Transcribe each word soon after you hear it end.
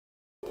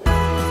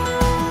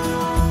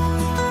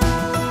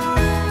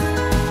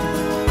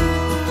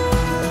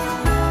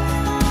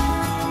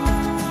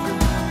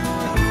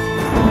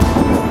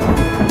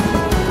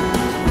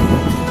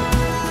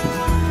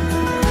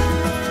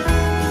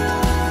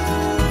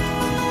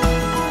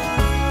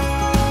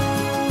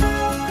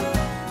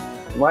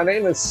My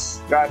name is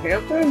Scott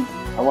Hampton.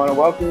 I want to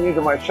welcome you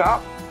to my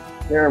shop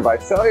here in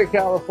Visalia,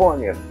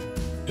 California.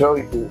 Show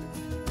you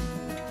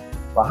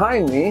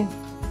behind me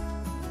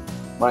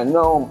my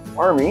gnome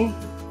army.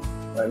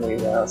 I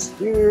made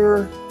last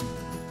year.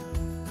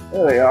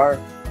 There they are.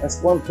 That's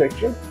one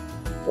picture.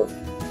 So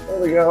there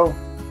we go.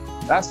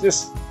 That's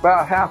just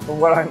about half of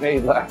what I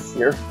made last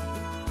year.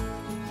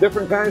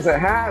 Different kinds of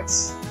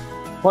hats,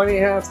 pointy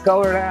hats,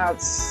 colored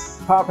hats,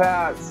 top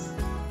hats.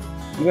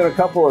 You got a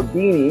couple of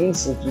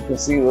beanies, as you can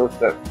see with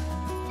that,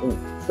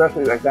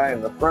 especially that guy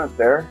in the front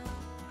there.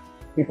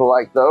 People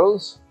like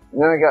those.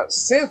 And then I got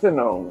Santa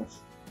Gnomes.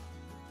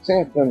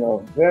 Santa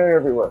Gnomes, they're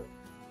everywhere.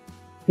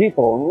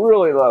 People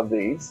really love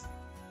these.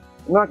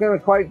 I'm not going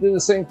to quite do the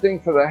same thing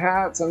for the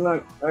hats.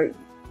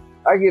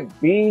 I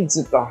get beads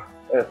at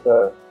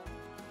the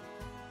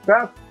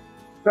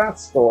craft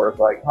stores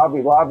like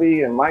Hobby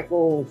Lobby and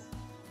Michael's,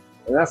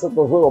 and that's what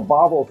those little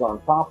baubles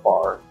on top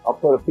are. I'll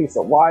put a piece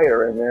of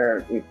wire in there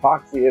and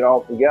epoxy it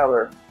all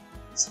together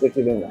and stick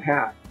it in the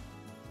hat.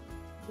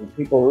 And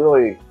people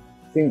really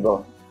seem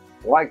to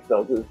like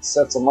those. It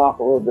sets them off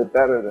a little bit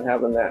better than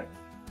having that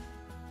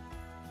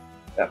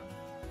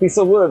piece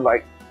of wood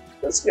like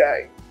this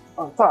guy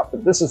on top.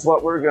 But this is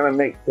what we're going to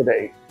make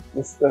today.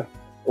 Just the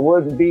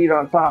wooden bead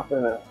on top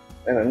and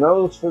a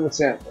nose for the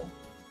Santa.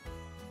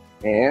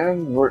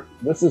 And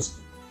this is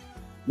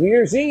New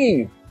Year's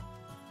Eve.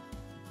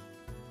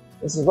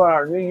 This is what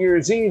our New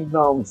Year's Eve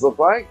gnomes look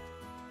like.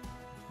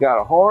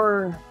 Got a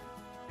horn.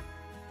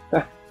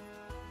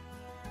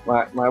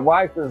 My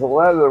wife is a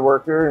leather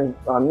worker, and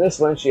on this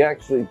one she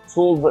actually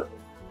pulled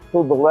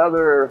the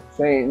leather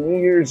saying New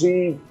Year's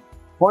Eve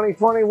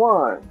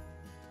 2021.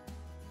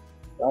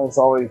 That was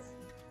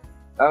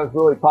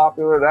really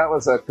popular. That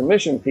was a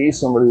commission piece.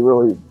 Somebody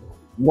really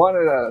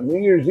wanted a New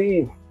Year's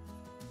Eve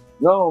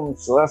gnome,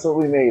 so that's what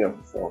we made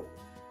them. So,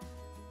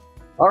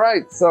 all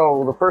right.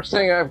 So the first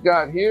thing I've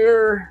got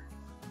here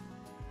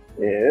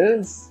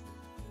is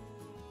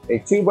a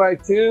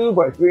 2x2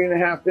 by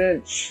 3.5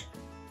 inch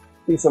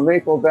piece of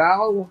maple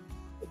dowel.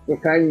 It's the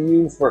kind you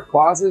use for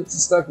closets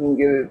and stuff. You can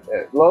get it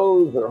at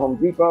Lowe's or Home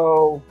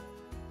Depot.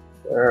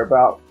 They're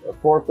about a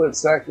 4-foot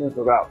section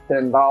for about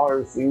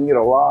 $10. So you can get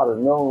a lot of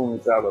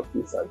gnomes out of a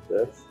piece like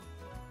this.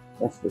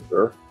 That's for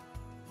sure.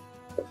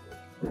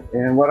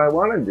 And what I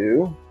want to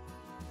do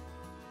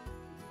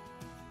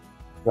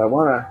is I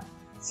want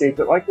to shape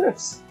it like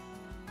this.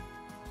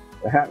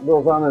 The hat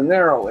goes on the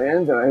narrow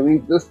end, and I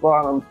leave this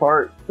bottom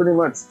part pretty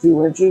much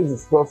 2 inches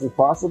as close as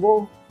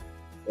possible.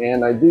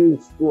 And I do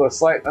a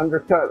slight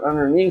undercut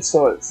underneath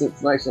so it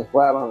sits nice and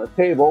flat on the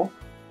table.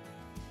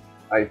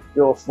 I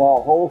drill a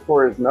small hole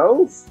for his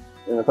nose,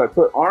 and if I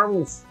put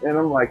arms in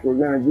him like we're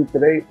going to do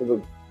today for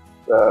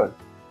the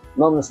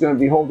gnome that's going to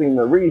be holding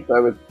the wreath, I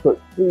would put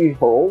 3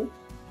 holes.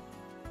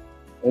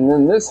 And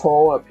then this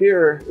hole up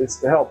here is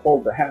to help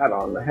hold the hat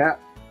on. The hat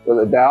with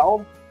a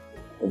dowel.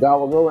 The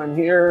dowel will go in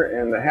here,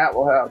 and the hat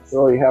will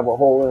actually have a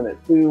hole in it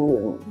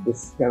too, and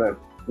just kind of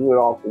glue it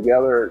all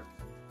together.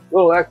 A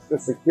little extra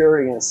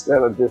security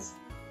instead of just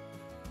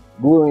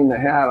gluing the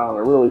hat on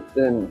a really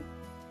thin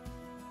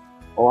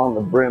along the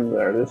brim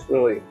there. This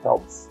really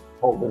helps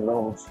hold the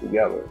gnomes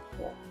together.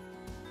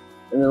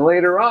 And then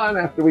later on,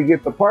 after we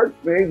get the parts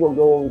made, we'll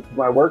go over to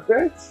my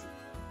workbench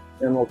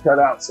and we'll cut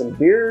out some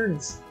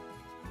beards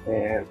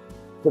and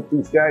put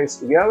these guys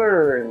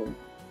together and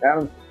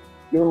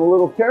give them a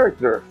little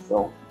character.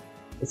 So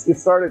let's get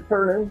started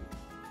turning.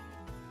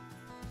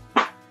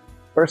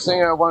 First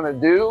thing I want to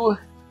do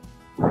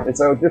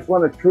is I just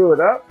want to true it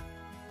up,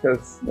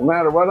 because no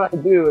matter what I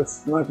do,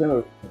 it's not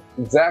going to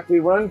exactly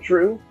run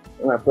true.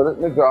 And I put it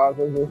in the jaws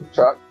of the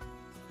chuck.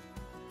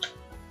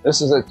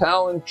 This is a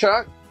Talon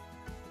chuck,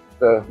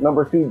 the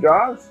number 2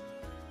 jaws.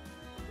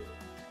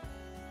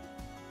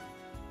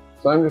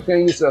 So I'm just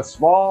going to use a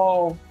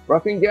small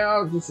roughing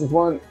gouge. This is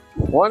one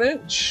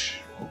inch.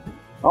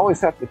 I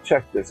always have to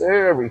check this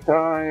every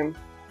time.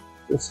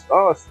 It's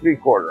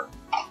 3/4.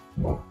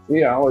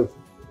 See, I always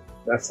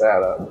mess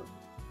that up.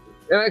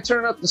 And I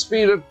turn up the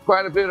speed of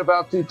quite a bit,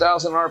 about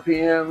 2,000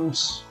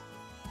 RPMs.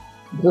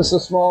 Just a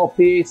small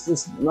piece.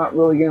 This is not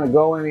really going to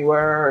go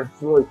anywhere.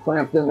 It's really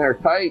clamped in there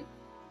tight.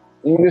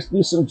 You can just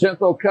do some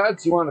gentle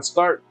cuts. You want to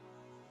start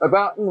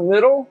about in the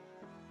middle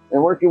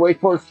and work your way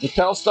towards the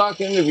tailstock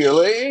end of your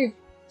lathe.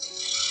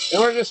 And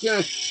we're just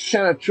going to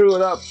kind of true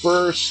it up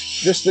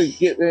first, just to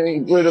get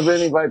rid of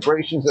any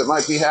vibrations that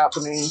might be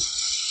happening.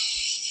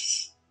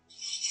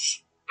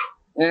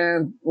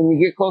 And when you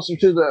get closer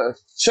to the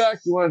chuck,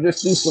 you want to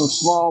just do some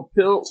small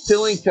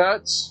pilling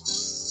cuts.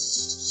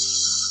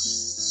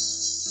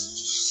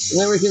 And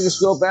then we can just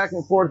go back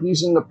and forth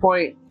using the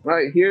point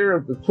right here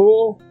of the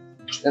tool,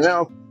 and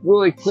that'll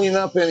really clean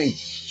up any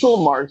tool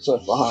marks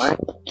left behind.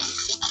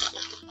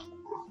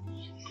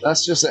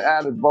 That's just an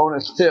added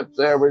bonus tip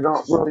there. We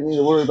don't really need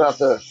to worry about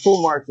the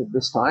tool marks at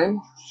this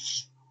time.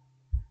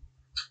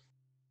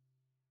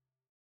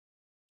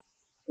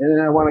 And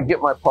then I want to get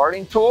my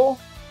parting tool,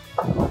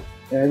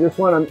 and I just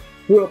want to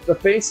screw up the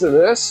face of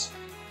this.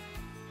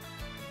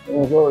 And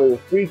we'll go to the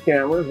 3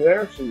 cameras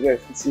there so you guys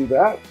can see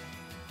that.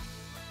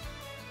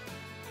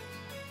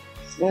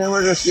 And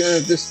we're just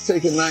gonna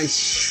take a nice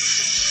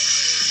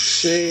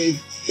shade.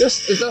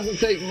 It doesn't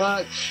take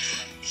much.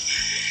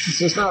 It's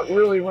just not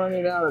really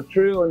running out of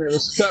true, and it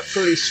was cut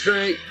pretty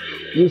straight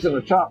using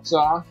a chop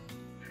saw.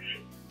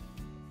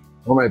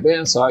 Or my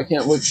bandsaw.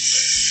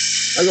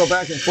 I go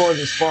back and forth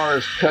as far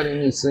as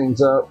cutting these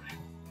things up.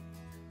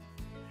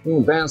 I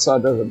think the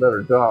bandsaw does a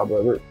better job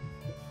of it.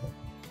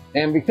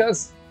 And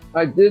because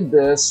I did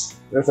this,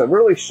 there's a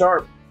really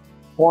sharp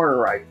corner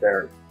right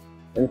there.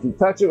 And if you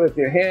touch it with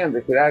your hand,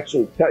 it could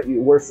actually cut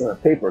you worse than a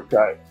paper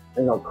cut.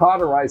 And they'll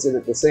cauterize it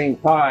at the same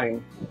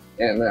time,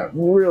 and that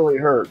really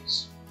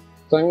hurts.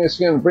 So I'm just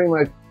going to bring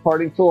my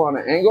parting tool on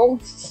an angle and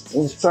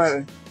just try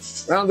to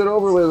round it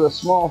over with a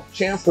small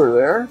chamfer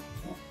there.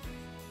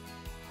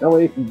 That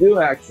way if you do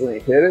actually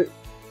hit it,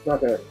 it's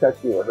not going to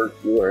cut you or hurt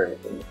you or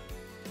anything.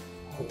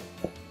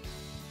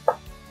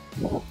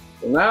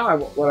 So now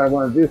what I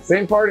want to do,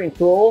 same parting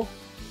tool,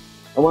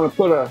 I want to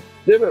put a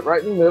divot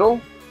right in the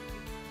middle.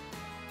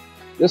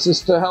 This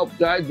is to help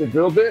guide the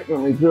drill bit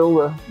when we drill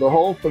the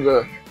hole for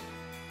the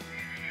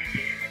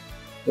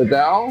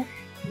dowel.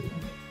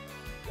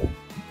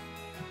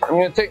 I'm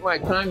going to take my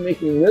time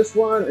making this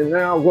one, and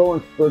now I'll go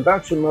into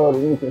production mode,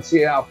 and you can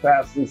see how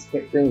fast these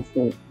things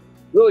can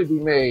really be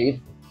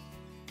made.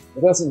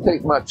 It doesn't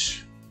take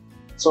much.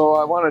 So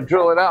I want to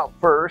drill it out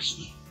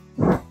first.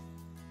 I'm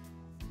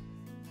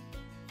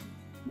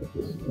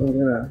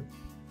going to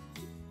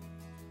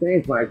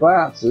change my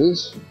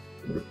glasses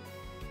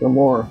for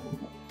more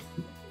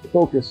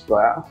focus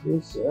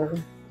glasses there. A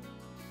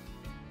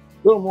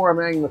little more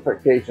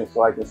magnification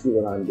so I can see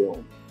what I'm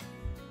doing.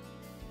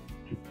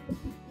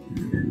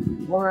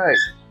 All right,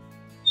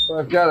 so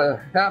I've got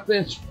a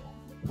 1/2"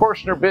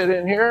 Forstner bit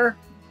in here.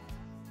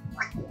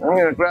 I'm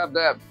going to grab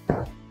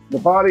the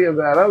body of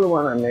that other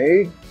one I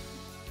made.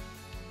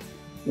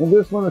 I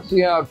just want to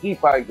see how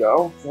deep I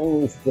go. So I'm going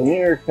to use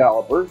veneer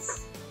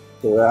calipers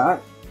for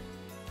that.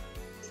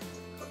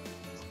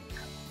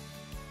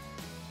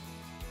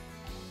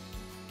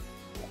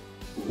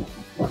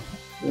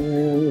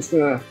 And I'm just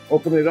going to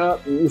open it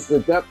up and use the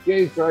depth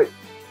gauge right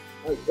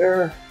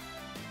there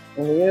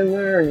on the end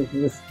there, and you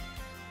can just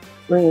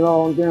bring it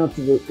all down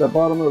to the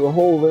bottom of the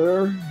hole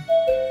there.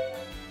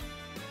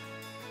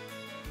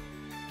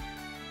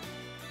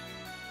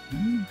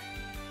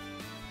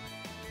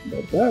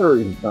 The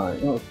battery's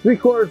dying. Oh,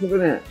 3/4 of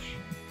an inch.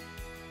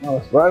 Oh,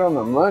 it's right on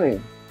the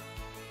money.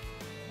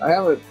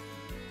 I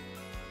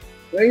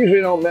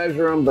usually don't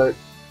measure them, but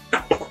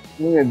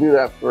I'm going to do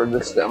that for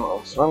this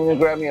demo. So I'm going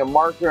to grab me a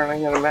marker, and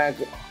I'm going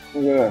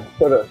to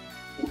put a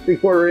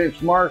 3/4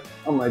 inch mark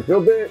on my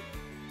drill bit.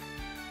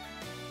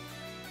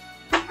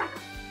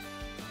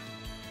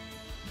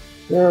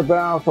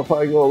 Thereabouts, I'll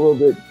probably go a little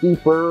bit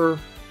deeper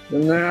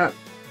than that.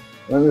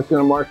 I'm just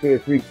going to mark it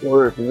at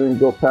 3/4 and then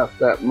go past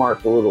that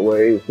mark a little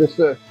ways, just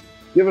to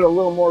give it a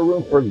little more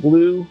room for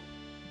glue.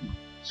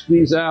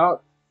 Squeeze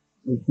out.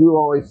 The glue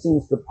always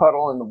seems to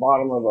puddle in the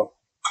bottom of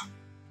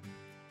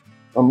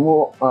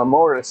a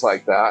mortise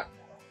like that.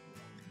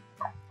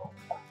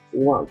 You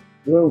want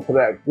room for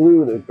that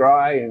glue to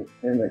dry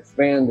and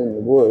expand in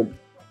the wood.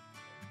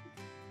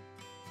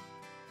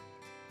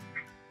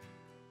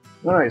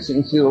 All right, so you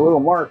can see the little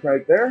mark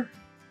right there.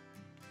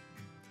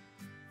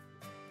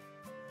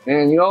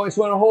 And you always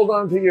want to hold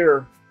on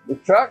to the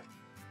chuck,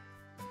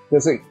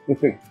 because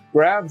if it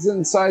grabs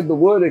inside the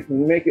wood, it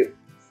can make it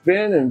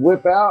spin and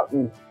whip out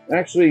and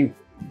actually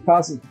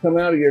cause it to come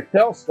out of your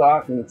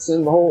tailstock and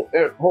send the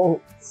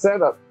whole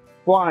setup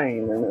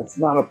flying, and it's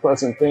not a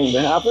pleasant thing to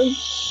happen.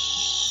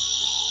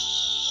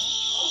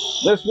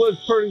 This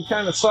wood's pretty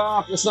kind of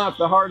soft. It's not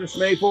the hardest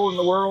maple in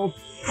the world.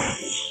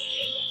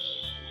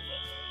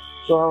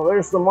 So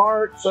there's the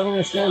mark. So I'm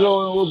just going to go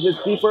a little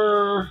bit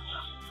deeper.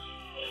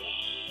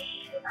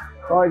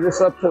 Probably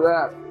just up to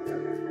that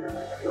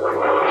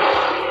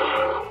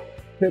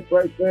tip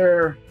right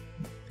there.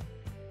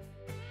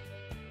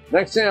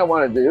 Next thing I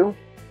want to do,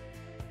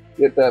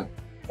 get a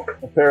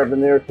pair of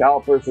veneer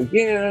calipers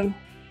again.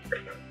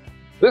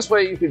 This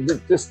way you can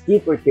just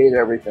duplicate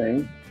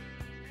everything.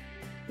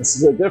 This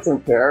is a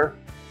different pair.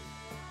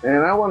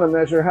 And I want to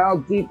measure how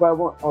deep I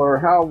want, or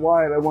how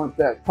wide I want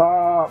that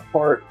top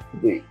part to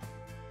be.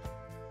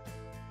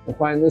 I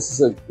find this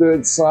is a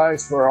good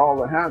size for all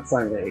the hats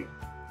I make.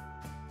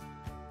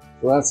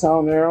 So that's how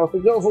narrow. If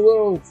it goes a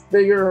little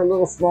bigger or a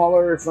little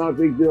smaller, it's not a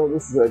big deal.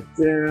 This is a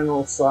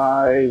general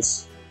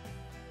size.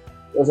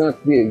 Doesn't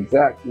have to be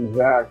exact.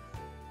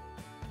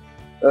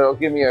 That'll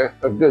give me a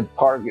good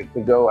target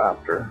to go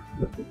after.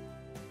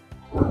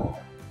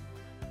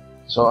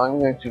 So I'm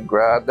going to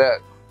grab that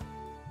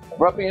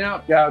roughing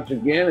out gouge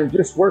again and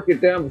just work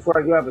it down before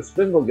I grab a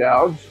spindle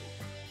gouge.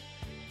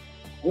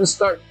 Let's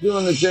start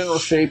doing the general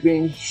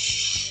shaping.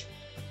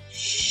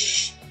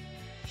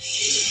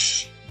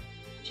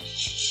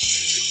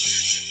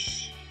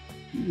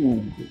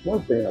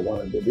 One thing I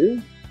wanted to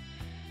do.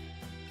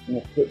 I'm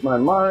going to put my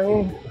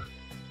mind.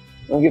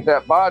 I'm going to get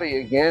that body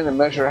again and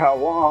measure how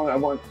long I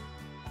want.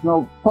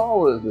 How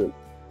tall is it?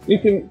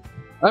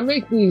 I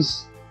make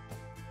these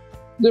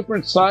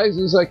different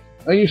sizes. Like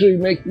I usually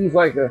make these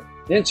like a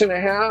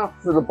 1.5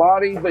 for the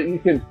body, but you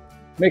can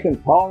make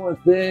them tall and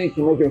thin, you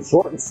can make them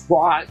short and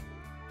squat.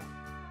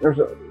 There's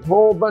a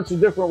whole bunch of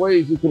different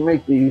ways you can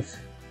make these.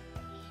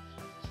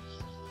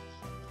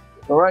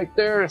 So right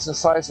there is the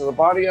size of the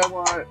body I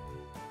want.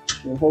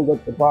 And hold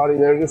up the body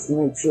there just to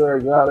make sure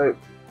I got it.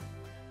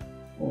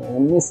 I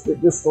missed it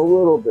just a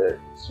little bit.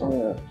 So I'm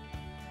gonna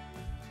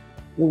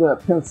move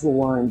that pencil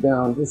line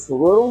down just a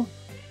little.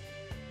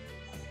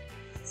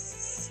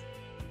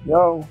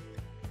 Go.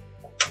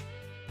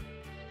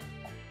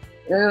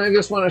 And I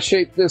just want to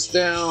shape this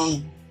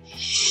down.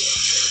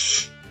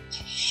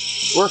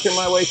 Working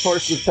my way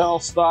towards the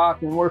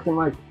tailstock and working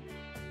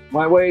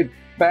my way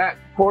back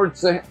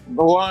towards the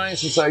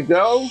lines as I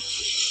go.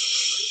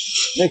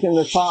 Making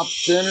the top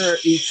thinner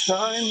each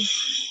time.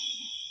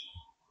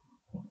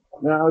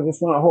 Now I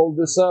just want to hold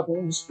this up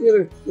and just get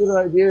a good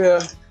idea.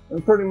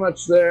 I'm pretty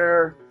much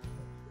there.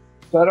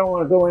 So I don't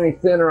want to go any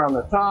thinner on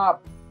the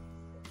top.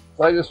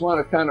 So I just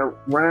want to kind of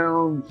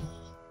round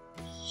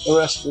the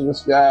rest of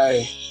this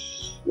guy.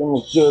 Give him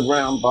a good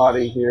round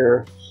body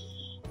here.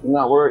 And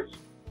not worry.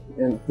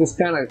 And just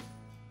kind of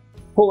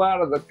pull out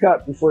of the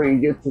cut before you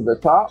get to the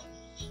top.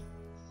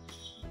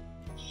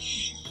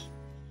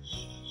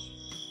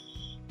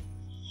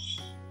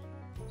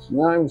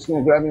 Now I'm just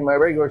going to grab me my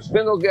regular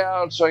spindle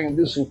gouge so I can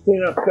do some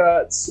cleanup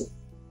cuts.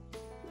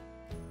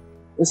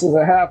 This is a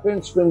 1/2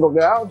 inch spindle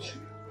gouge.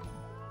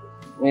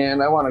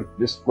 And I want to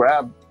just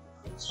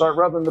start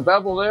rubbing the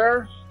bevel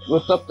there,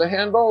 lift up the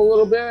handle a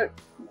little bit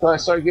until I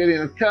start getting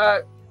a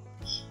cut.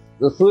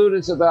 The flute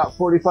is about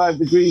 45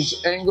 degrees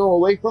angle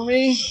away from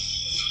me.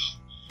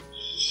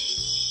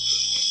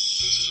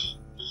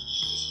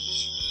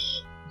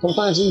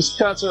 Sometimes these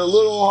cuts are a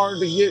little hard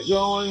to get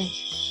going.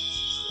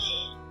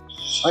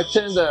 I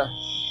tend to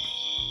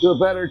do a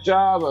better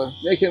job of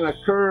making a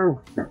curve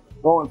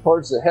going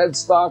towards the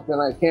headstock than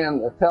I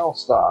can the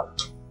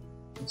tailstock.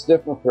 It's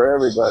different for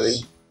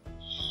everybody.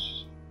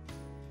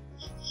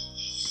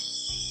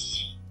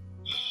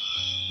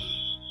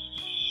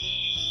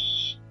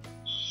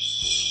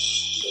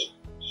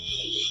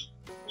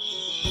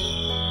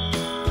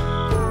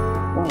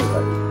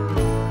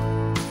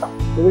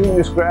 So we can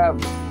just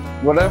grab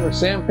whatever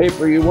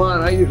sandpaper you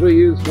want. I usually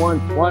use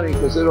 120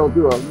 because it'll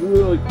do a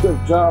really good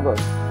job of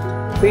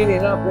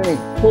cleaning up any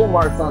pull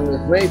marks on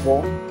this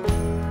maple.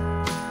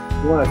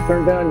 You want to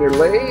turn down your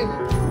lathe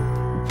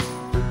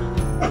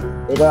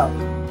about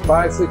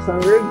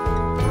 500–600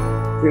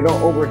 so you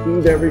don't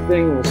overheat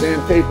everything, the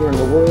sandpaper and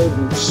the wood.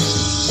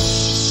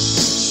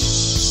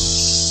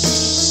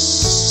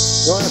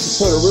 You don't have to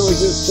put a really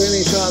good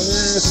finish on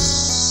this.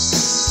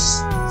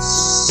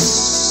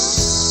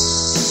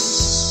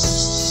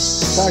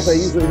 In fact, I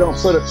usually don't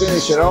put a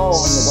finish at all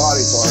on the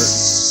body part.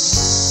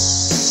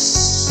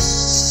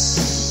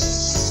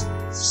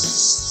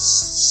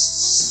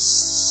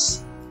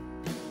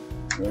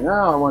 And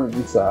now I want to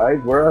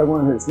decide where I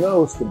want his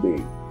nose to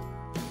be.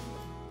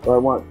 So I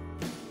want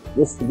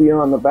this to be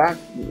on the back.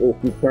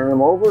 If you turn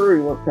him over,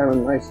 you want kind of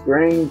nice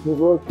grain to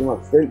look. You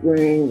want straight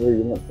grain, or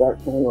you want that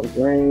kind of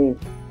grain.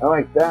 I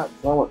like that,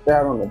 so I want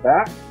that on the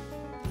back.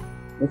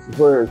 This is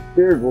where his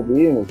beard will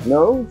be and his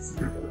nose.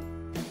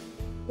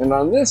 And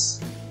on this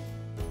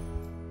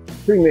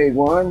pre-made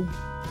one,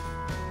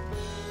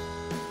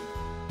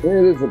 it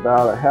is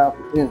about a 1/2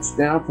 inch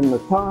down from the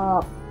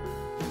top,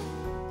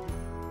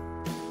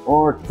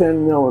 or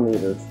 10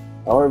 millimeters,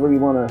 however you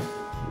want to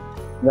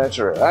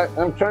measure it.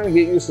 I'm trying to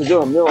get used to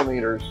doing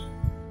millimeters.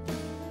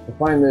 I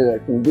find that I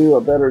can do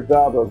a better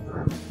job of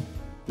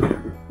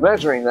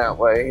measuring that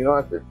way. You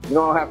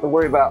don't have to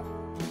worry about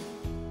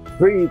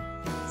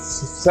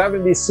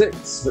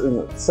 376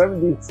 and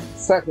 70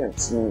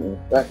 seconds and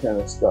that kind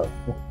of stuff.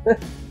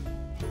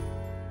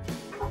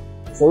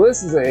 So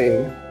this is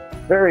a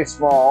very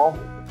small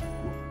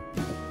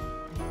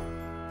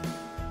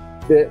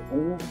bit.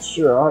 I'm not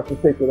sure. I'll have to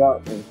take it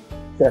out and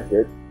check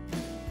it.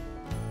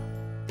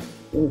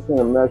 I'm just going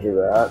to measure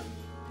that.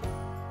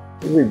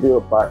 Usually do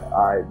it by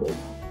eye, but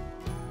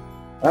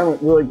I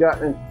haven't really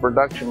gotten into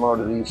production mode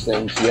of these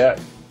things yet.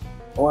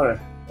 I'm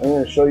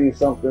going to show you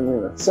something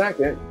in a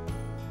second.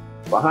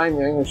 Behind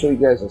me, I'm going to show you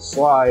guys a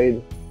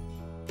slide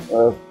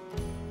of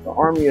the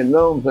army of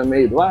gnomes I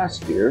made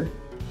last year.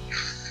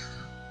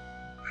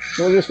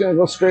 So we're just going to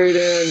go straight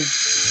in.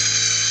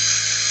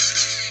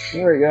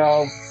 There we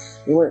go.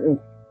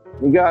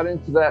 We got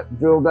into that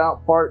drilled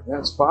out part, and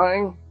that's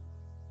fine.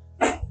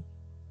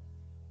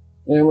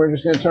 And we're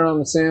just going to turn on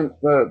the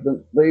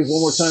lathe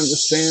one more time to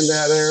sand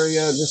that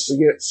area just to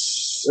get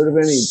rid of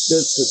any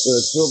bits that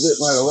the drill bit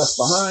might have left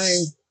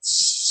behind.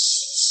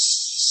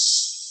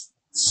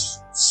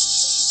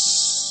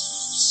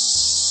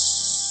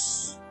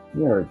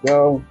 There we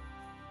go.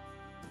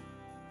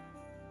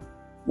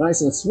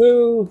 Nice and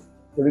smooth.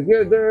 Pretty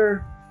good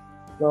there.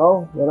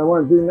 So what I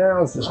want to do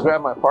now is just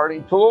grab my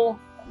parting tool.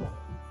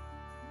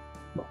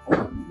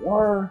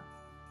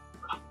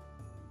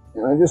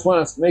 And I just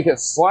want to make a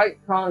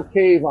slight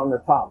concave on the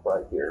top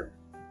right here.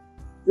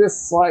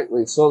 Just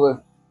slightly, so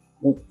that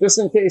just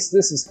in case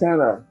this is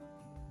kind of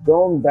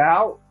domed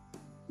out,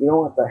 You don't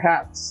want the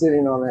hat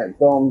sitting on that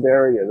domed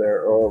area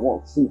there, or it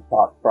won't seat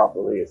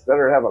properly. It's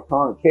better to have a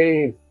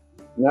concave,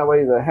 and that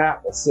way the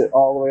hat will sit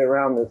all the way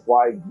around this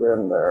wide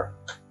brim there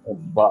of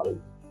the body.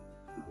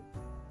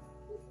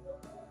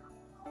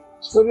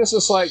 So just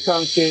a slight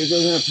concave,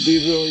 doesn't have to be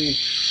really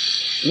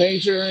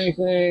major or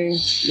anything.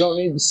 You don't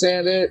need to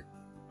sand it.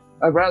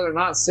 I'd rather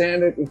not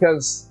sand it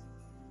because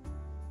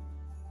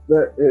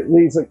it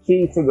leaves a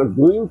key for the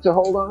glue to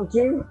hold on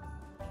to.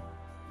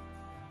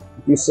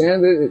 If you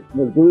sand it,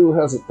 the glue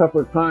has a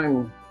tougher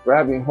time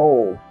grabbing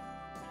hold.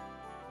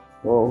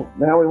 Well,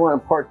 now we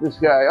want to part this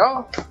guy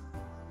off.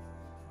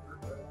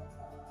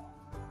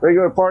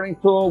 Regular parting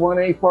tool,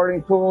 1/8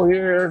 parting tool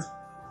here.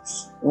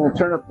 I'm going to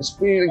turn up the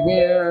speed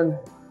again.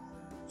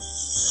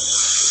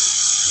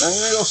 I'm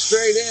going to go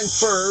straight in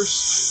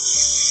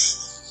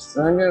first.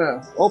 I'm going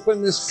to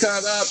open this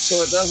cut up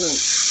so it doesn't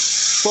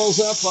close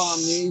up on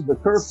me. The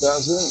kerf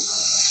doesn't.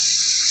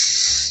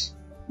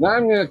 Now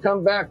I'm going to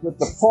come back with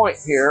the point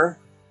here.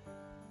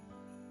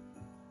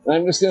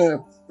 I'm just going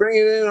to bring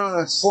it in on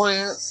a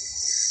slant,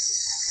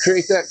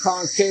 create that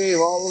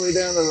concave all the way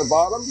down to the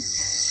bottom.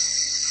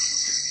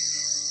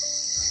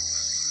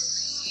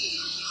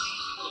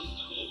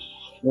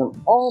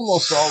 I'm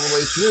almost all the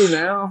way through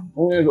now.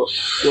 I'm going to go.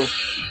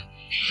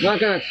 I'm not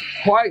going to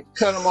quite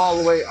cut them all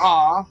the way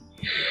off.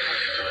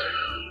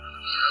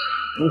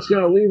 I'm just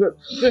going to leave it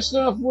just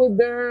enough wood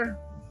there.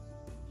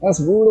 That's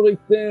really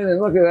thin,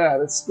 and look at that.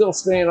 It's still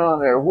staying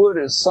on there. Wood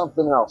is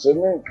something else,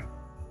 isn't it?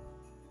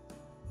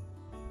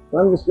 So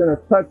I'm just going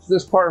to touch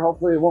this part.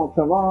 Hopefully it won't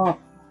come off.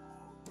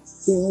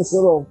 See this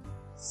little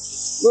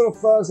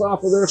fuzz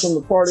off of there from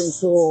the parting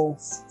tool.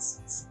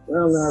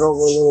 Round that over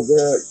a little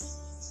bit.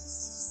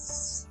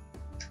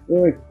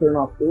 Then we can turn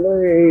off the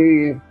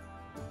lathe.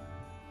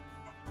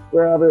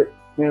 Grab it,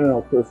 and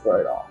it'll twist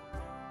right off.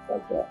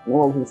 Like that. And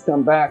we'll just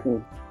come back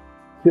and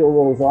peel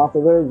those off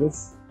of there.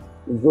 Just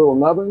these little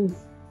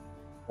nubbins.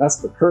 That's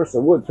the curse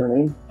of wood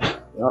turning.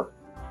 Yep.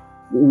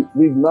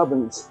 Leave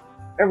nubbins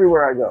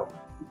everywhere I go.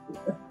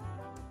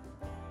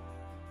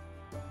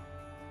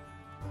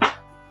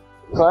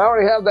 So I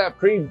already have that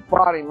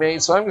pre-body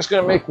made, so I'm just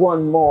going to make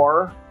one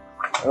more.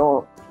 I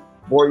don't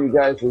bore you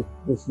guys with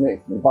just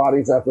making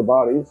bodies after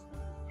bodies.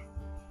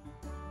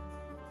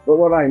 But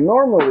what I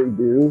normally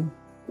do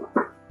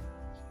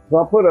is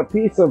I'll put a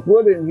piece of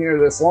wood in here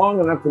that's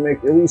long enough to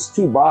make at least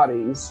 2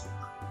 bodies.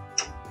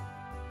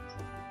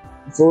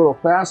 It's a little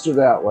faster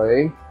that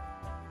way.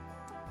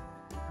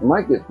 I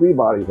might get 3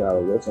 bodies out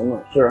of this, I'm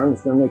not sure. I'm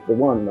just going to make the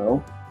one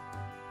though.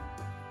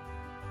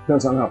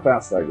 Depends on how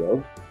fast I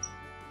go.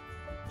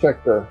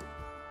 Check the,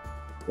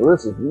 well,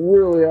 this is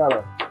really out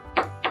of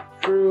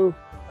screw.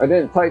 I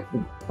didn't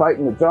tighten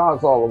the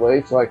jaws all the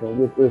way so I can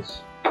get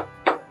this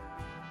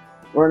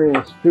running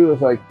as true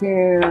as I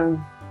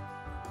can.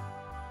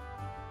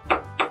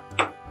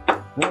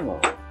 Come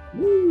on.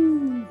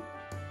 Woo.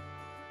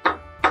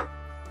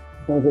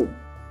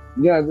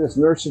 You gotta just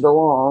nurse it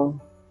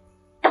along.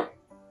 There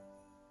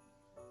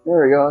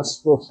we go. That's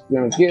supposed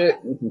to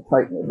get. You can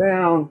tighten it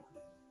down.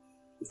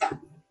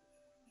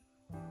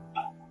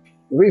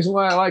 The reason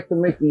why I like to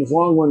make these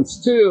long ones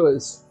too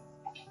is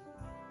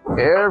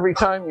every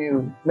time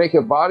you make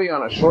a body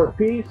on a short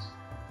piece,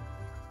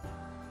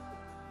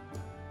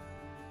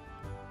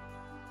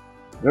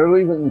 they're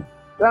leaving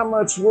that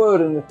much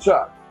wood in the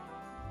chuck.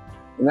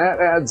 And that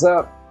adds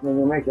up when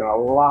you're making a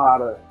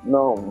lot of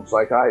gnomes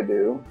like I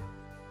do.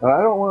 But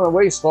I don't want to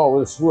waste all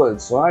this wood,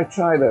 so I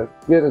try to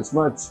get as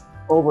much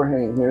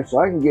overhang here so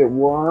I can get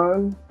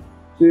 1,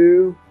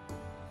 2,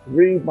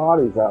 3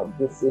 bodies out of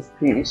just this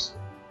piece.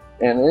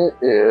 And it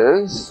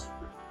is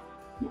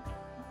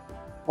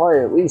probably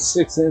at least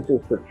 6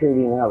 inches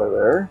protruding out of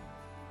there.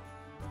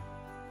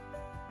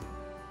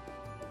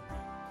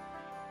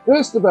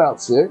 Just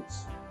about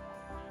 6.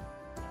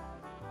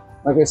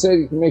 Like I said,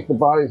 you can make the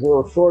bodies a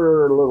little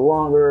shorter or a little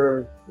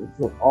longer.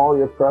 It's all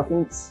your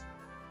preference.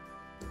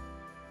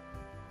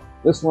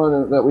 This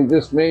one that we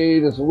just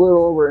made is a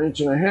little over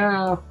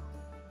 1.5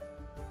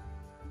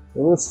 inches.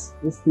 So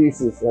this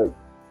piece is like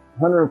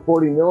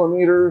 140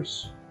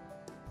 millimeters.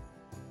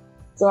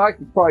 So I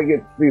could probably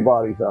get 3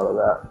 bodies out of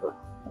that.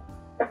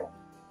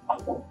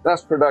 But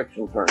that's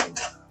production turning.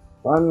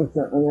 So I'm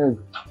going to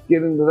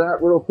get into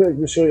that real quick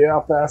to show you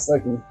how fast I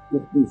can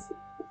get these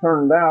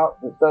turned out.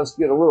 It does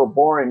get a little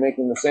boring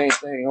making the same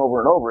thing over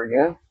and over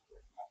again.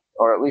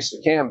 Or at least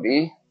it can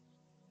be.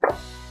 I'm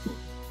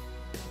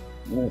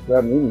going to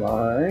grab me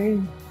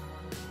mine.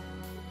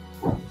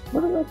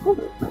 Where did I put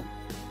it?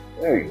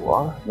 There you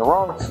are. In the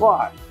wrong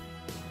slot.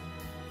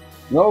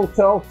 No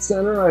tell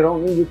center. I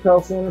don't need a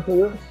tell center for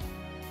this.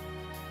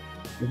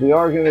 If we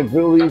are going to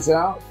drill these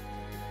out,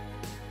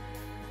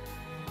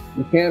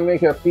 you can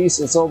make a piece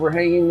that's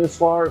overhanging this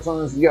far as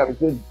long as you got a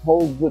good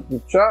hold with the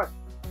chuck.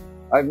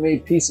 I've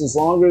made pieces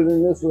longer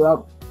than this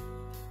without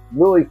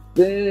really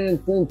thin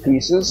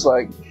pieces.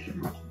 Like,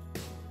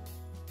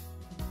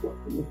 let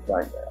me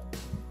find that.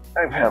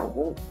 I've had a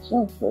little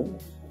something.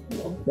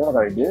 Thought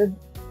I did.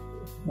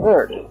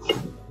 There it is.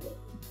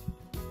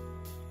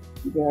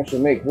 You can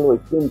actually make really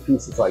thin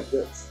pieces like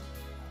this.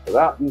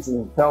 without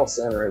using the tail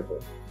center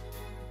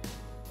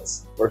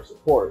for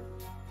support.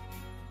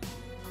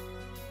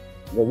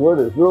 The wood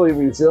is really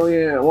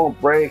resilient, it won't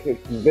break,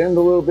 it can bend a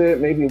little bit,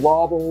 maybe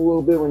wobble a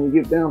little bit when you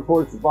get down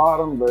towards the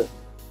bottom, but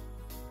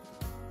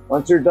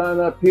once you're done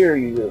up here,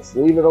 you just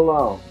leave it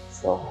alone.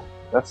 So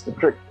that's the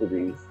trick to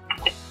these.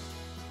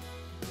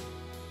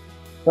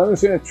 So I'm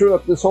just going to true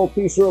up this whole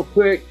piece real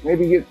quick,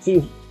 maybe get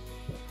two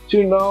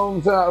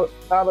gnomes out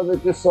of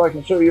it just so I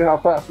can show you how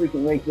fast we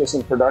can make this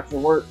in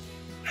production work.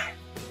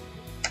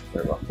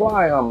 There's a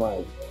fly on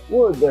my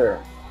wood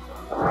there.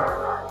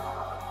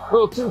 A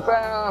little too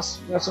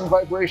fast, got some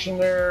vibration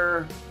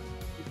there.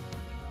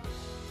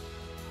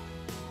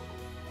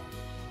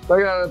 So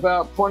I got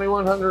about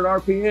 2100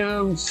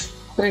 RPMs.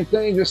 Same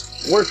thing,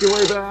 just work your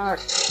way back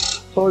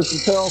towards the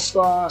tail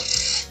spot.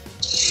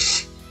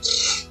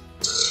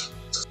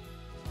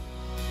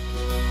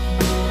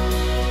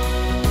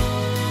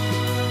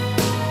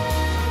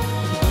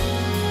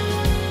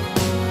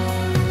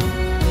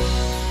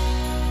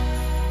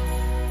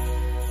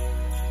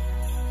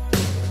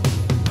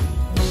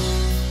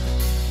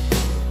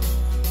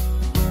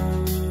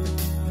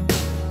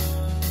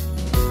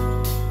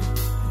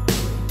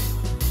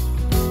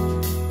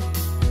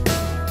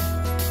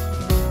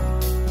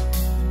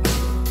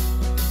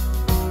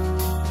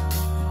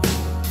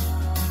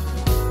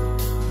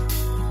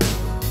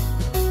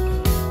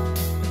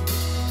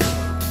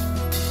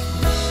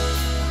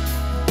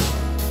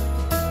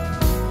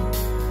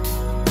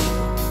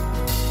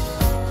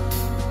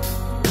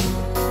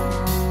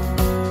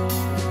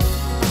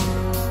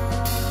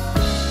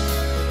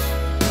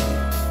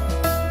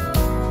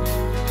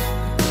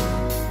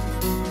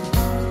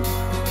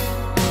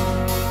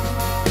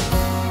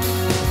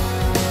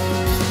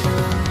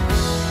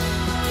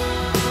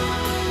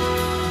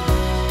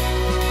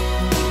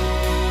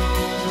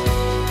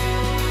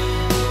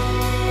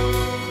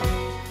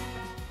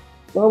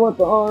 So I want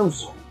the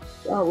arms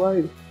out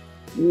right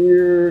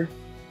here.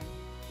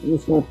 I'm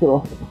just going to put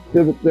a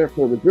pivot there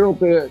for the drill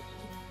bit.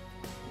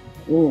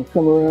 I'm going to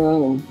come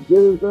around and get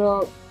it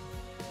out.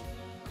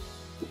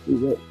 See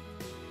that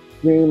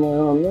green line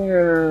on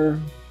there.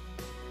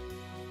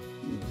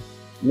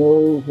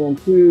 Nose, 1,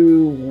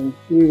 2, 1,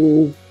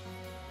 2.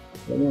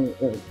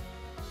 Right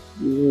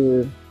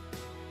here.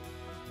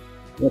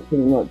 That's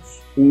pretty much.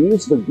 You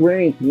use the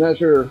grain to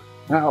measure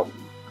out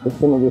what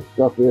some of this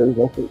stuff is.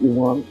 That's what you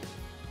want.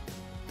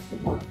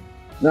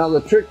 Now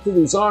the trick to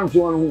these arms, you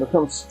want them to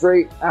come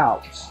straight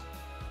out.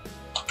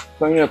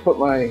 So I'm going to put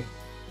my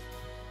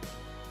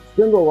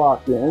spindle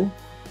lock in.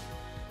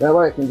 That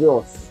way I can drill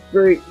a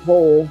straight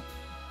hole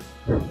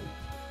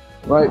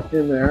right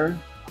in there.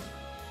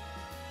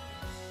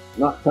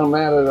 Not come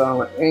at it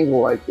on an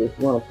angle like this.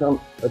 You want to come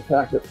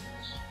attack it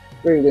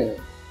straight in.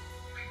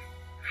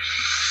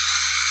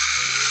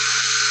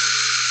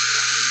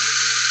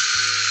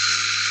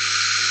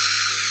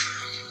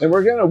 And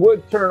we're going to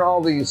wood turn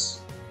all these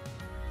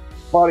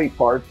body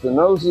parts, the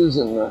noses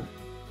and the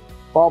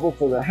bauble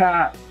for the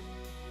hat.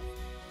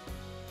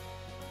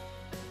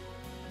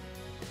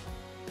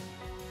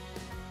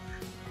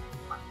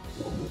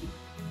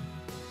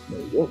 There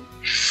you go.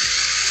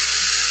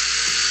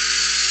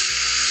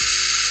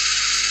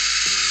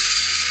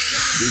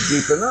 Be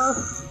deep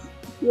enough.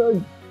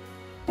 Good.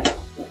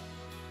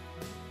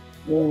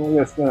 And I'm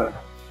just gonna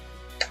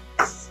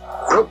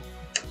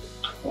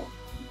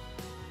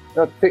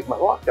got to take my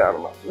lock out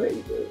of my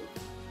blade there.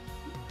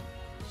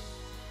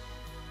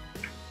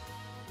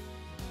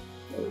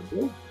 There we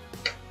go.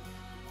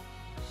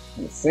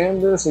 And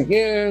sand this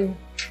again.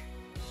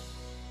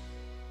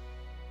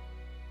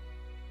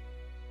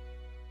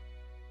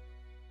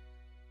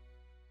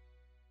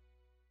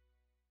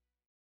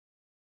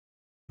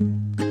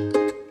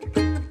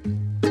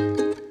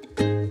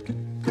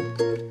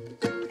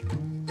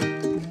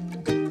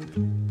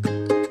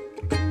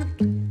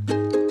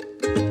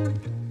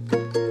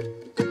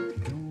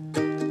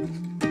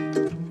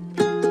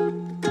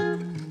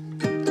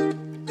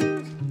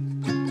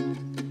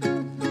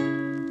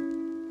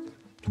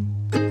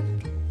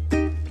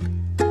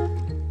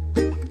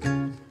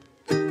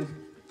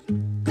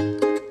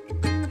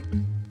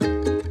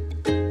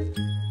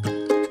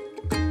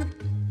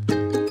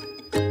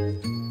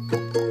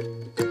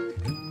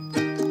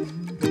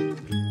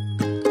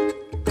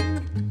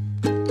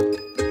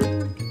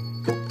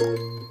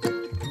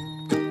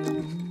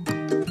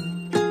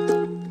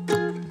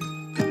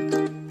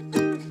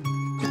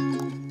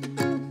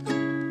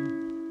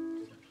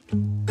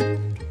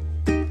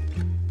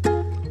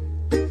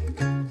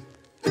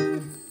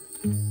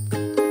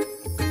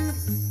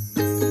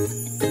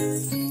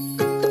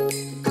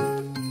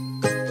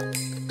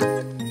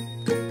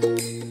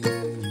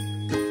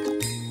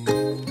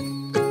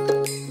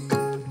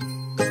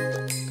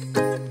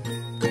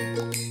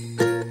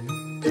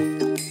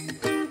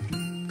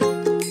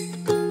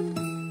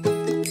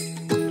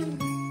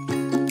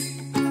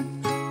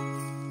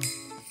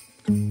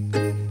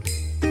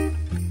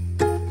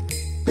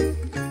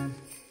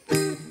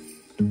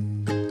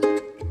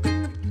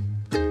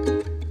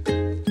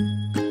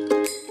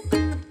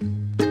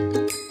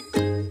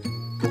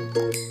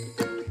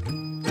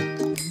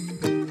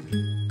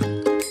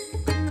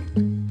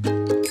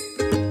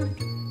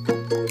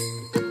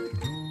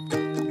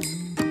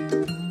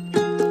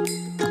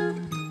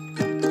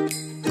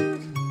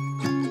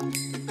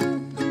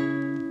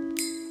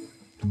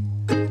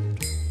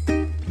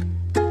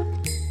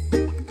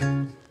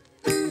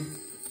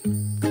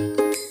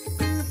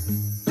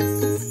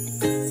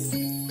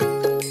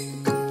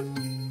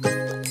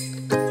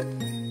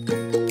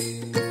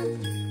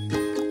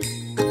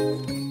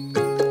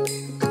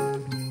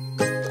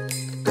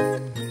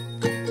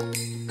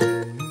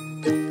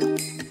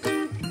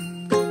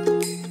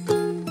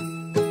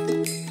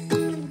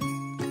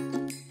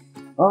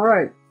 All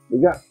right,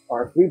 we got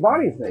our 3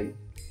 bodies made.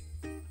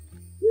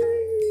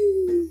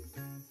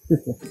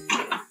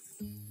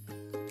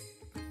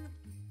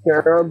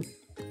 Carob.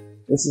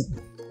 This is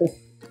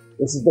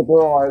the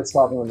burl I was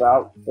talking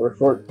about for a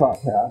short top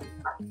hat.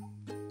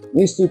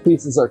 These 2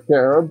 pieces are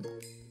carob.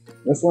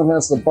 This one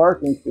has the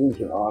bark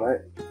inclusion on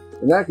it,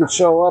 and that could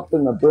show up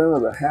in the brim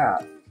of the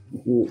hat.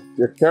 If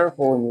you're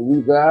careful and you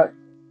leave that,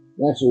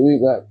 you actually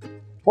leave that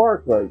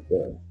bark right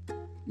there.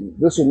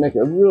 This would make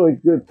a really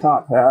good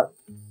top hat.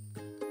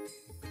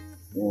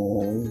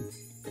 And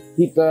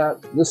keep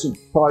that. This would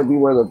probably be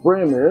where the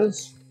brim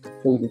is,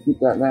 so you can keep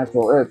that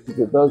natural edge,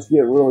 because it does get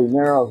really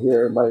narrow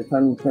here. By the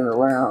time you turn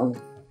around,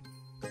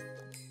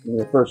 when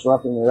you're first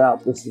roughing it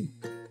out, this would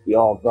be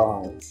all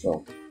gone.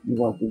 So you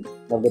want to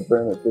have the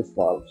brim at this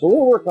bottom. So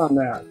we'll work on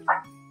that.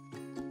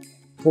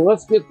 So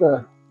let's get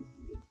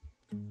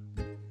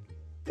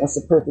that's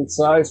the perfect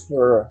size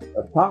for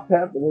a top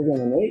hat that we're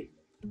going to make.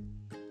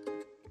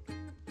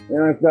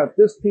 And I've got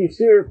this piece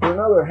here for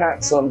another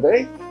hat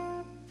someday.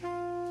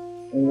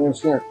 And we're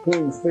just going to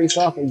clean the face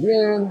off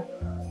again.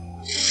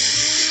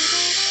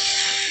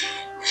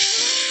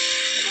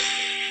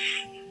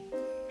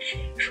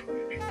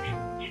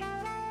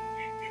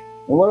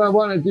 And what I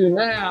want to do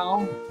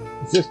now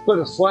is just put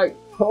a slight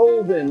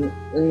cove in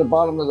the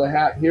bottom of the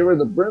hat here where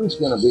the brim's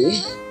going to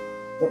be.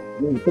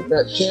 Maybe put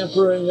that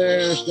chamfer in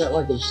there. It's got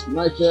like a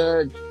knife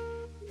edge.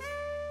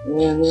 And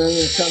then I'm going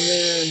to come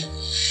in.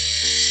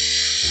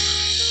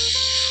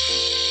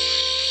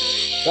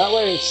 That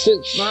way it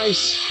sits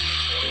nice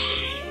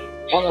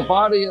on the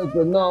body of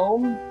the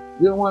gnome.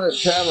 You don't want it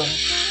to have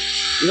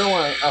you don't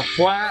want a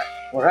flat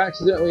or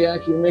accidentally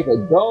actually make a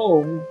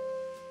dome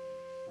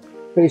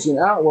facing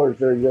outwards,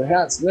 or your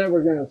hat's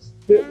never going to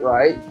fit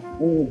right. I'm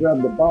going to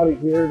grab the body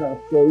here and I'll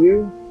show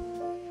you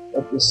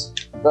what this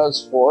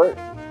does for it.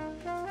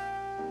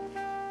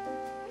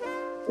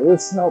 So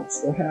this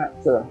helps the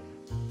hat to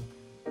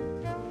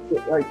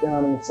sit right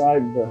down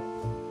inside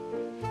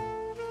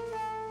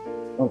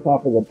on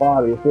top of the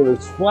body. If it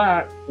was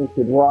flat, it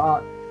could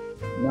rot,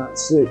 not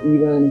sit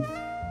even,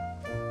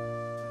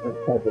 that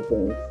type of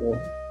thing. So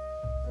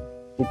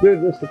it's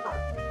good just to,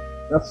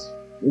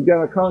 we've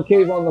got a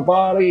concave on the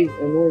body,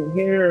 and then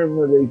here and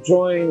where they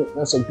join,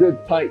 that's a good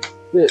tight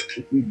fit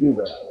if you do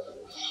that.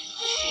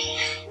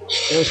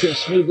 I'm just going to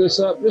smooth this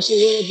up just a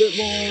little bit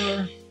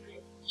more.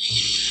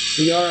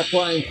 We are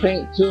applying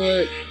paint to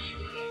it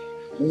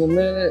in a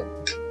minute.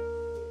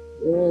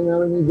 And now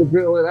we need to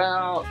drill it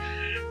out.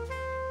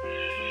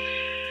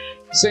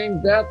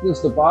 Same depth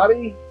as the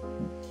body.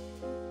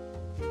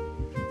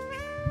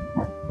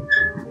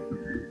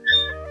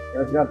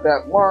 I've got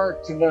that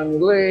marked and on the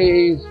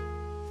lathe.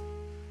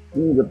 I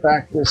need to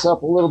back this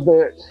up a little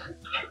bit.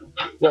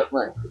 Let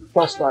my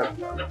plus dot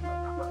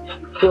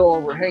fill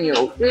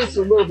overhanging just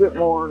a little bit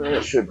more than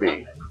it should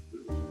be.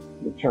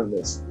 Let me turn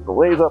the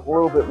lathe up a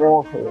little bit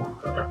more for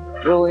the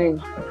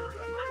drilling.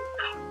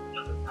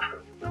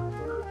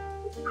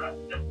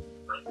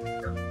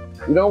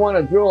 You don't want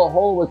to drill a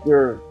hole with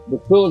the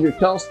quill of your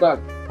tailstock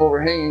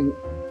overhanging,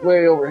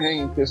 way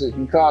overhanging, because it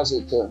can cause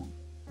it to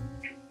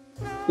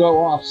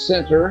go off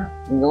center,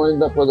 and you'll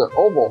end up with an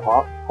oval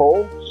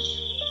hole.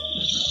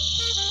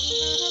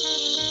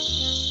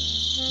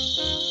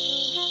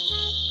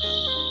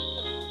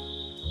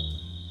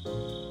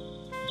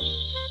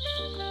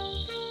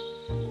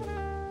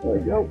 There we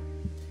go.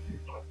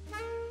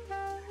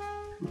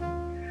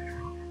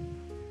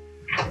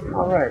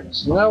 Alright,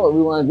 so now what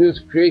we want to do is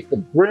create the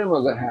brim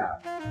of the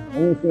hat.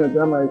 I'm just going to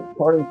grab my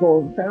parting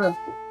tool and kind of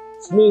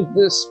smooth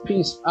this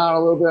piece out a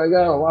little bit. I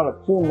got a lot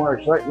of tool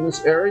marks right in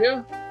this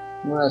area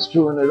when I was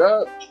screwing it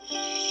up.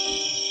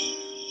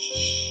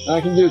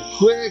 I can do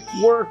quick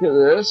work of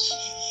this.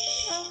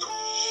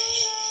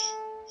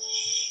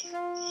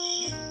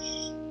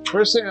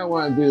 First thing I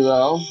want to do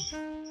though,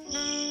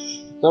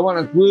 is I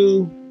want to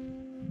glue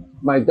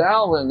my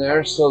dowel in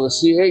there so the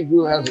CA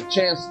glue has a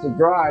chance to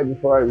dry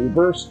before I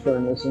reverse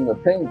turn this into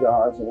paint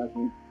jars and I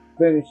can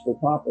finish the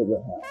top of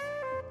the hat.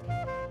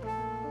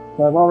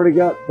 So I've already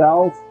got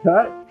dowels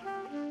cut.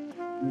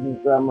 I'm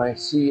just grab my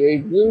CA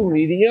glue,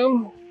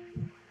 medium.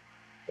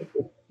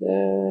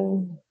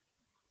 Thin.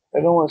 I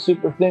don't want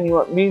super thin, you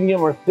want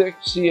medium or thick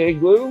CA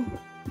glue.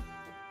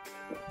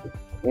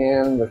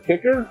 And the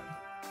kicker.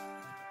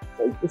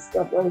 Take this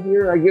stuff right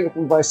here. I get it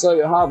from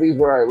Visalia Hobbies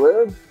where I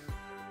live.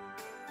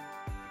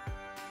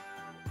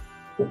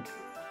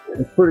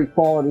 It's pretty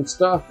quality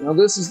stuff. Now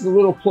this is the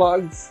little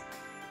plugs.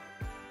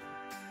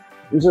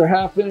 These are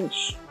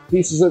 1/2-inch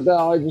pieces of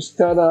dowel I just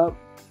cut up.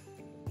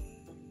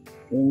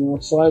 And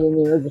we'll slide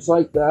in there just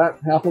like that.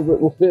 Half of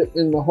it will fit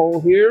in the hole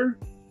here.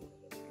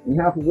 And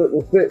half of it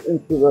will fit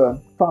into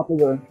the top of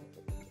the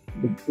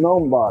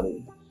gnome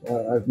body.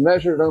 I've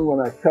measured them when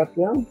I cut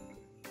them.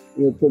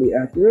 They're pretty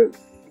accurate.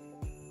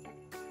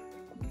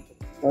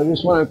 I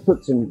just want to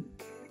put some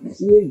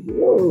CA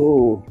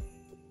glue.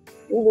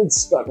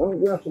 It's stuck. Let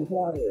me grab some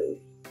pliers.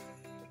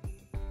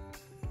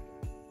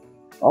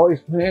 Always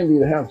handy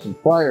to have some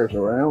pliers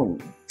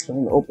around.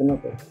 Trying to open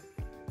up a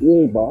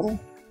CA bottle.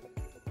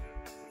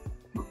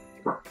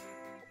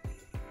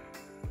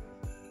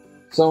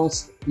 So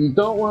you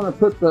don't want to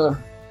put the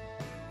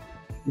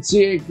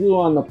CA glue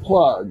on the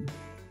plug.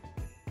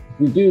 If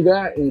you do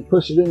that and you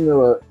push it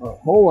into a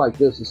hole like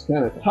this, it's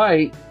kind of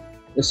tight,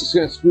 it's just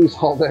going to squeeze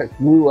all that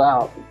glue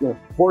out. It's going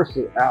to force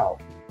it out.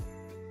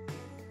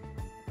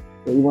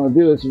 What you want to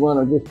do is you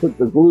want to just put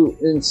the glue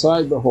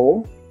inside the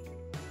hole.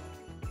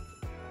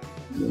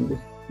 And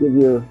just give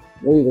your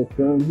lathe a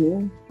turn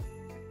here.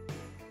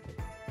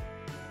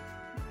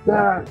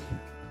 That.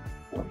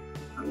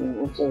 And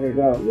it looks like I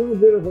got a little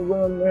bit of a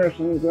run there, so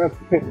I'm going to grab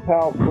the paper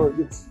towel before it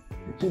gets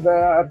too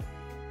bad.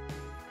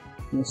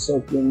 I'm going to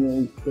soak in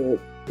really quick.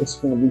 This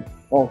is going to be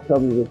all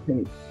covered with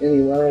paint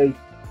anyway.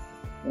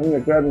 I'm going to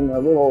grab my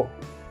little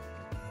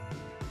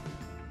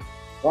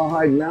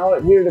rawhide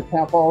mallet here to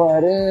tap all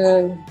that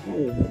in.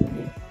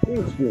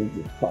 These screws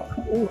just pop.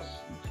 Oops.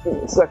 Give me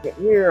a second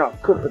here. I'll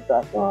clip it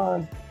back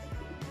on.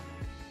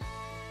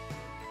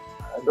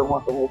 I don't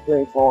want the whole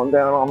thing falling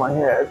down on my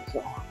head,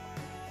 so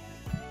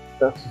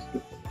that's just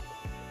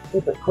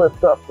keep it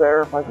clipped up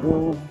there if I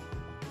can.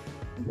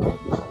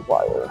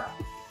 Wire.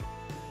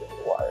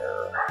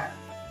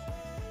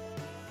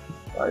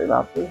 Sorry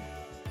about this.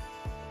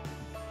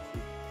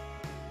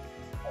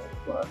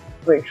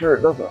 Make sure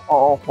it doesn't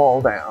all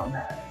fall down.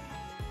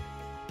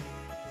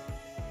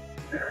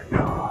 There we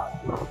go.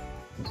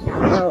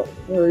 Oh,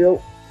 there we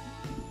go.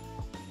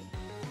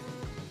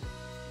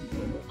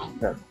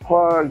 Got the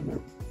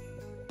plug.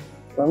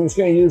 So I'm just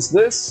going to use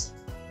this,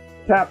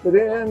 tap it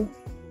in.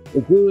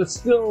 The glue is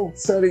still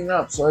setting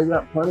up, so I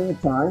got plenty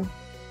of time.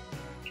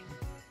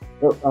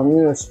 But I'm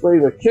going to spray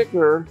the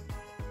kicker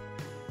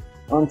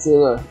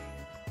onto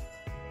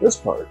this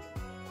part,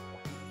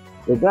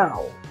 the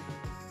dowel.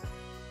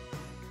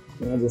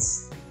 And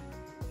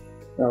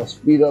that'll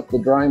speed up the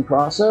drying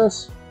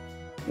process.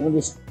 And I'll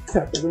just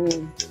tap it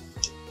in.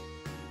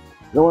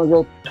 Don't want to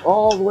go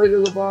all the way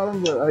to the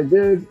bottom, but I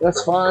did.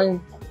 That's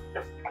fine.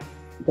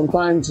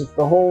 Sometimes if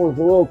the hole is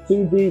a little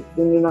too deep,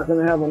 then you're not going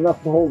to have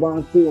enough to hold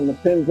on to in the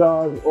pin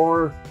jaws,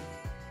 or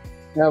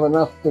have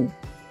enough to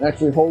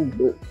actually hold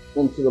it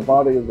into the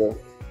body of the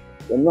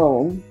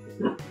gnome.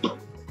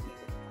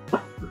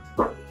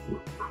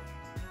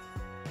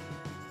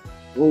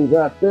 Leave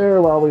that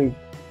there while we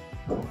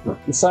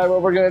decide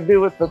what we're going to do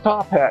with the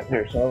top hat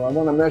here. So I'm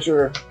going to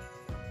measure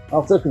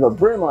how thick of a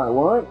brim I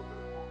want.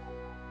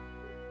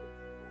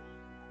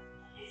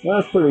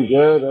 That's pretty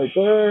good right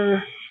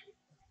there.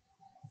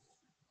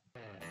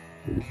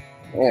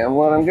 And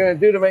what I'm going to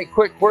do to make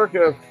quick work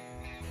of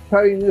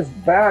cutting this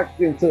back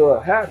into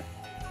a hat,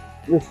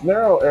 this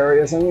narrow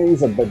area, is I'm going to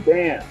use a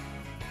badant.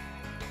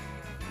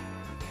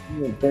 I'm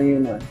going to bring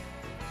in my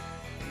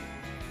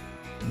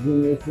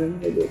zoom this in a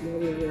little bit more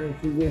there.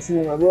 See this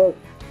in my look.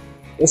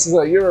 This is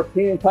a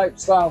European type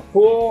style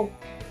tool.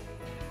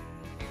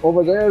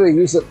 Over there they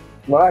use it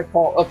what I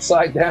call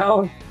upside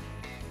down.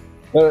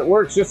 But it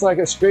works just like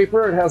a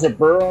scraper. It has a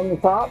burr on the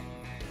top.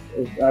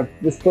 I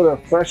just put a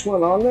fresh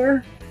one on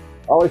there.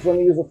 Always want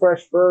to use a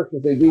fresh burr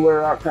because they do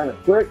wear out kind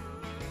of quick.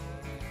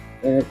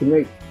 And it can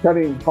make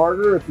cutting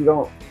harder if you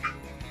don't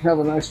have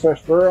a nice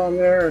fresh burr on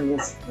there. And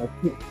this, I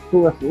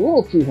pull up a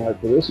little too hard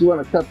for this. You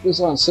want to cut this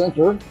on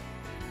center.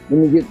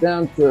 When you get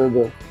down to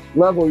the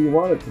level you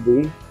want it to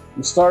be,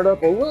 you start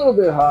up a little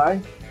bit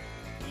high,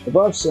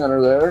 above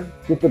center there.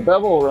 Get the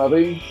bevel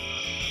rubbing.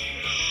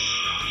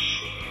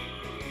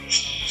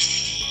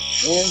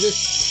 And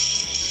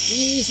just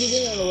ease it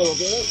in a little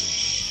bit.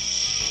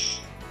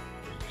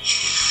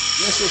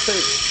 This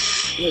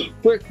will make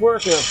quick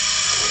work of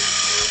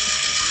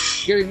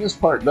getting this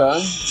part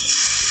done.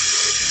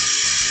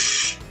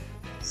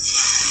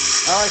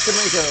 I like to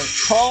make a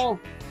tall,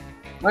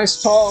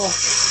 nice tall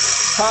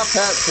top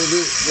hat for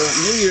the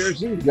New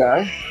Year's Eve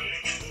guy.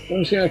 So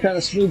I'm just going to kind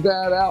of smooth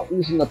that out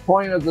using the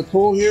point of the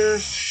tool here.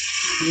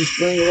 Just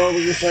bring it over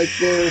just like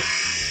this.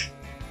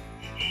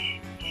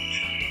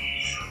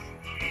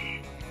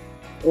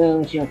 And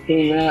I'm just going to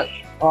clean that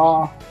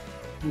off.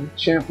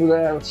 Chamfer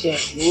that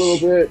a little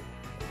bit.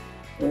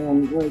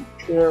 And right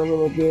there a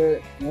little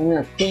bit. And I'm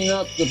going to clean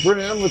up the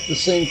brim with the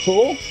same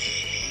tool.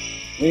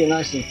 Make it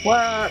nice and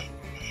flat.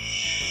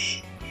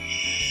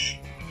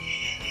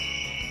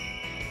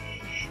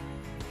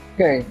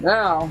 Okay,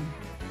 now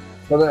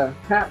for the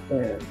hat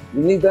band.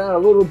 You need that a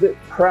little bit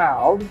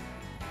proud.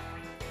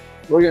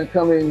 We're going to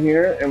come in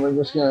here and we're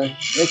just going to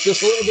make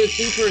this a little bit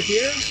deeper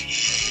here.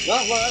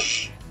 Not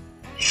much.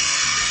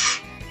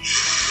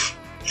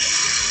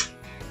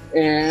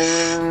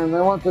 And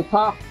I want the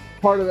top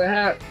part of the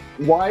hat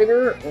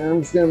wider, and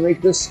I'm just going to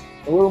make this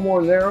a little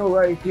more narrow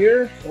right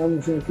here. So I'm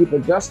just going to keep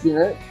adjusting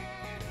it.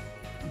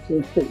 I'm just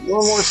going to take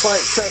one more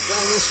slight cut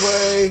down this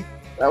way.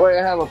 That way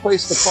I have a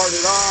place to part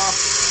it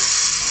off.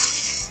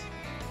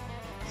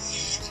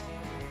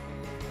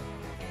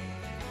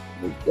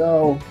 There we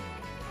go.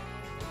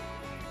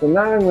 So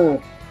now I'm going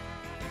to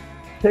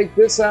take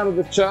this out of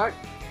the chuck.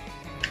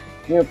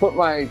 I'm going to put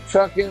my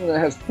chuck in that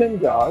has pin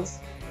jaws.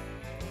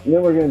 And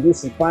then we're going to do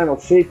some final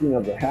shaping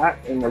of the hat,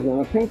 and we're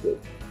going to paint it.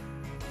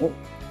 Oh,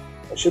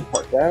 I should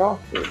part that off.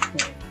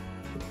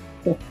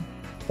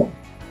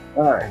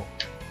 All right.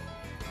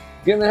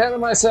 Getting ahead of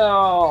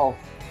myself.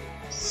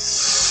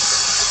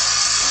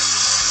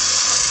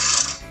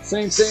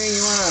 Same thing,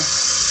 you want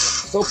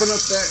to open up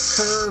that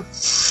curve.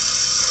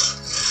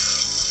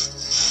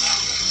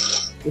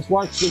 Just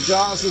watch the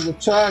jaws of the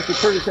chuck. You're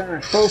pretty kind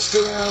of close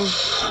to them.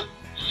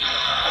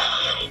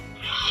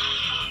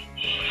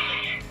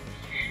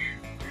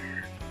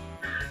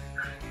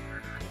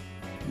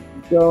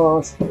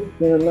 Go,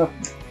 get enough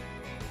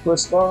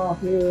twist off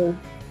here.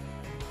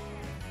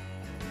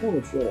 Oh,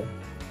 it's a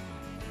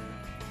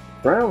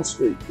brown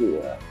streak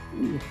through that.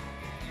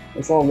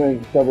 It's all going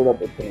to be covered up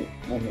with paint.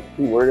 I'm not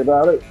too worried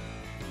about it.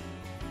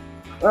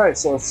 Alright,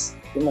 so let's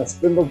get my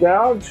spindle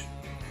gouge.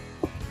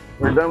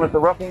 We're done with the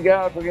roughing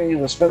gouge. We're going to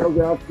use a spindle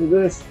gouge for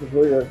this.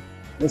 We're going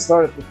to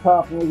start at the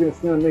top and we're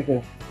just going to make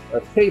a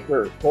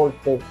taper towards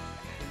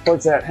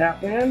that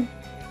hat band.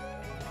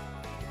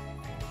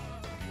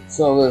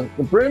 So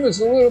the brim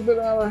is a little bit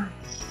out of,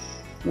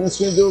 I'm just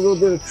going to do a little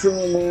bit of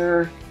trimming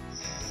there.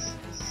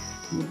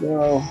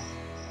 Go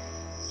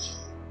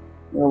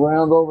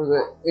round over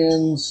the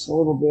ends a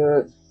little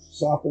bit,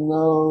 soften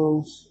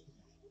those.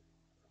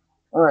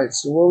 Alright,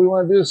 so what we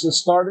want to do is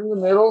just start in the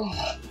middle,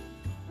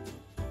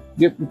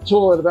 get the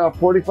tool at about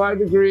 45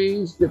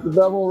 degrees, get the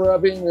bevel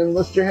rubbing, and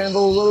lift your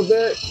handle a little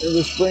bit, and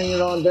just bring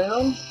it on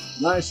down.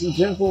 Nice and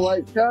gentle,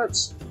 light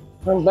cuts.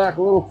 Come back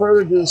a little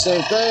further, do the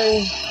same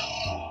thing.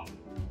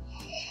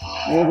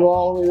 And go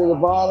all the way to the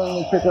bottom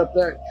and pick up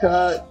that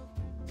cut.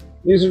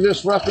 These are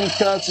just roughing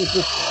cuts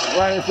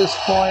right at this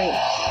point.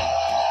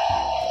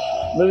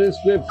 But it's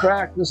good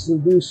practice to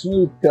do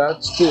smooth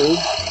cuts too. You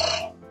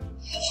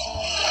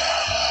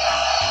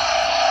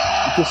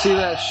can see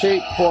that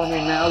shape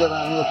forming now that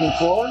I'm looking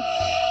for.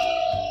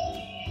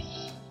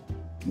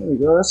 There we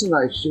go, that's a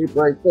nice shape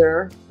right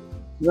there.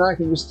 Now I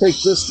can just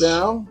take this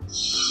down.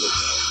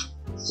 It's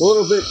a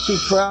little bit too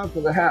proud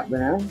for the hat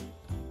band.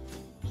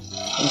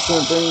 I'm just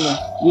going to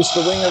use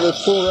the wing of the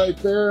tool right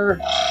there.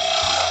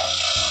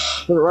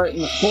 Put it right in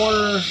the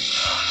corner.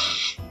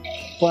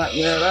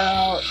 Flatten that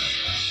out.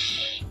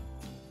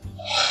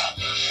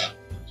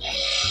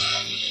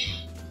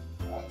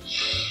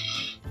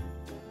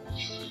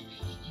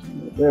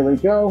 There we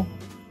go.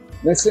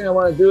 Next thing I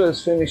want to do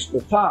is finish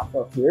the top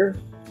up here.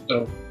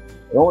 So I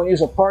don't want to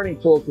use a parting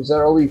tool because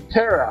that'll leave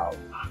tear out.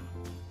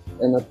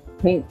 And the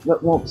paint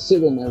won't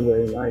sit in there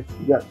very nice.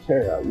 You got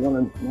tear out. You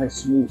want a nice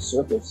smooth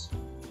surface.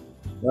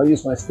 I'll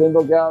use my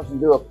spindle gouge and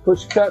do a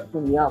push cut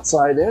from the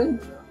outside in.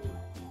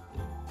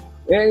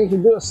 And you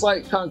can do a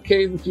slight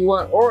concave if you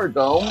want, or a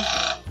dome.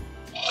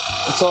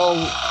 It's all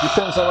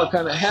depends on what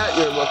kind of hat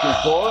you're looking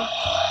for.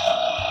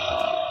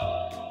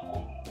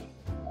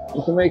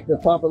 You can make the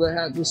top of the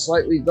hat just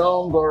slightly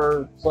domed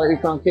or slightly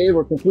concave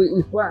or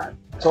completely flat.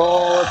 It's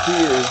all up to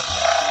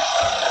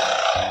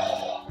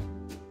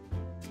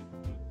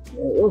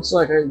you. It looks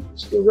like I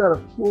still got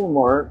a tool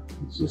mark.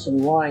 You see some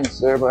lines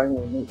there, but I'm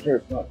going to make sure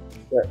it's not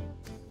that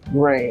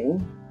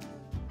grain.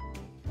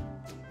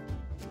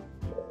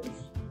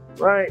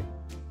 Right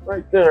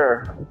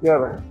there. I've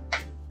got a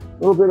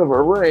little bit of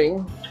a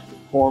ring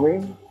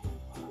forming.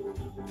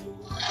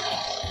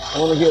 I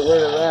want to get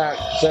rid of that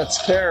because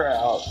that's tear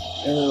out,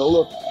 and it'll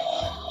look.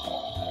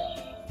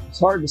 It's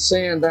hard to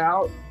sand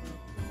out.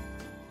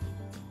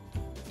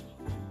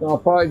 So I'll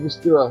probably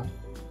just do a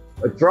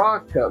draw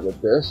cut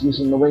with this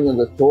using the wing of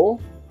the tool.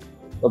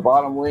 The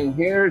bottom wing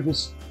here,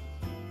 just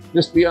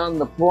beyond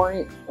the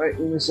point, right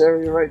in this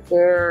area right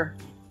there,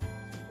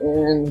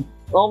 and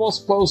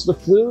almost close the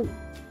flute.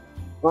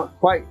 Not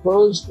quite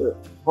closed, but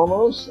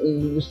almost.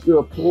 And you just do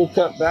a pull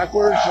cut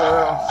backwards.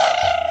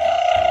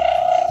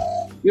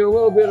 Get a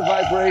little bit of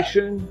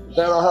vibration.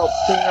 That'll help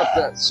clean up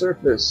that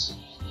surface.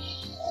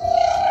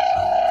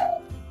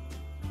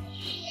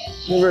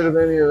 Get rid of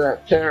any of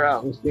that tear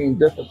out that's being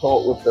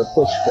difficult with the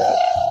push cut.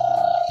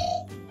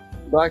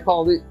 But I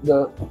call these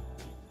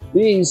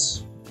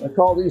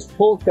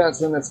pull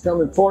cuts when it's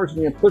coming towards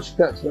me, and push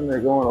cuts when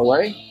they're going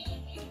away.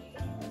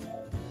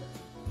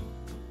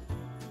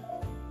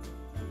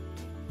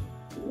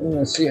 I'm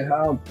going to see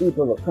how deep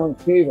of a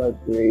concave I've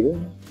created.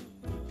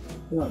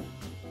 Not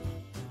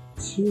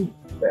too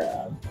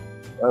bad.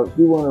 I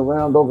do want to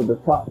round over the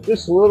top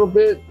just a little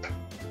bit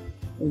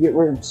and get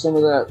rid of some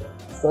of that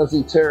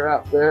fuzzy tear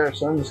out there.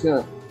 So I'm just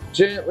going to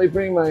gently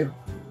bring my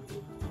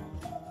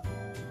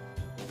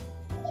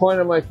point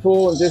of my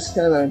tool and just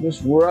kind of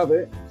rub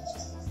it.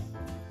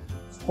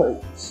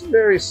 It's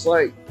very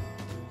slight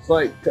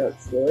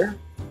cuts there.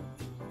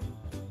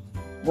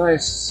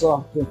 Nice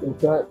soft gentle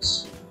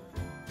cuts.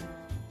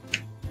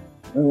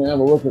 I'm going to have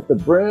a look at the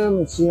brim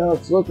and see how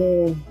it's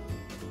looking.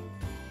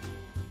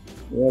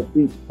 That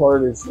deep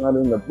part is not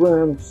in the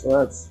brim,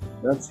 so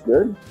that's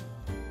good.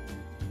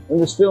 I'm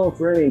just feeling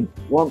for any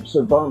lumps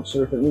or bumps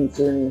or if it needs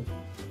any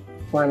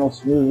final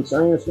smoothing.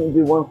 So I'm just going to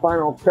do one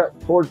final cut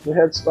towards the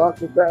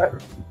headstock with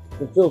that.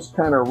 It feels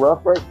kind of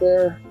rough right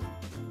there.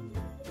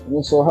 And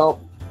this will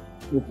help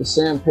with the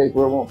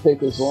sandpaper. It won't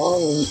take as long,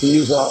 and you can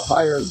use a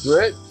higher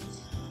grit.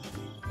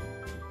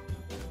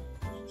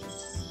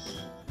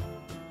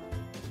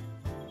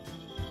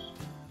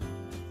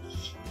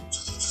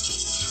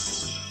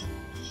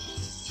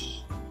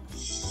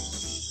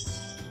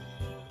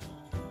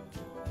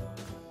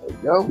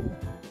 go.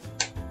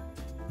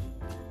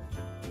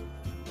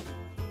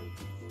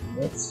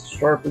 That's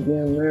sharp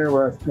again there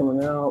where it's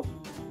coming out.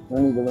 I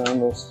need to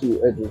round those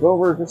two edges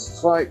over just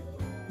slight,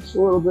 just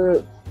a little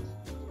bit.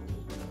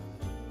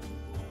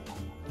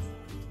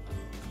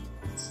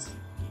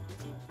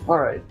 All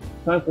right,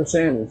 time for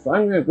sanding. So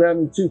I'm going to grab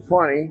me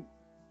 220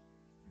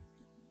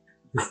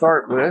 to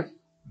start with.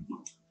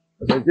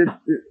 As I did,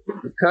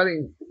 the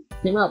cutting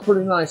came out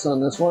pretty nice on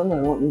this one.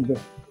 I don't need to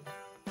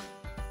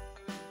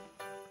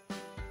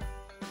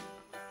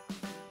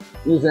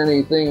use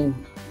anything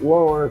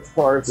lower as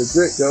far as the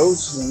grit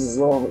goes. I'm going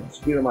to lower the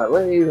speed of my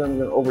lathe. I'm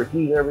going to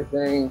overheat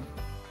everything.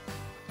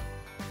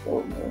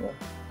 Oh, man.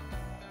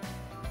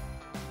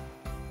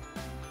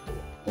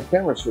 My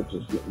camera switch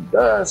is getting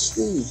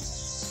dusty.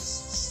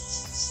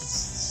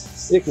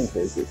 It can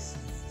take it.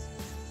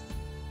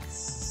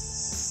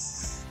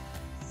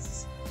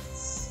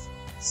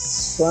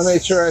 So I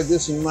made sure I did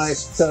some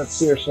nice cuts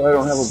here so I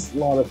don't have a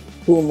lot of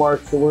tool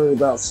marks to worry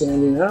about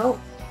sanding out.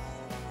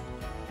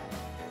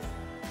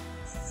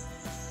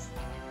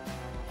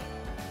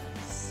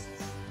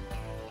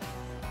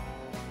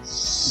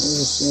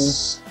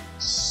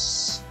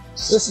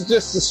 This is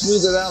just to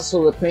smooth it out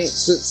so the paint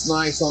sits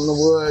nice on the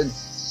wood.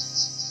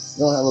 You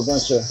don't have a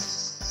bunch of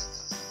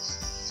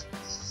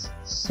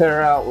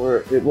tear out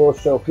where it will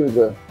show through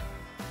the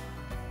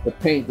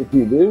paint if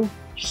you do.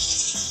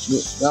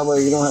 That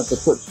way you don't have to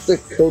put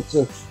thick coats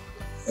of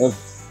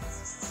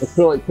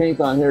acrylic paint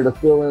on here to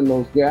fill in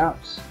those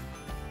gaps.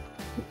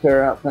 The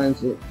tear out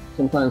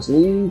sometimes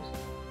leaves.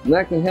 And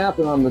that can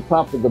happen on the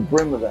top of the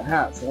brim of the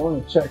hat, so I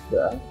want to check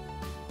that.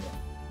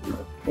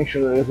 Make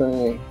sure there isn't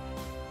any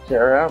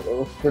tear out. It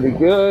looks pretty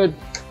good.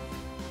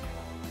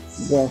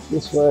 Back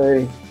this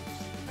way.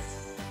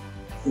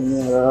 Clean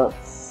that up.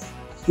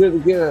 It's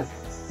good to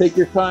take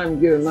your time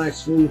and get a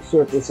nice smooth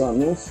surface on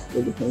this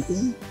with the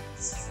painting.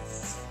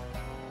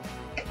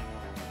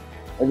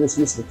 I just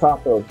use the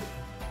top of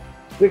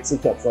Dixie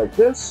cups like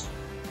this.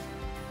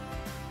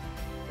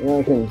 And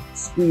I can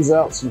squeeze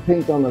out some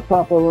paint on the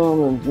top of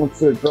them, and once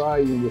they're dry,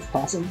 you can just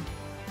toss them.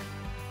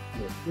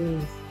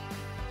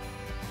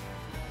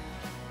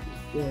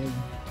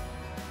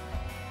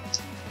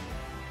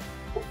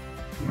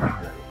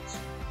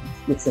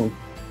 Let's get a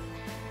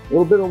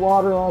little bit of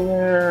water on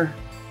there.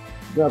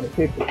 Grab a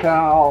paper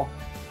towel.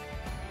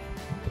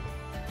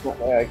 That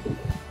way I can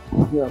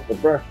clean out the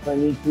brush if I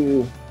need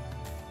to.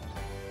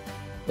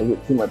 I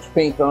get too much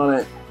paint on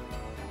it.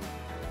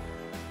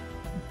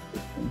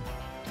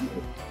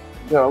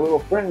 Got a little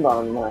friend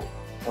on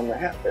the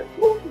hat there.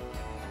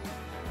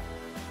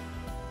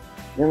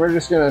 And we're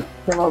just gonna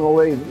turn on the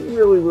lathe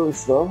really, really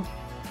slow.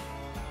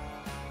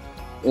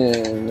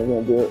 And we're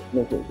gonna do it,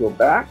 make it go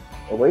back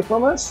away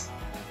from us.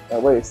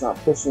 That way it's not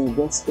pushing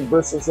against the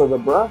bristles of the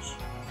brush.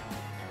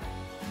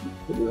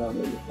 Put it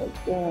on there just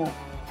like that.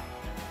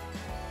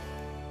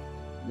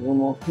 A little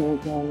more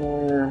paint on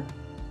there.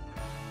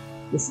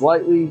 Just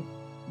lightly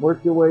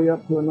work your way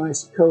up to a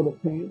nice coat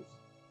of paint.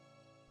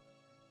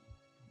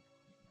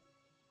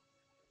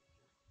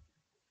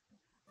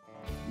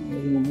 And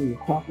we're going to move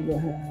the top of the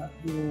hat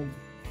here.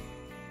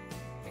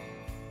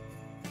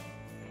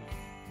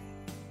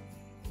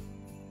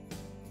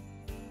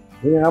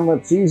 Yeah, how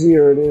much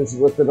easier it is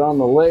with it on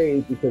the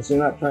lathe because you're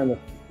not trying to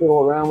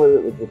fiddle around with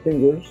it with your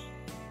fingers.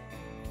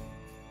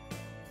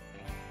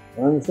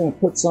 I'm just going to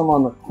put some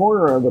on the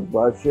corner of the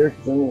brush here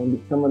because I'm going to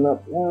be coming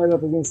up right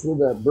up against where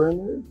that brim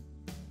is.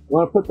 I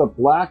want to put the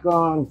black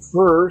on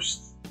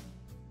first,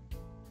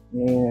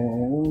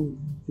 and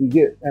if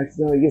you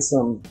accidentally get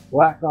some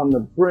black on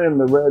the brim,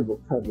 the red will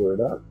cover it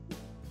up.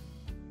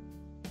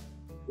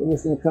 I'm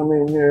just going to come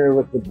in here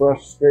with the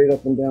brush straight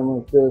up and down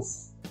like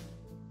this,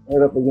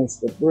 right up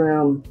against the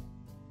brim.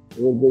 A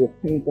little bit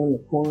of paint on the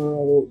corner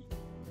of it.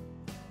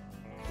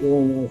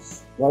 Really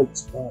nice white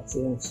spots I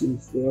don't see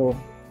still.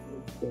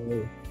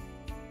 Okay.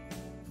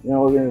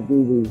 Now we're going to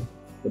do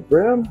the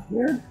brim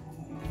here.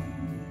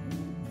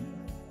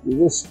 Do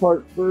this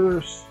part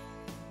first.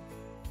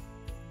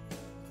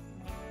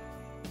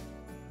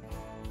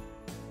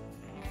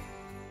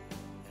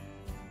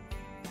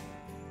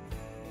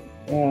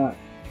 Yeah.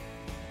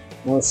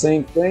 Well, the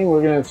same thing.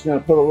 We're just going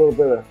to put a little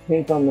bit of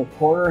paint on the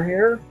corner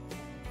here.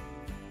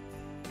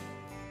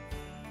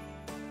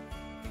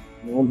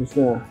 And I'm just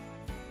going to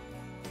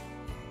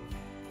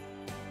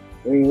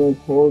bring it in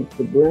towards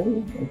the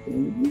brim. That's what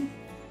we do.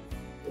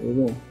 So we're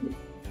going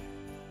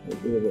to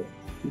get a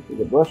piece of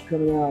the brush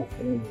coming out,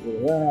 and a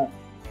little of that.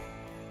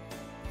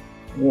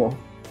 Yeah.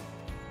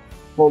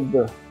 Hold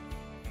the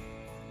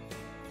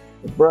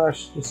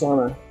brush just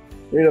on a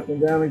straight up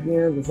and down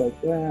again, just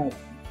like that.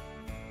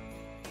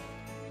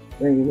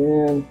 Bring it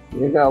in.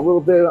 You got a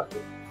little bit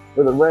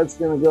where the red's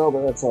going to go,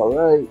 but that's all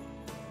right.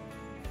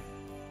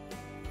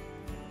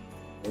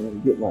 I'm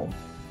going to get my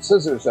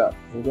scissors out.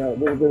 We got a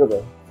little bit of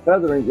a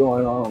feathering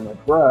going on the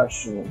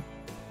brush, and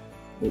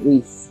at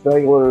least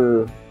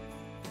regular.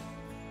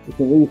 You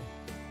can leave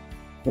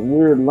some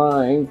weird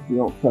lines if you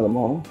don't cut them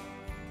off.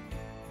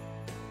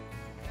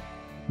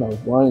 Those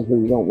lines where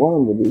you don't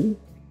want them to be.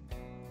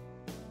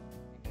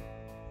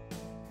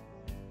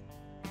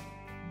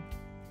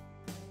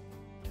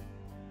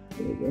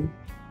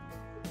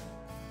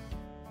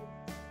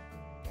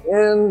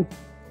 And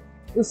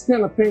this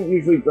kind of paint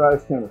usually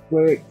dries kind of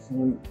quick. So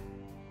I'm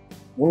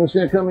just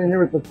going to come in here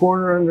with the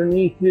corner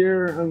underneath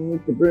here,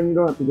 underneath the brim. You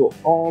don't have to go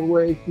all the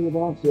way to the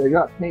bottom. See, I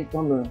got paint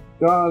on the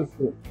jaws,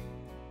 but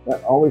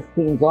that always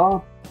cleans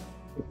off.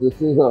 If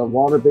this is a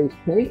water-based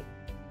paint,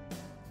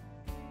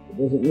 it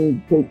doesn't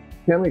need to take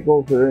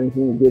chemicals or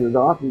anything to get it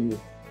off. You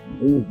just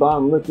use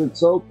Dawn liquid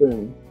soap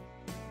and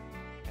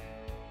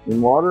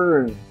water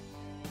and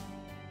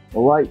a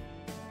light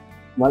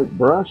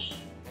brush,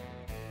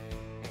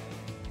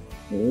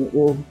 and it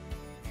will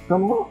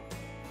come off.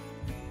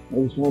 I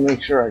just want to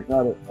make sure I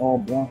got it all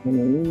black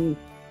underneath.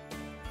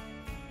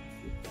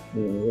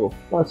 And a little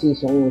fussy,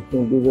 so I'm just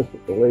going to do this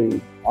with the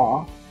lathe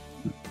off.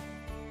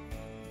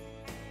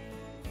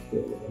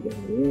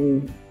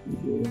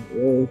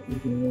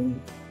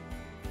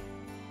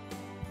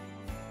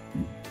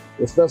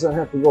 This doesn't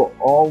have to go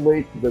all the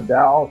way to the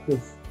dowel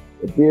because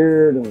the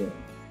beard and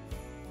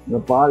the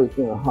body's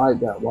going to hide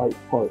that white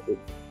part that's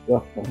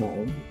left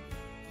behind.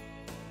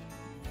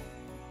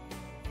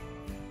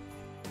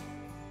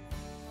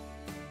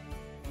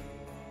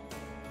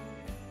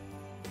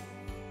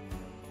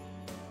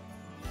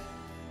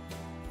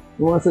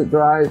 Once it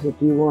dries, if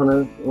you want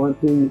to,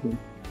 you can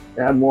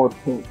add more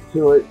paint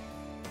to it.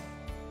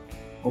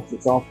 Once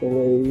it's off the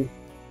lathe,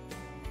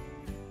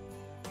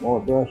 more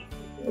brush.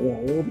 Yeah,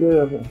 a little bit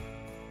of a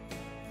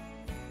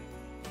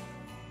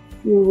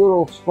few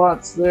little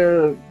spots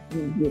there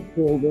that get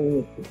filled in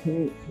with the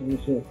paint. So I'm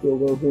just going to fill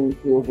those in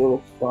with those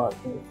little spots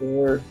right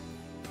there.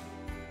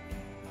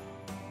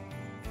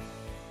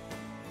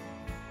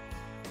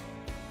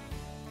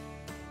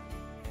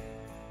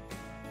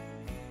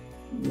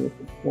 Make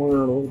the corner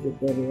a little bit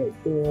better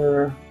right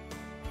there.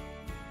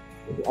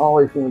 There's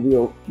always going to be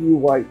a few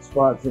white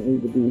spots that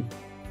need to be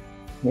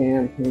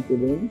hand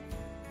painted in.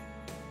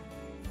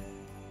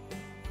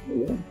 There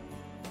you go.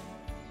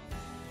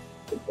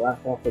 Get black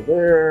off of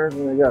there.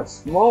 Then I got a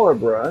smaller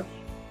brush.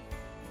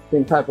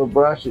 Same type of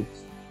brush.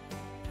 It's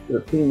could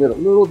have cleaned it a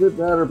little bit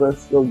better, but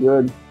it's still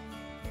good.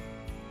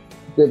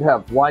 It did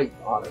have white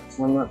on it,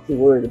 so I'm not too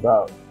worried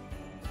about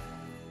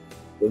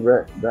the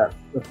red, that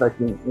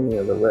affecting any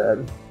of the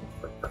red.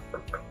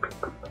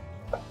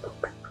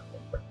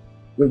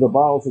 Give the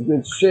bottles a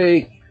good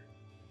shake.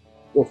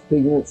 Those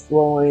pigments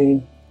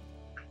flowing.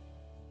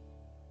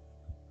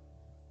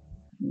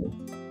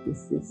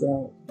 This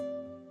out.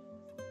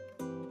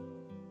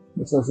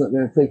 This isn't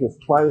going to take us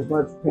quite as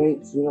much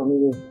paint, so you don't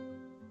need to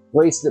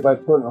waste it by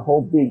putting a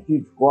whole big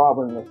huge glob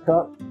in the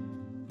cup.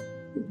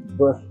 Get the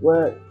brush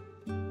wet.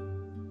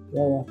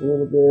 Dry off a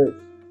little bit.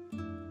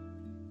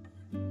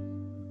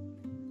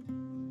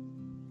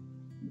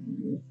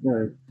 Just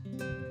going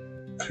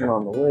to turn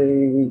on the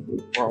lathe,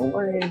 the wrong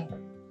way.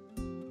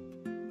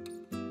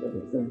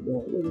 Everything's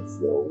going a little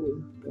slower.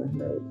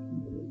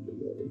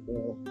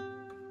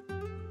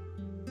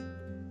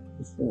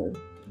 Just going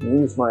to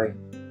use my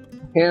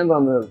hand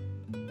on the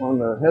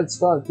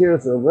headstock here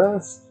as a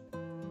rest.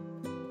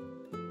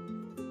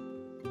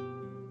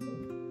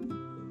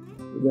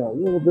 We got a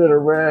little bit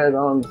of red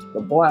on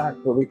the black,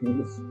 so we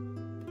can just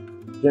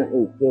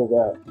gently fill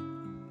that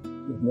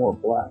with more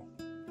black.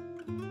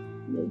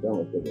 And we're done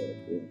with the red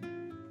too.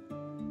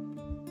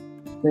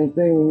 Same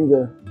thing, we need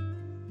to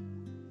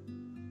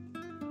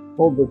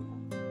hold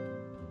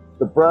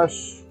the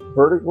brush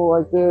vertical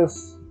like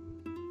this.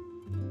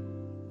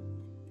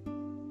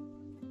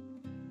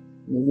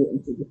 And get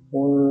into the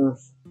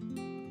corners.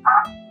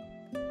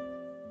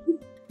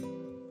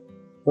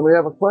 Somebody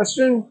have a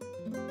question?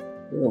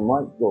 The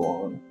mic go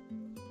on.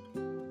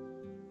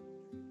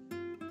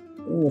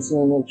 I'm just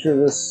gonna make sure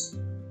this.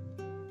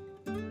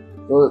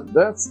 So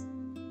that's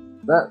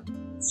that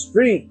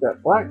streak,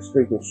 that black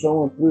streak is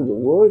showing through the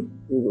wood,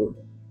 through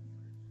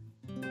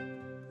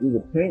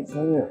the paint. So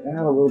I'm gonna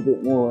add a little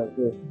bit more like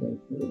this.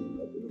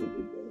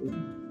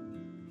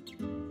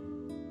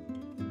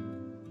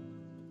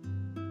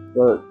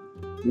 But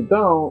if you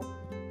don't,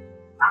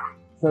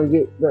 try to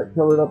get that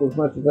covered up as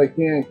much as I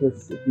can,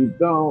 because if you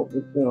don't,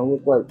 it's gonna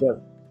look like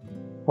that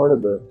part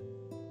of the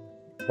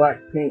black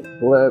paint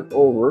bled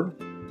over.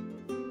 I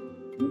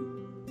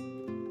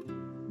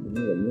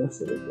made a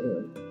mess of it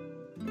there.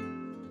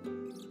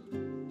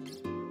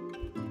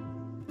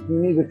 You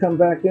need to come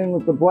back in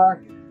with the black.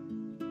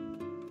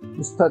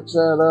 Just touch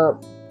that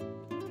up.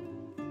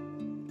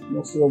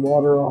 Most of the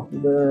water off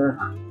of there.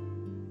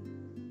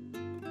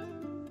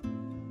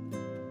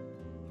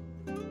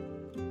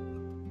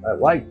 I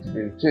like to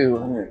do too.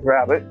 I'm going to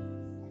grab it.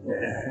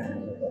 Yeah,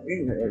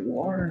 there you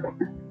are.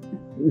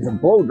 Use a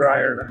blow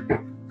dryer to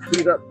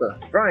speed up the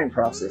drying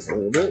process a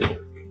little bit.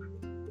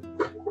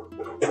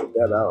 Get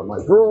that out of my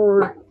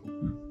drawer.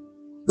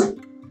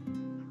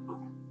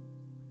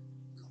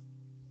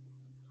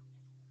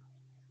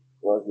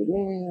 Plug it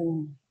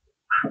in.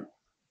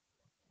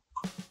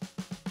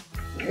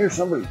 Here's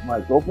somebody's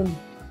mic open.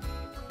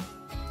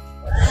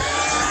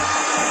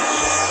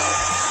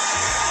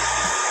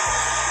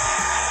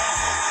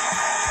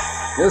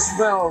 This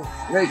will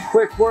make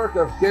quick work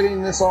of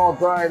getting this all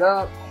dried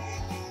up.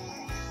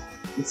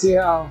 You see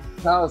how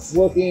how it's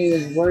looking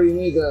and where you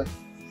need to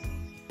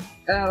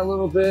add a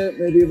little bit,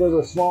 maybe with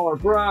a smaller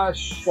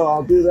brush. So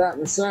I'll do that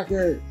in a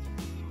second.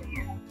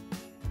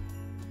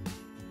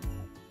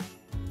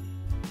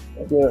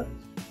 I'll do a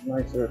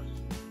nicer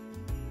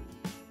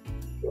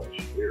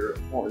brush here,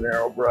 more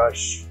narrow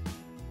brush.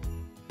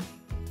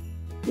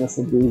 This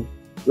will do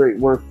great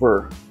work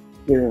for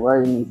getting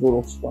right in these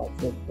little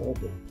spots. A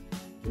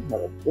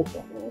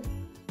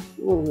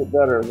little bit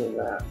better than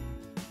that.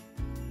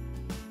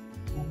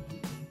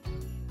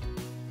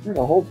 I got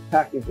a whole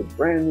package of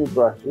brand new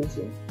brushes,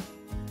 and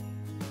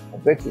I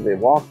bet you they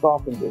walked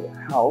off into the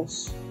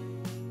house.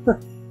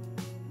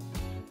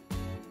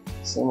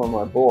 Some of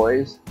my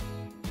boys.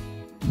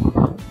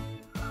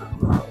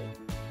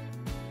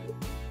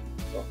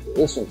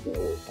 This one's gonna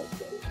work much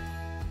better.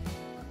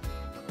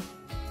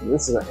 And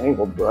this is an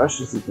angled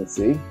brush, as you can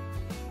see.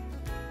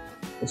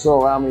 This will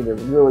allow me to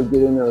really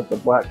get in there with the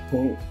black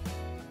paint.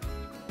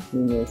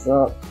 Clean this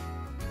up.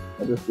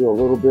 I'll just do a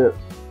little bit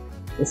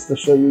just to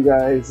show you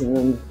guys, and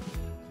then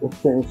we'll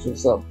finish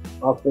this up.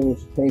 I'll finish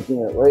painting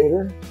it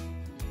later.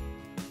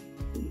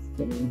 Just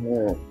come in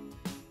here.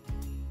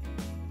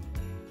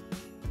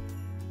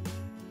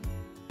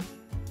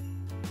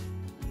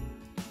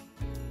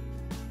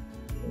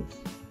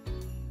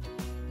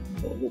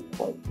 It'll get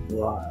quite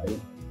dry.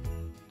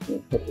 I'm going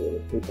to put it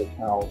with a paper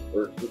towel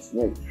first, just to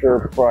make sure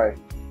before I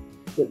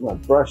put my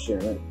brush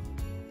in it.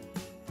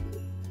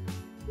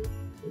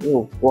 A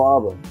little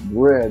blob of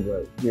red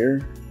right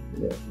here.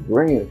 The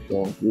grain is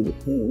showing through the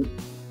paint.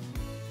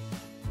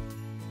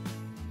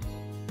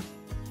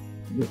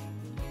 Just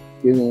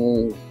getting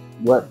any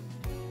wet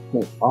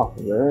paint off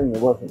of there, and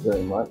there wasn't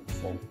very much.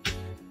 So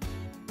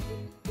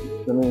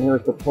come in here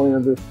at the point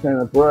of this kind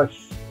of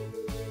brush.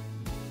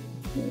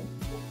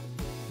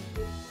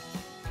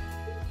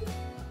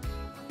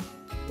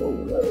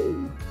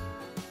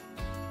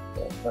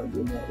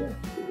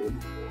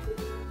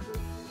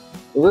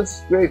 So this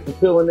is great for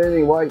filling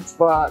any white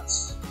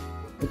spots.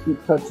 I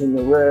keep touching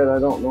the red, I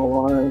don't know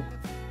why.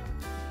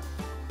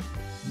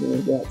 Then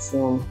I've got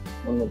some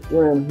on the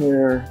brim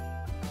here.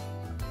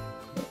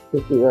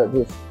 Quickly, that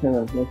just kind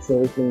of makes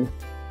everything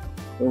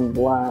in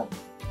black.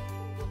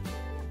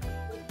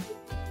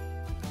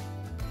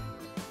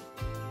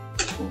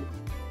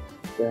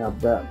 Dab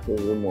that to a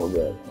little more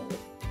red.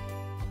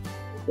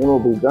 Then we'll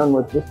be done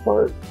with this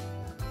part.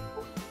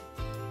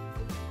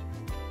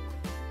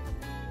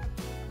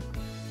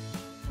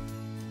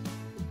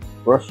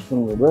 Brush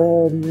from the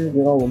red here,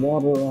 get all the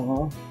water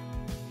off.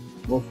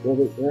 Most of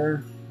it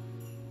there.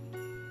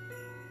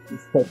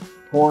 Just touch the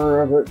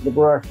corner of it, the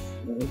brush,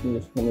 and we can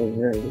just come in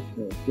here and just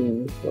kind of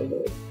clean this part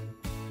out.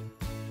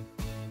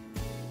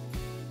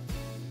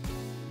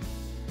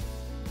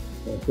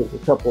 I'll take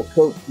a couple of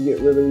coats to get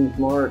rid of these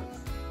marks.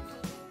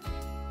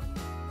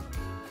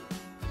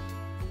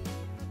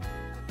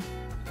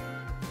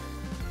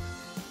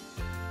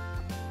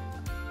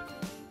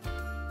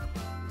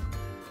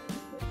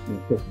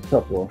 Take a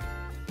couple of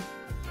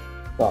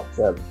top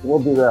sevens. We'll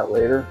do that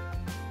later.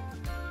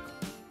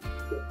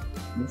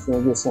 I'm just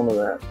going to get some of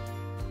that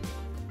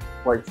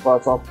white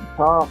spots off the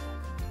top.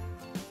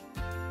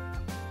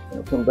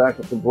 I'll come back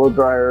with the blow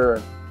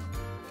dryer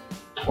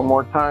one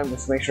more time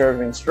just to make sure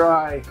everything's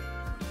dry.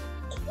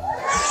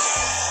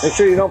 Make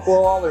sure you don't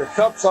blow all your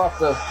cups off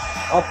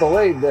the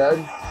lathe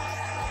bed.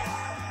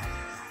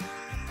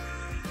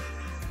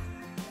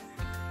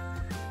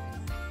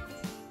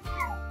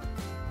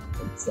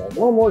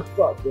 One more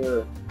spot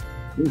there,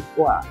 he's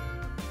black. I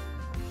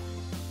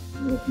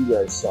don't know if you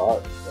guys saw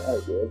it, but I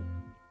did.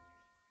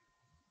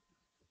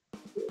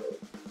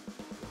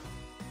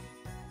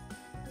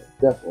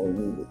 Definitely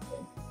needed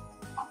some.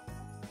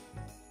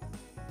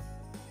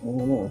 I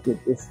don't know,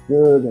 get this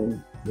good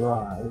and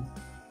dry.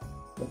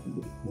 I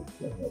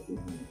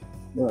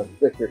want a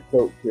thicker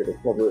coat here to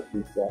cover it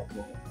these back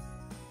more.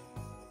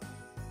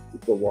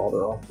 Get the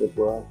water off the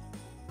brush.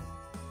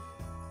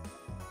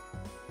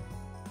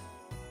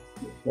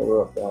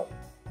 Cover up that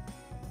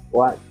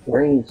black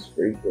grain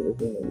streak that was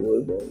in the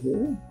wood right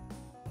here.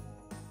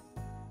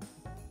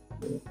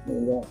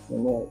 Clean that so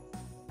much.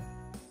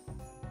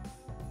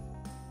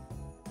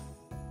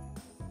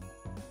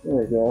 There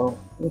we go.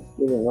 That's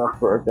good enough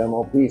for a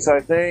demo piece, I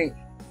think.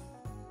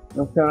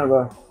 I'm kind of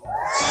a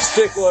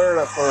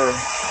stickler for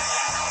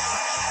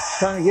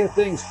trying to get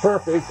things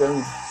perfect,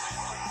 and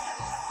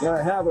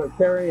I have it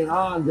carrying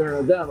on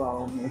during a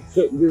demo. I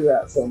shouldn't do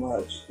that so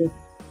much.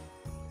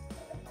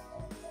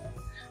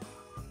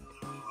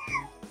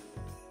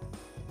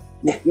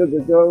 It's good to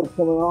go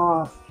coming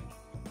off.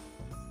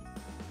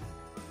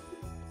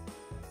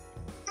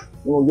 Then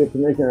we'll get to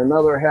making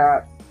another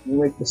hat.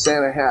 We'll make the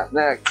Santa hat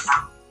next.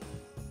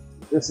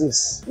 This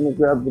is, I'm gonna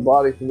grab the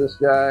body for this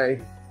guy.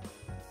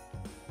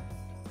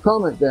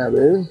 Comet that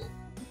is.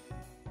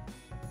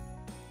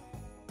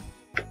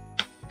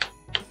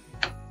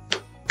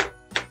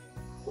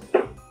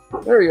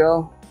 There we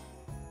go.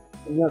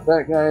 We got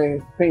that guy,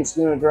 paint's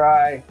gonna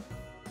dry.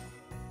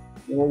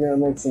 And we're going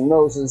to make some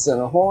noses and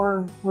a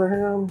horn for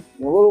him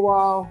in a little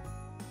while.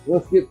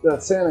 Let's get the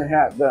Santa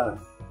hat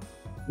done.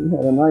 We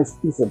have a nice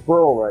piece of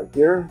burl right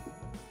here.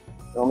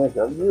 It'll make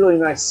a really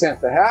nice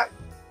Santa hat.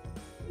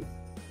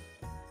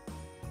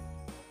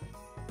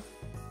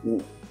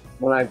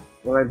 When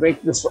I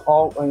make this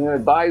all, I'm going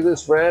to dye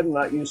this red and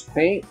not use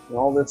paint. And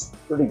all this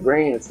pretty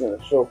grain is going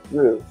to show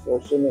through. So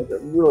it should make a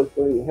really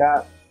pretty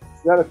hat.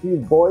 It's got a few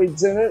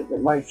voids in it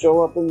that might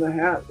show up in the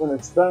hat when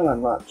it's done.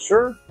 I'm not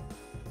sure.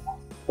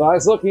 So I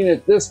was looking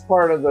at this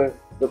part of the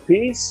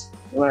piece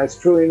when I was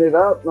truing it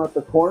up, not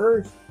the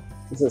corners,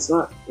 because it's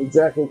not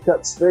exactly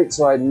cut straight,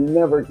 so I'd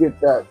never get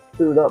that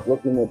trued up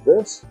looking at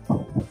this.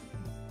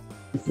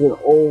 This is an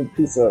old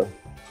piece of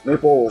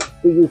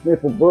figures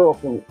maple burl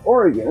from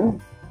Oregon.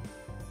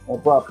 I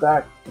brought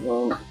back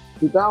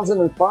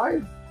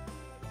 2005.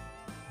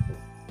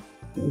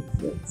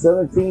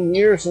 17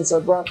 years since I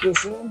brought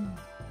this in.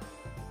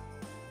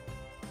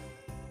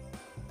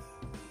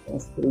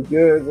 That's pretty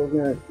good. We're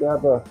going to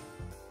grab a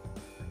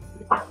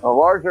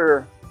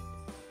larger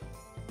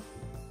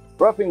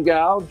roughing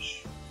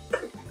gouge,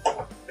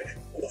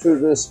 true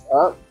this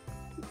up,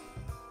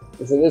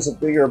 because it is a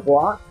bigger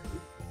block.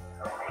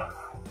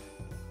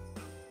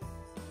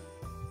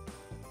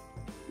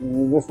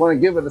 And you just want to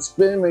give it a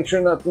spin, make sure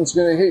nothing's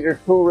going to hit your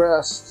tool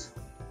rest.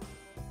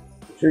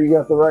 Make sure you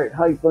got the right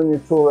height on your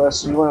tool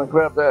rest. So you want to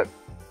grab that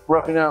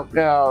roughing out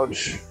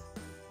gouge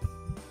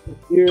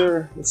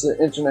here. It's 1.5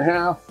 inches.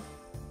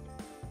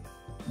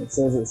 It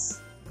says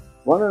it's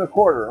 1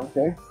 1/4,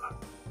 okay.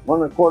 1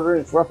 1/4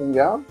 inch roughing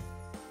gouge.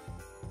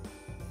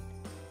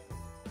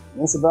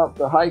 That's about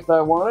the height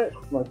I want it.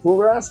 My tool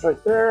rest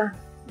right there.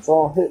 It's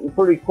all hitting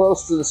pretty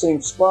close to the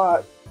same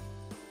spot.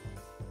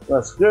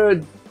 That's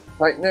good.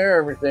 Tighten there,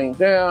 everything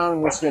down.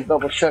 I'm just going to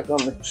double check on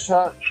the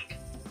chuck.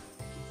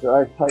 So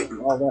I tighten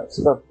all that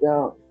stuff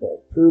down. So I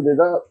screwed it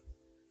up.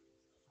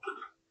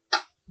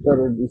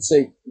 Better be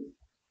safe.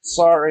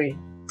 Sorry.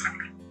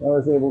 I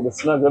was able to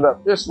snug it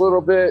up just a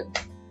little bit.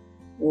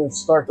 And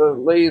start the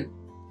lathe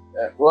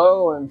at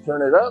low and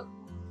turn it up.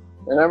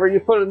 Whenever you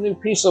put a new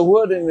piece of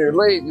wood in your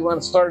lathe, you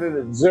want to start it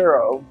at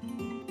 0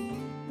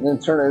 and then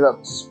turn it up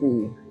to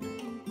speed.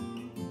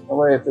 That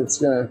way, if it's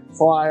going to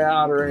fly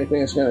out or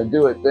anything, it's going to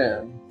do it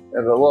then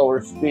at a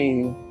lower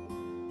speed.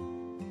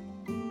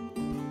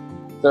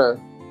 To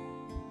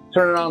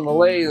turn it on the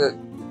lathe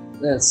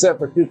and it's set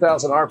for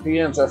 2,000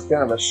 RPMs, that's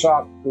kind of a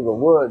shock to the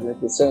wood. It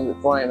could send it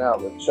flying out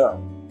of the chuck.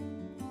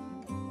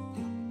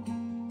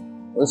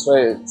 This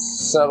way it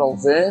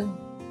settles in.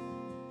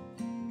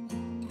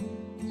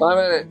 So I'm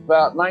at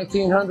about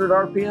 1900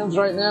 RPMs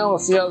right now.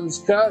 Let's see how this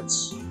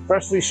cuts.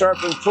 Freshly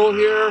sharpened tool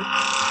here.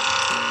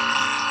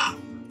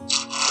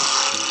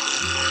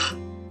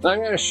 Now I'm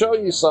going to show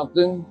you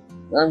something.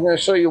 I'm going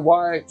to show you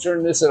why I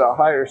turn this at a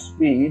higher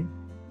speed.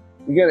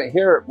 You're going to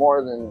hear it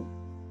more than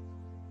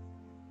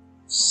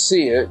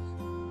see it.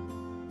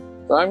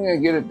 So I'm going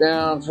to get it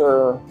down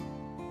to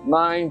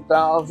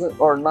 9,000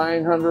 or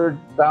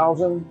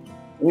 900,000.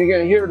 And you're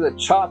going to hear the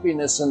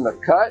choppiness in the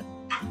cut.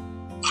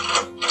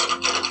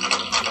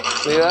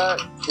 See that?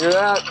 Hear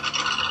that?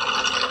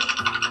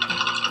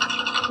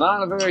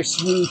 Not a very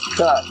smooth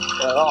cut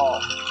at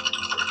all.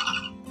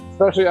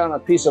 Especially on a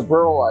piece of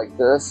burl like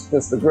this,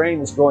 because the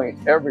grain is going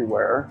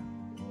everywhere.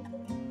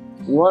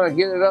 You want to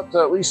get it up to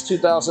at least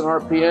 2,000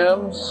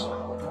 RPMs.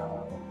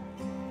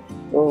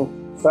 A little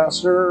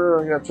faster.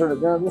 I got to turn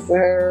it down just a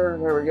hair.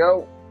 There we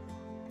go.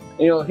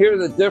 And you'll hear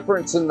the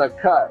difference in the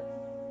cut.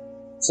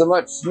 It's a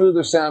much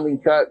smoother sounding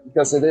cut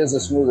because it is a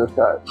smoother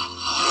cut.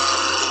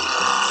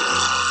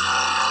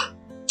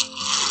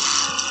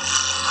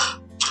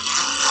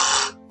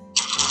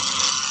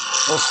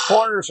 Those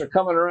corners are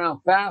coming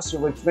around faster,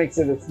 which makes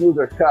it a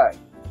smoother cut.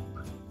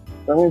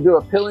 So I'm going to do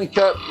a pilling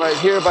cut right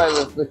here by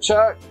the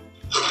chuck.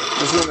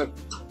 Just in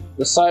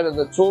the side of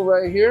the tool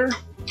right here.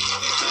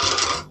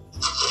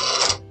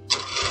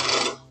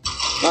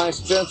 Nice,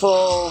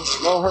 gentle,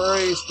 no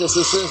hurries, because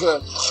this is a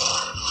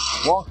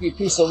wonky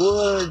piece of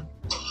wood.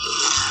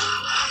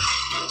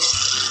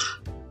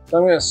 So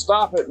I'm going to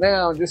stop it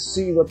now and just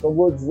see what the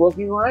wood's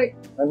looking like.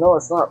 I know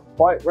it's not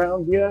quite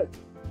round yet.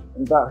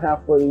 I'm about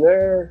halfway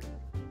there.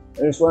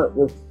 I just want,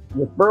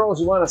 with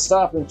burls, you want to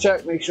stop and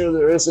check, make sure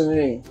there isn't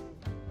any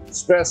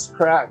stress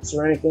cracks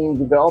or anything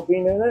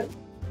developing in it.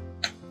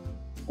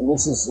 And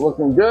this is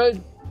looking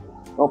good,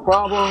 no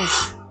problems.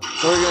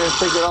 So we're going to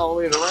take it all the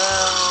way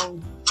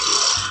around.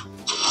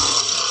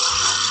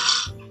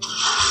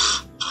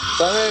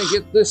 So I'm going to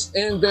get this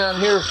end down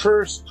here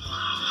first,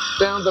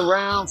 down the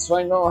round, so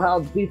I know how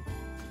deep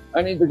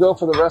I need to go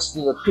for the rest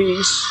of the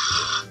piece.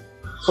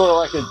 Sort of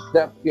like a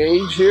depth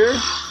gauge here.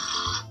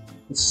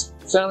 It's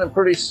sounding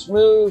pretty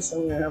smooth, so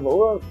I'm going to have a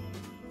look.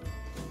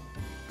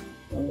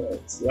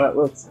 Alright, so that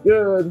looks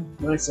good,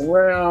 nice and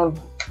round.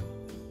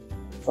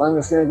 So I'm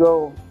just going to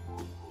go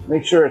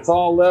make sure it's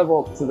all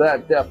level to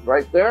that depth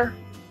right there.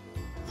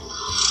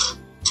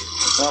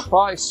 And I'll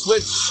probably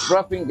switch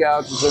roughing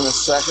gouges in a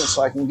second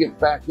so I can get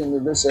back into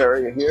this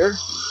area here.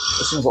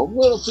 This one's a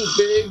little too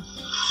big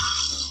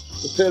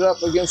to fit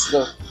up against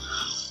the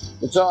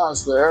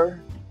jaws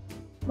there.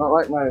 Not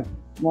like my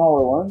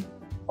smaller one.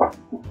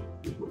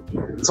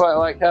 That's why I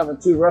like having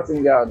two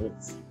roughing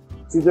gouges,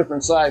 two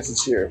different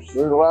sizes here.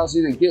 So it allows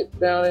you to get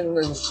down in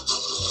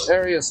the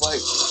areas like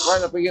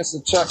right up against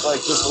the chuck like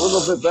this a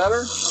little bit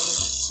better.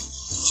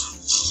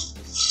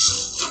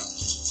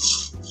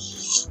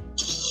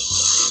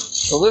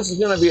 So this is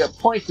going to be a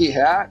pointy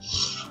hat.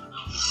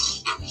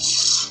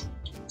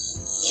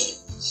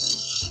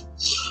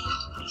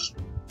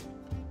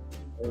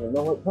 I don't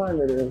know what time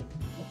it is.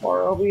 How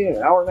far I'll be in?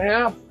 An hour and a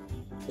half?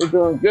 We're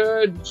doing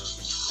good.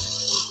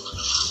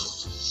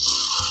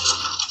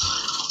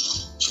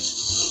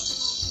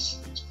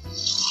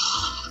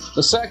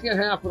 The second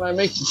half, when I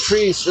make the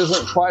trees,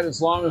 isn't quite as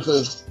long as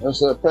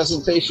the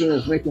presentation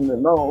is making the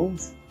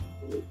gnomes.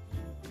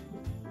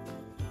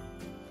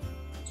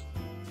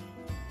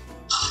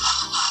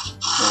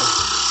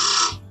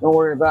 Don't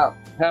worry about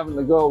having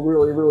to go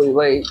really, really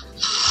late. So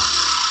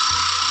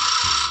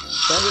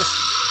I'm just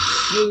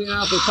smoothing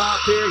out the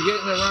top here,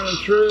 getting it running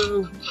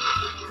true.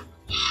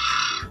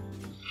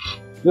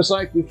 Just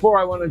like before,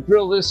 I want to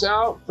drill this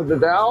out for the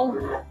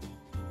dowel,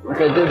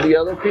 like I did the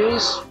other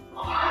piece.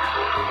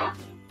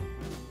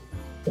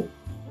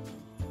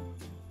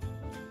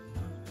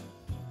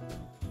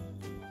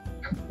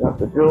 Got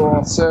the drill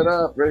all set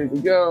up, ready to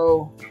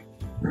go.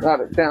 Got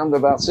it down to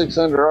about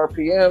 600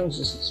 RPMs,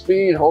 just the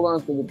speed. Hold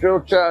on to the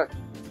drill chuck.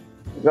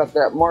 Got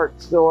that mark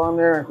still on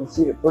there. I can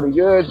see it pretty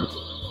good.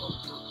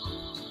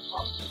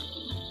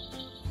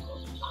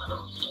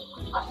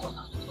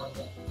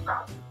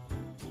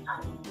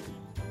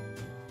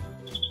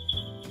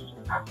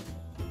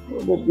 A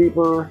little bit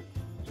deeper.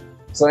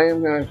 So I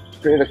am going to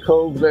create a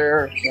cove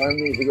there. So I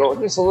need to go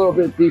just a little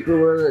bit deeper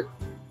with it.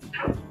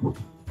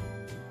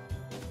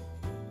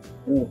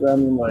 I'm going to grab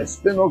me my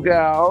spindle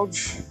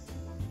gouge.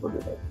 Where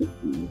did I put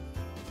these?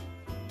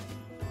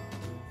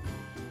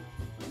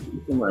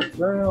 My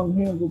round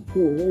handle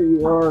tool. There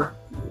you are.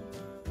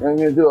 And I'm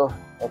going to do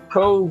a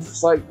cove,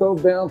 slight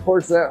cove down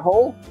towards that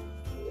hole.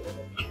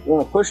 I'm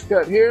going to push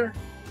cut here.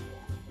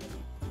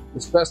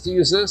 It's best to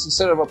use this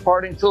instead of a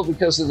parting tool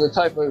because of the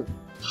type of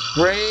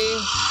grain.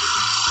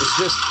 It's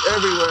just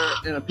everywhere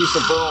in a piece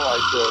of burl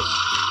like this.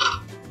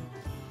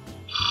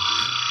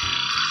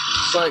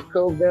 Slight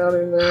cove down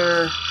in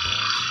there.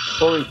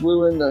 Before we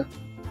glue in the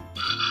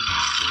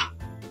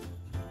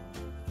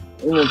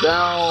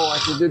dowel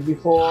like we did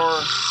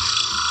before.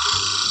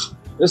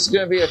 This is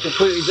going to be a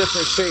completely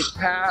different shaped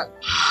hat.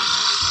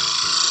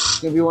 It's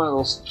going to be one of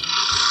those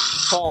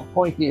tall,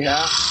 pointy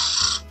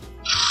hats.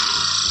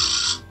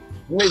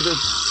 I made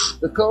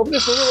the cove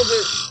just a little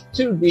bit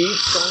too deep,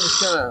 so I'm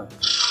just kind of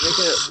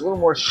making it a little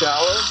more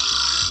shallow.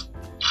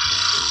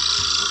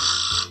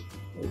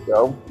 There we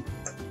go.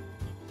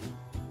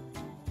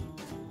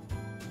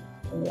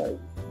 Alright,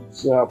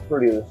 see how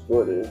pretty this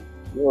wood is.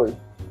 Really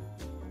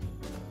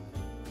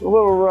a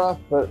little rough,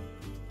 but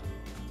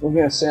we're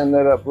going to sand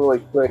that up really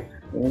quick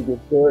and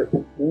get to it.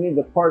 We need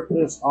to part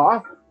this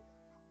off.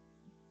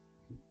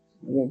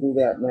 I'm going to do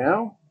that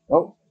now.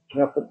 Oh, I'm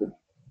going to put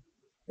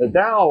the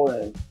dowel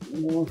in.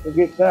 Don't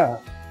forget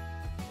that.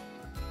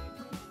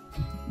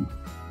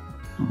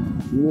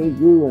 You need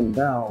glue and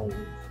dowels.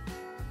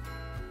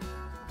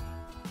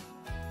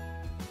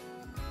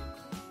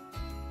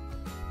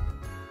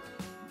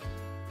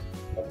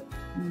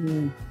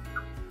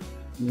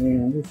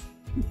 Yeah,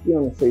 just be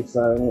on the safe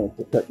side. I'm going to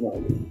protect my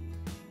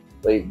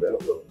blade bed a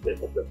little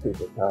bit with the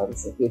paper towel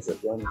just in case it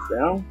runs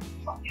down.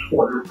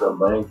 What is the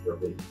length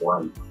of this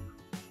blank?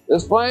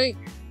 This blank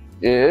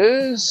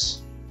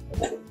is,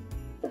 I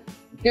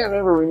can't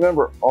ever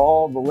remember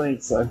all the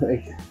lengths I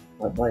make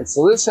my blank.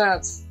 So this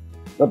hat's,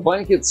 the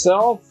blank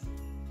itself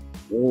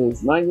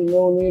is 90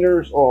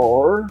 millimeters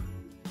or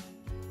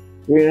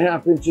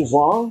 3.5 inches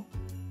long.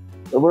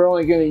 But we're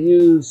only going to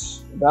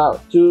use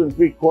about 2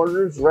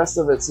 3/4. The rest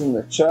of it's in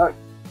the chuck.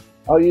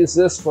 I'll use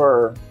this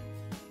for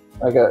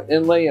like an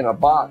inlay in a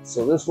box.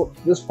 So this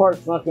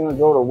part's not going to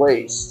go to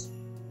waste.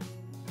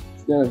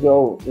 It's going to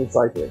go. It's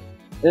like an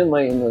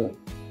inlay in the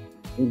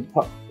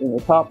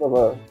top of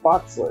a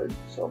box lid.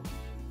 So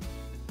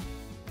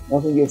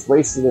nothing gets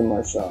wasted in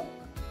my shop.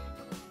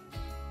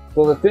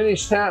 So the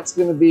finished hat's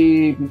going to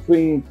be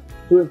between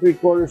 2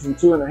 3/4 and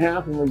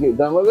 2.5 when we get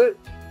done with it.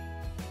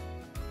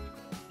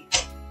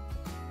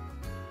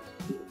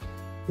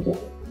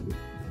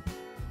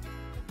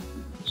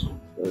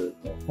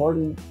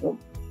 Party. Oh,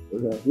 we're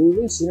going to glue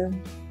this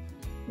in.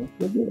 Don't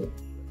forget it.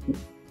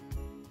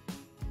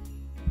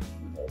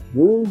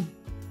 Glue.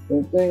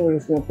 Same thing, we're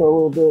just going to put a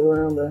little bit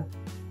around the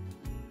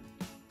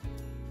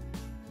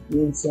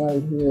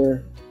inside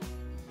here.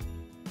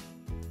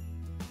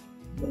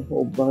 A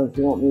whole bunch.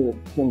 You don't need it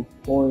come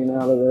pouring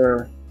out of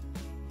there.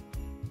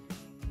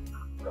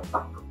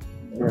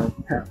 And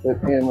tap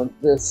it in with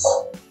this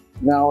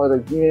mallet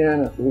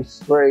again. If we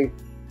spray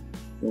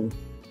some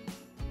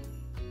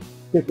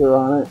sticker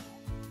on it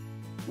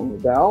on the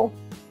dowel,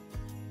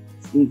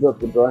 speeds up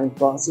the drying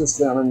process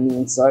down on the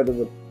inside of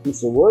the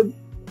piece of wood.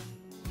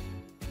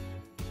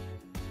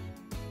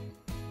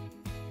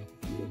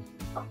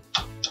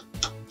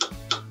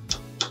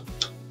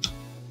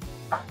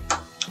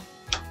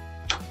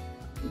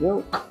 There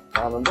we go.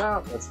 bottomed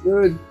out, that's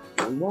good.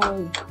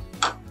 One.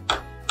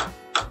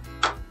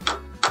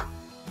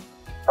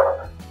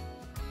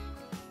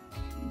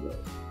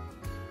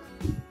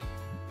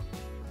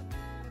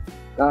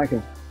 Now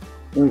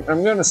I'm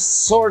going to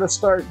sort of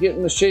start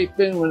getting the shape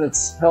in when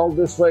it's held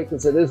this way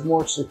because it is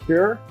more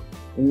secure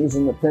than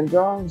using the pin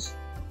jaws.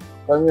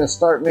 So I'm going to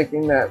start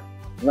making that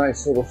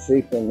nice little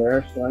shape in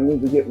there. So I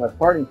need to get my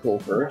parting tool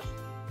first.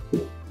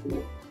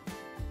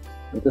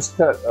 I just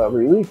cut a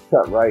relief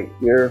cut right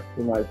here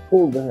for my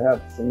tool to have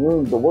some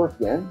room to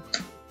work in.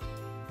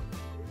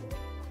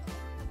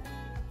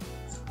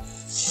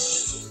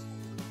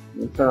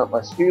 Turn up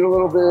my speed a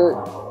little bit.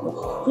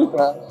 That's too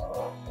fast.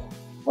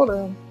 Hold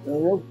on. There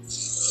we go.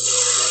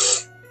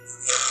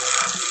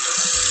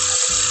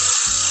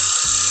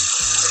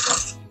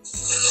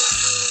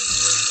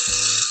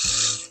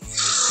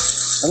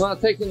 I'm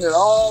not taking it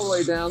all the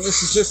way down.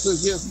 This is just to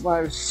give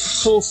my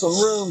tool some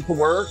room to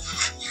work.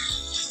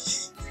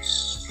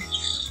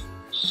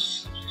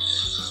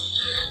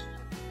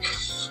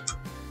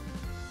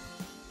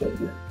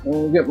 I'm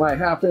going to get my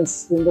 1/2 inch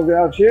spindle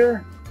gouge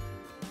here.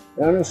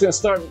 And I'm just going to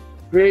start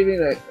creating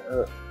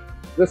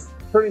this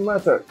pretty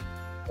much a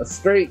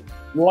straight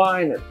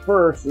line at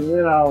first, and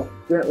then I'll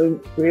gently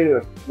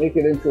make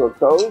it into a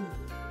cove.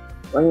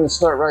 I'm going to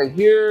start right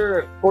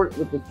here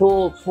with the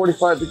tool,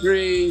 45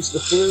 degrees, the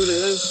flute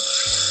is.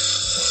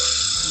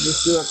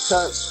 Just do a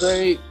cut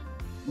straight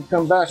and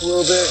come back a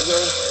little bit and go.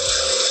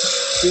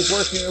 Keep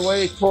working your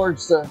way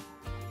towards the end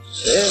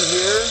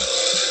here.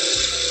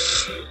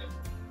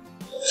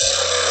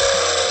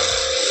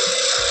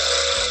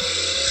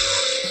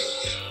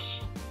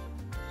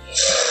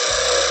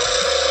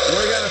 And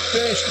we're going to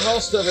finish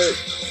most of it,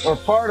 or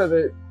part of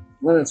it,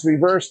 when it's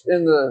reversed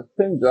in the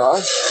pin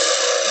jaws.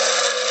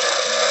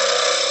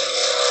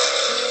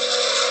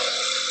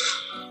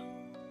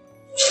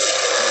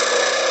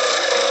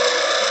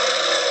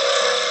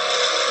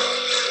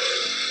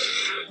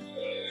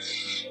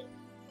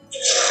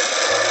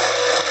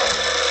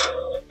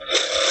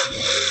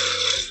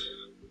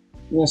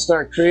 I'm going to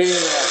start creating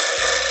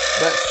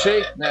that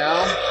shape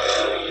now.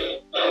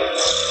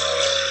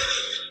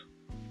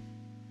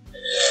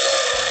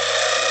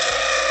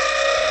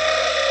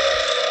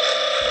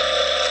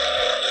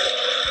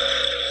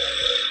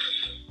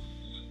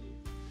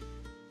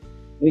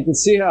 You can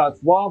see how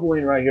it's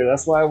wobbling right here.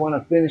 That's why I want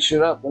to finish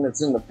it up when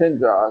it's in the pin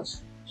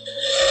jaws.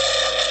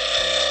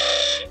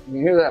 You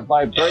can hear that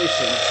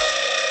vibration.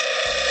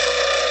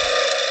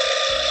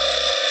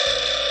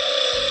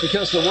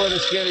 Because the wood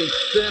is getting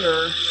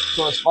thinner,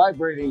 so it's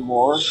vibrating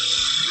more.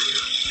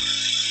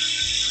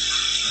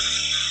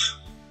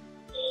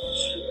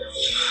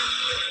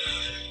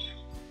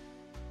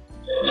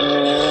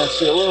 And I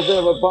see a little bit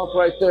of a bump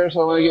right there,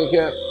 so I want to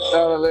get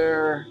out of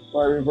there if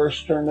I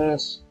reverse turn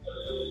this.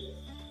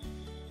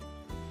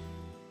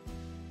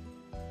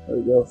 There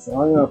we go. So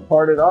I'm going to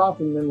part it off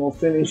and then we'll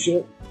finish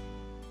it.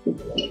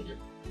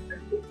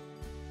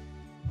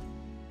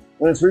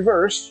 When it's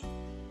reversed,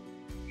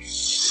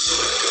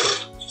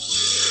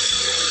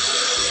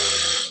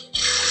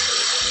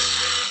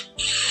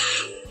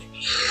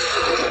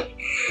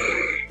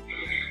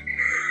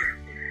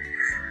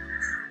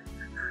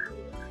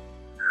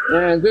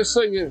 and just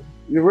so you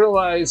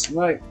realize,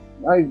 my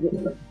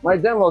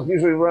demos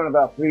usually run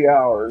about 3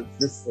 hours,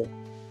 just to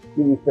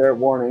give you fair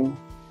warning.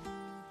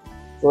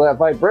 So that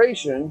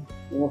vibration,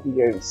 I don't know if you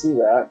guys can see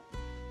that,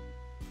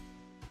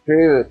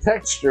 created a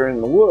texture in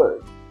the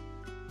wood.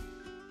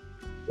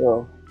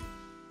 So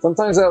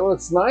sometimes that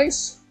looks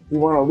nice if you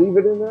want to leave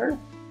it in there.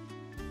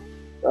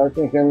 I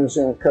think I'm just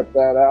going to cut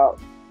that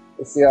out.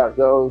 Let's see how it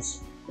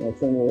goes. I'll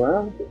turn it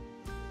around.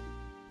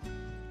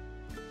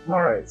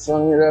 Alright, so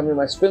I'm going to have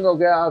my spindle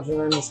gouge and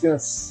I'm just going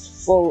to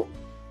float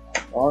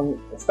on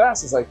as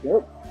fast as I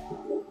can.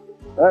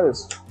 That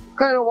is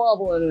kind of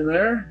wobbling in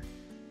there.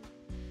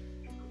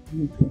 Let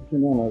me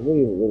turn on my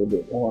lathe a little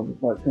bit more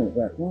before I turn it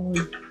back on.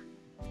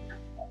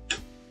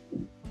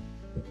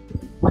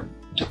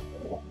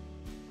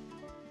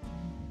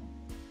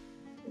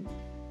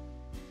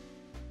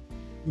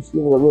 Just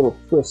give it a little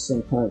twist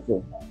sometimes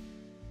to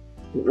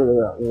get rid of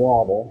that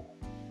wobble.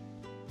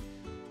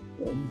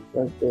 Okay,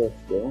 right there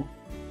still.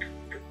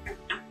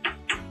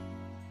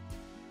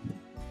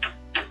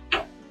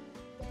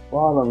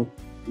 Bottom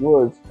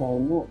wood's kind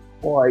of not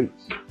quite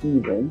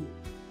even.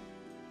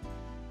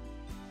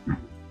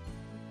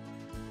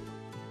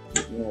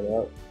 That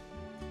up.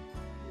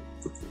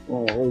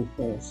 Oh, really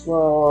kind of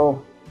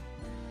slow.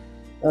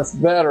 That's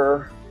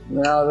better.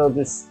 Now it'll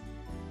just,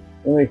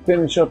 when we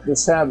finish up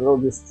this hat, it'll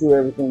just do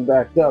everything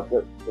back up.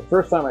 But the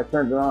first time I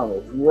turned it on,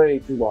 it was way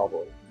too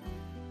wobbly.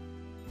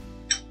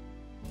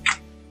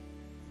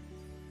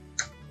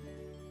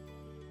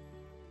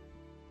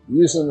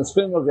 Using the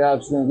spindle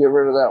gouge is going to get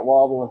rid of that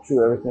wobble and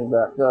chew everything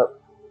back up.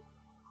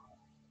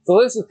 So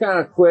this is kind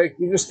of quick.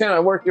 You just kind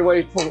of work your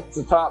way to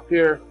the top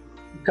here.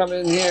 Come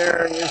in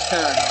here and you're just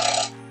kind of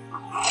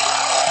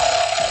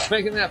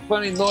making that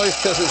funny noise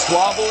because it's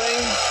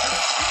wobbling.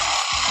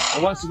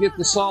 And once you get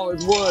the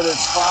solid wood,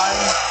 it's fine.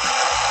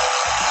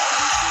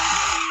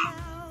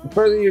 The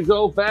further you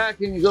go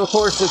back and you go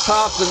towards the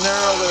top, the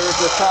narrower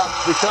the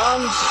top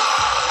becomes.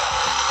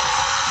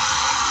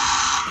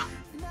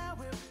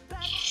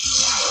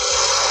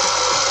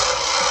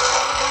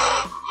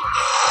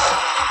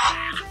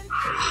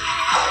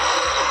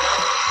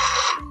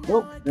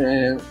 Oh,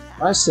 and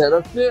I set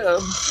a fib.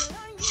 I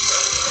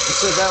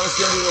said that was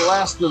going to be the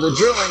last of the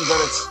drilling,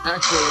 but it's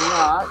actually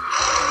not.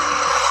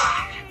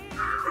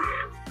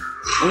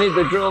 I need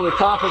to drill the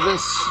top of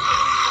this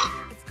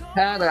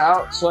pad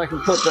out so I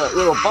can put that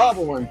little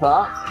bauble on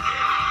top.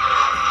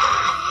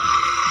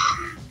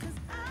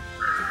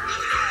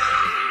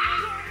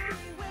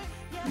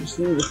 Just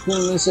need to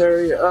clean this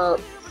area up.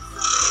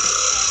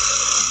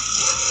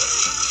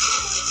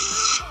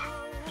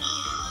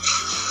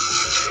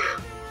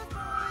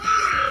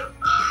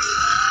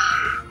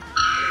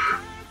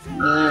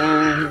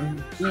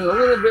 And a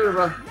little bit of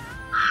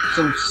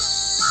some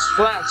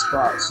flat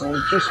spots. So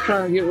I'm just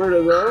trying to get rid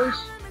of those.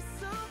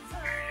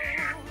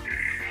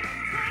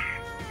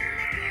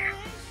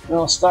 And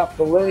I'll stop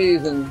the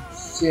lathe and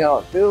see how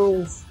it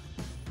feels.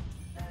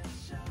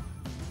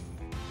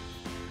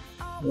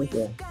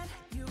 Okay.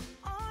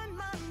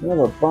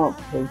 Another bump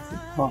towards the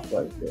top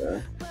right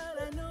there.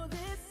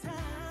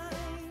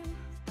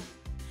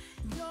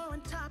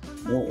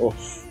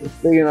 It's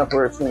big enough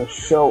where it's going to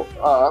show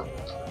up.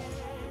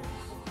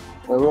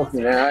 We're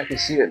looking at it. I can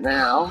see it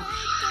now.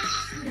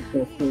 I'm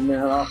going to clean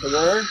that off of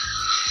there.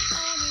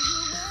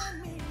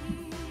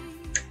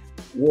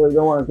 You really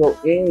don't want to go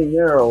any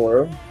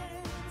narrower.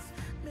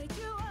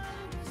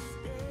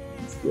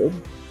 That's good.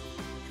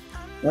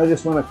 I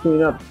just want to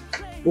clean up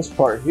this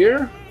part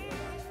here.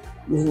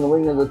 Using the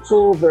wing of the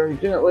tool very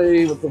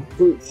gently with the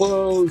flute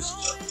closed.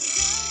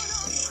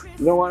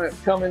 You don't want it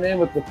coming in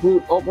with the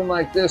flute open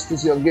like this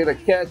because you'll get a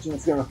catch and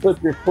it's going to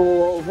flip your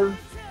tool over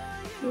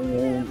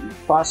and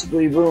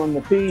possibly ruin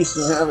the piece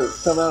and have it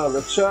come out of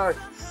the chuck.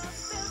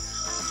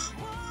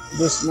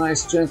 Just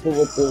nice gentle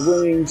with the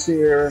wings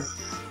here.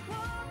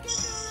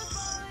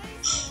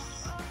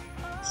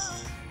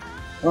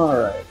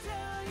 Alright.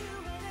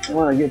 I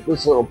want to get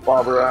this little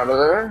bobber out of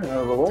there,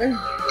 out of the way.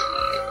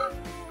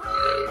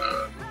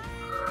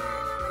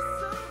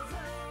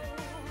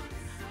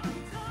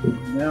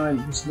 Now I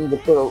just need to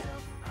put a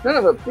kind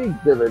of a big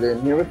divot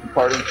in here with the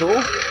parting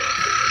tool.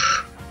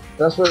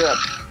 That's where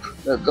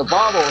the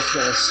bauble is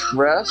going to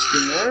rest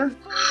in there.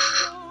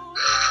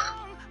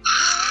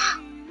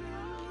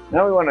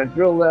 Now we want to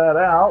drill that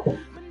out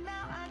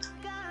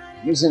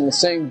using the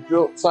same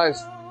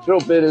size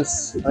drill bit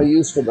as I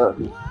used for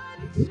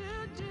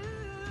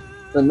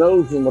the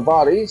nose and the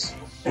bodies.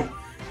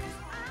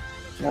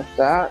 Got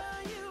that.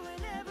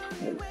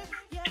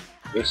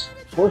 Just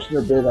pushing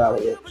a bit out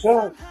of the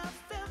chuck.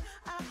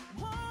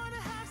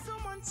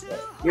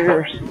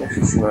 Here, this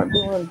is what I'm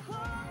doing.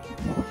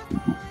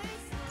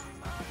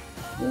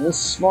 And this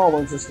small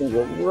one's just going to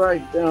go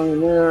right down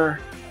in there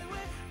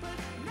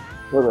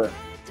for the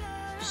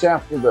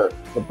shaft of the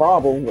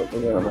bauble that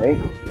we're going to make.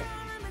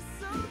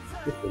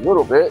 Just a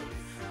little bit.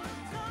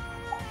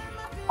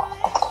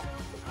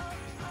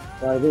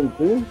 Dive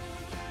into.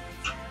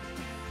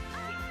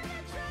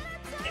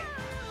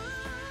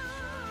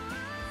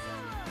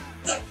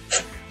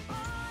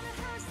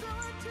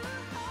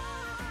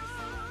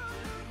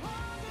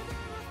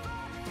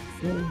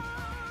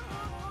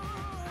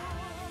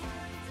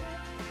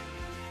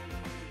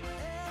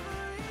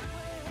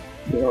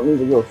 You don't need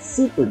to go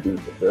super deep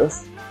with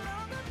this,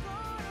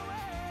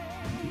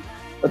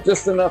 but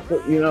just enough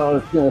that you know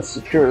it's going to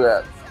secure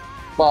that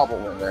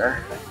bauble in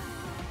there.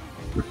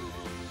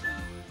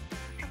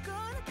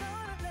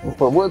 And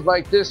for wood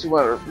like this, you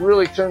want to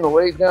really turn the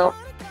weight down.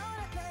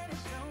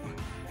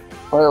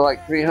 Probably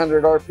like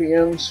 300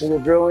 RPMs for the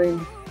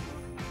drilling.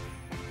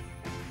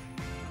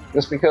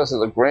 Just because of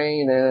the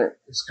grain in it,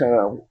 it's kind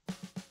of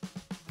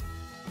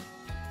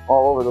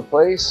all over the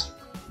place.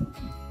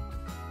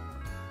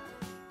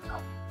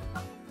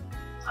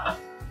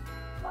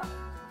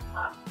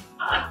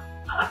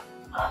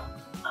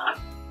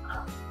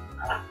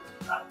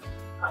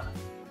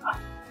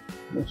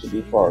 That should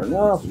be far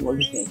enough. We're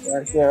just going to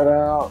back that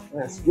out.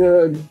 That's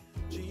good.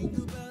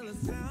 I'm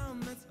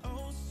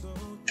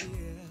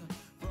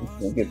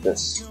going to get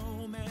this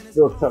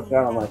still tucked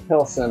out on my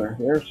tail center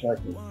here so I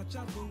can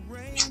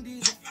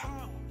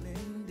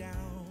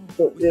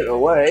put it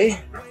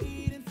away.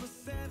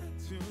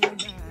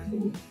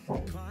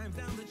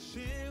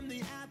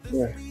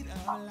 There.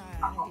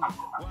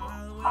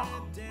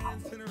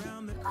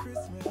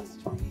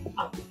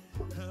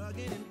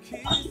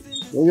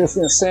 We're just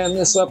going to sand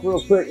this up real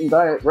quick and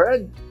dye it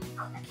red.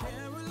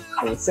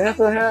 For the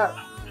Santa hat.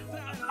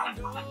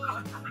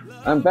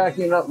 I'm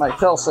backing up my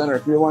tail center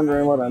if you're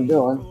wondering what I'm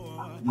doing.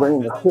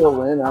 Bringing the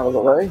pill in out of the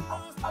way.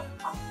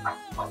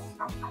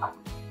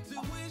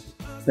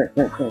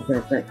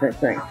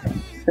 Crank.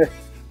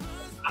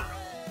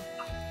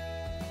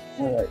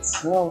 Alright,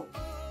 so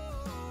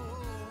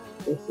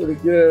that's pretty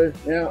good.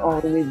 Now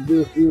all we need to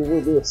do is do a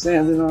little bit of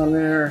sanding on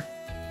there.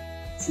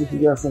 See if we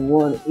got some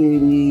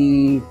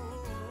 180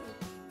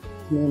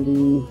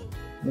 candy.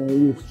 I'll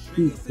use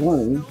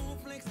 220.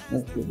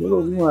 That's a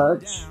little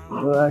much.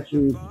 It'll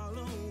actually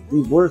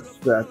be worth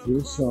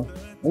scratches. So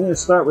I'm going to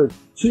start with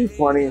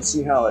 220 and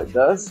see how it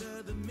does.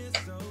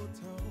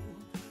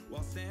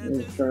 I'm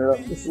going to turn it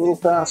up just a little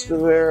faster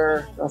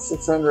there. About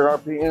 600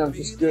 RPM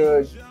is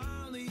good.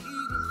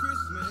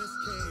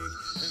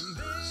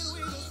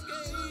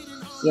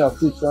 See how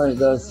 220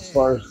 does as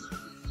far as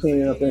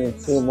cleaning up any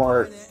full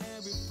marks.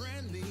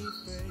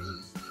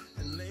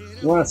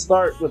 You want to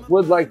start with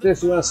wood like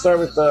this. You want to start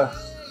with the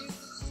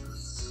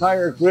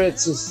higher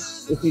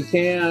grits if you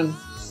can.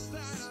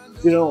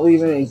 You don't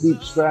leave any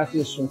deep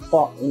scratches from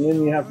fall, and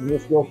then you have to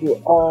just go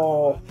through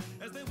all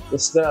the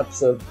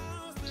steps of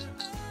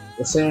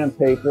the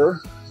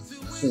sandpaper.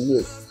 So you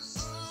get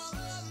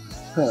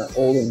kind of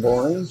old and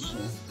boring. So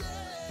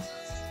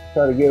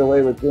try to get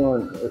away with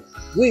doing at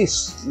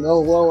least no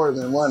lower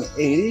than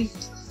 180.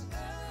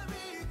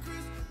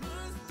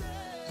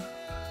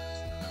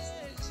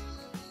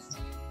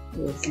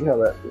 Let's see how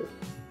that goes.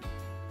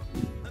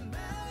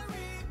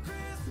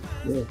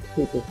 Yeah,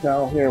 paper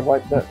towel here,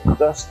 wipe that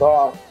dust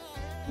off.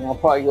 And I'll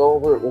probably go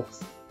over it with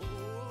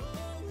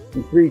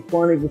some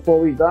 320 before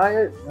we dye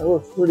it. That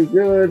looks pretty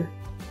good.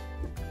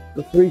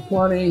 The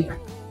 320,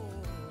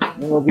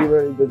 and we'll be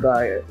ready to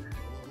dye it.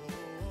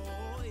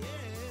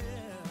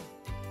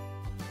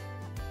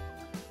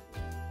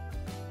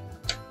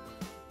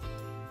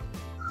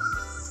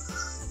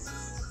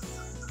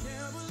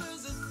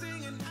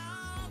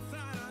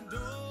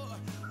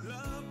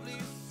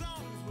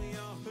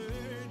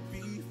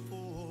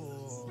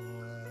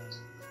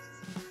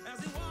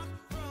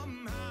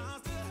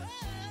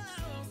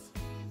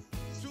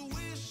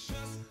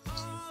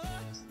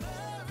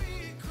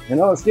 I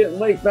know it's getting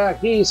late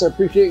back east. I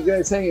appreciate you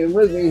guys hanging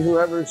with me.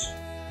 Whoever's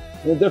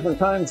in a different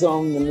time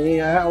zone than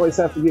me, I always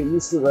have to get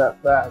used to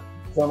that fact.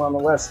 So I'm on the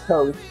West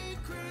Coast.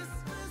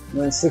 And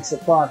then 6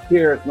 o'clock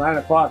here, it's 9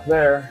 o'clock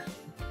there.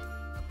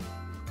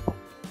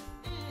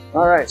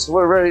 Alright, so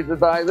we're ready to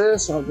dye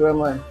this. I'll grab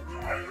my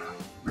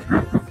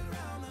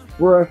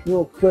brush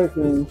real quick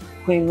and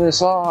clean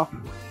this off.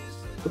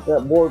 Put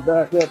that board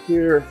back up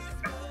here.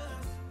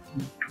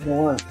 Don't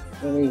want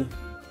any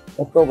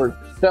leftover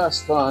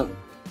dust on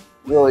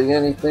really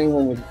anything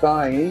when you're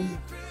dyeing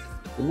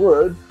the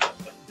wood.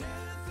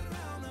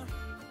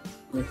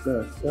 I'm just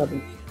going to grab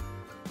a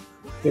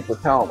paper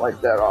towel, wipe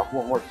that off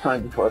one more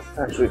time before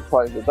I actually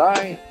apply the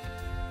dye.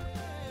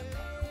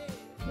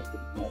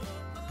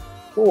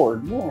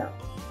 Board now.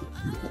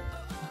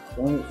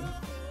 So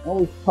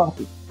always pop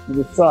it to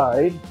the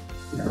side.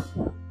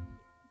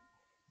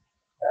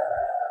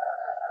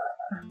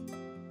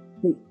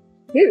 Hit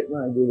it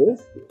when I do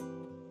this.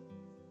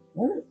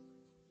 Alright.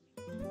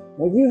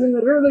 I was using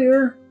it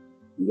earlier.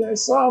 You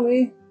guys saw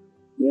me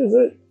use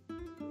it.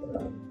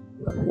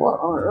 What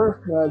on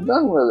earth could I have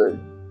done with it?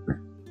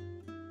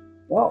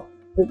 Well,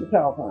 paper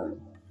towel time.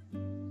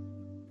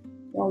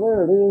 Oh,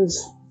 there it is.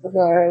 I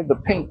forgot I had the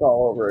paint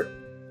all over it.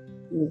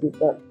 Let me get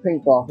that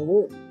paint off of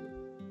it.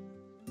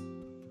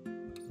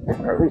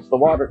 Or at least the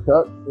water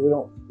cup so we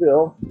don't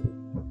spill.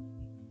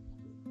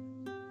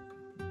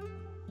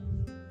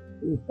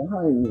 He's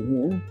behind me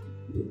here.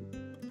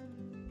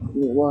 Give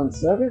me 1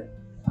 second.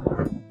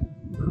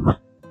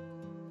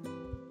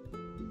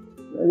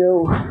 There you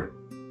go.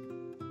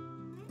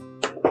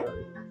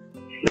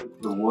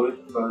 The wood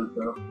burns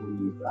up when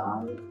you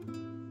dye?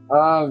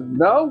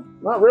 No,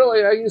 not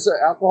really. I use an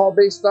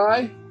alcohol-based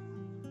dye.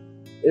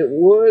 It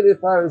would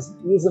if I was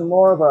using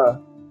more of a...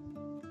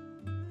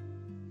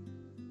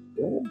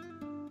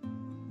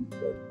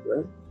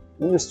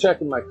 I'm just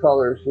checking my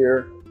colors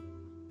here.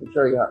 Make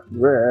sure I got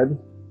red.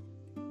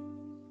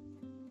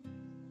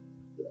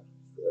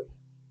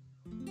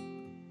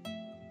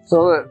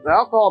 So the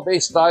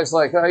alcohol-based dyes,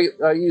 like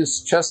I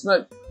use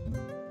chestnut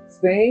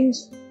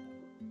stains,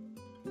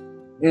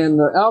 and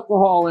the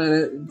alcohol in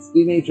it, it's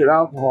denatured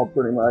alcohol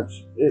pretty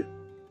much. It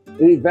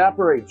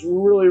evaporates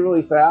really,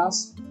 really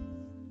fast.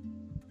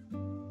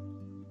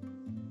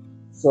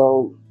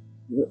 So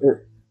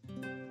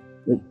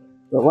it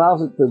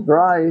allows it to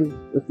dry.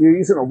 If you're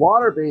using a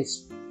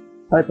water-based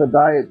type of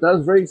dye, it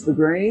does raise the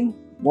grain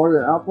more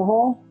than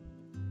alcohol.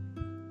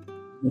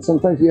 And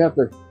sometimes you have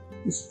to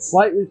just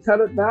slightly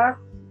cut it back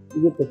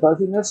to get the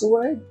fuzziness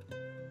away.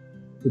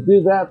 To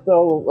do that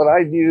though, what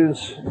I'd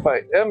use, if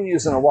I am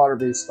using a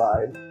water-based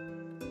dye,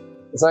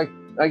 is I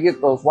get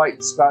those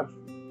white Scotch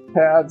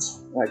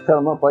pads, and I cut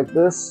them up like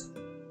this,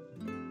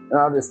 and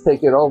I'll just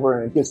take it over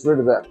and it gets rid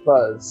of that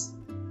fuzz.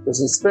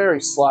 Because it's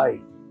very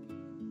slight,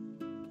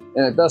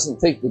 and it doesn't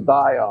take the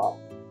dye off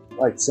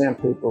like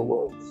sandpaper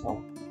would.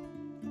 So.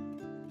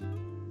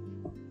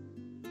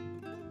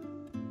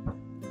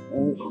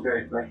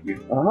 Okay, thank you.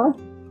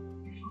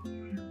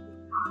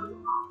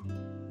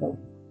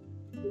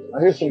 I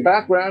hear some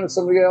background. Has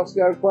somebody else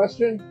got a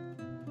question?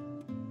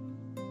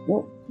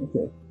 Nope.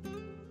 Okay.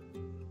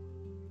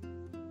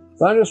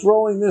 So I'm just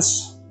rolling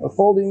this, or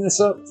folding this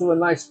up to a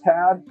nice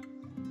pad.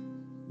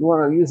 You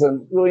want to use a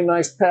really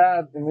nice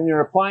pad, and when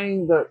you're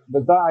applying the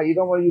dye, you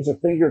don't want to use your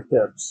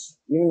fingertips,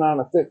 even on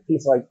a thick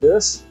piece like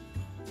this.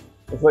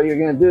 Because what you're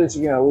going to do is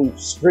you're going to leave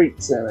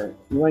streaks in it.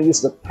 You want to use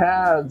the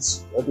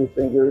pads of your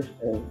fingers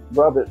and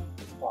rub it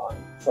on,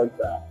 just like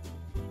that.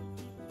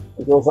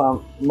 It goes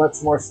on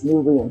much more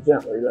smoothly and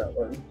gently that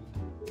way.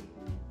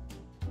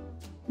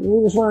 And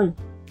you just want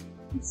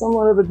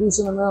somewhat of a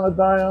decent amount of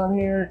dye on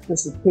here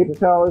because the paper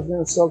towel is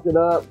going to soak it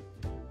up.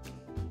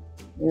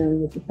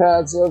 And with the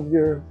pads of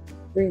your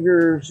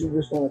fingers, you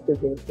just want to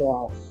pick it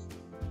across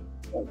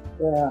like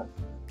that.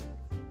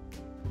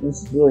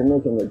 This is really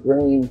making the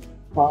grain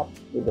pop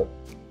with a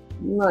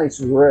nice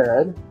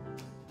red,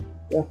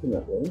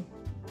 definitely.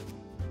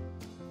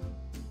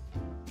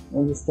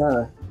 I'm just trying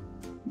to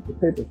keep the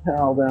paper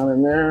towel down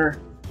in there.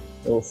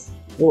 Those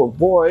little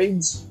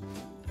voids.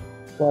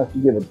 So I have to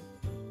get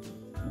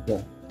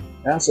an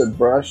acid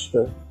brush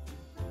to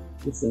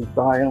get some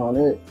dye on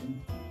it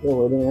and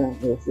fill it in,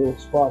 those little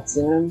spots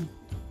in.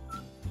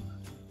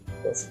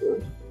 That's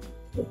good.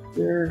 Up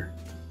there.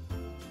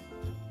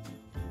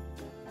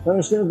 I'm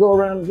just going to go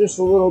around just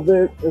a little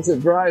bit. As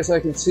it dries,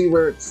 I can see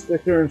where it's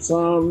thicker in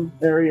some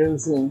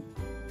areas and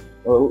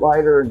or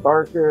lighter and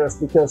darker. That's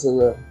because of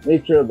the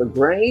nature of the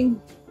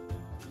grain.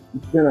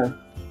 It's gonna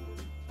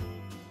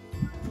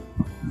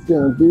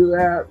do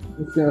that.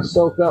 It's gonna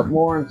soak up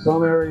more in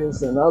some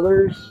areas than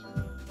others.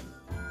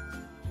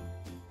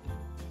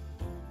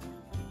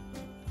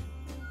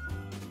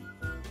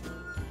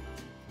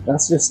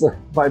 That's just the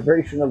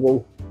vibration of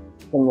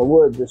from the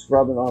wood just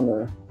rubbing on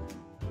the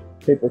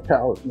paper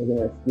towel, making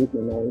that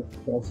squeaking noise.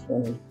 That's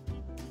funny.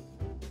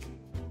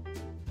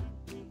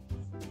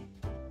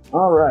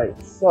 All right,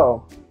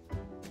 so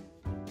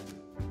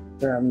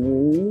grab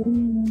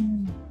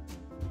me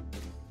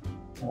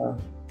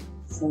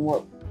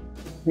somewhat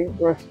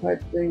paintbrush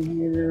type thing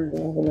here. I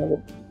have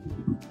another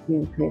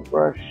clean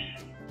paintbrush.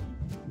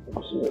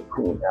 Let's see a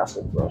clean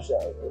acid brush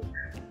out of it.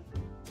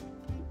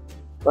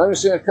 I'm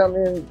just going to come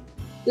in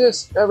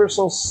just ever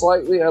so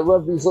slightly. I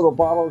love these little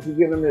bottles. You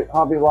get them at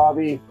Hobby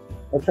Lobby.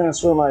 I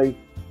transfer my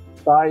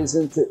dyes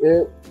into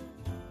it,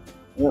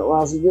 and it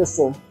allows you just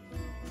to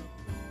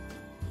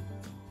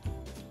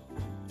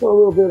put a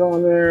little bit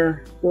on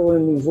there, fill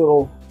in these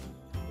little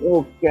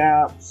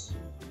gaps.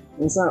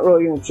 And it's not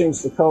really going to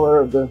change the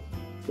color of the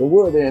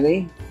wood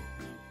any,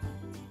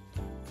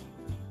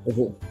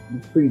 because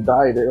it's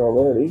pre-dyed it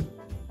already.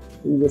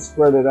 You just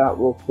spread it out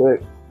real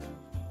quick,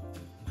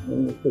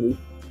 and you're pretty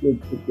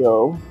good to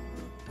go.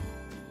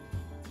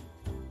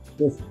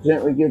 Just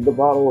gently give the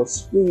bottle a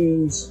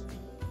squeeze.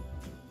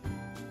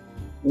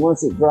 And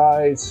once it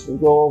dries, we'll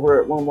go over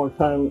it one more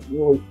time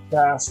really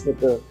fast with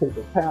the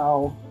paper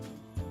towel,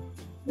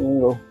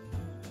 and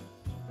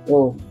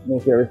it'll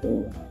make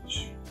everything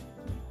match.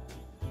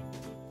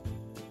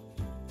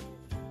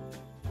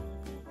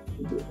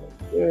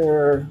 Right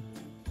there.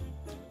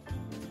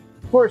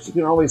 Of course, you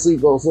can always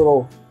leave those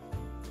little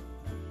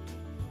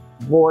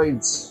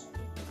voids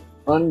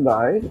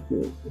undyed if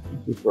you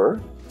prefer.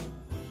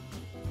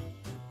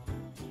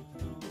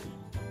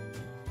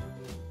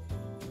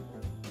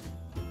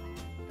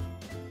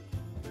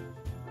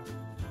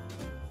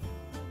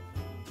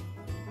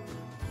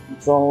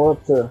 It's all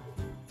up to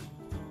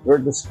your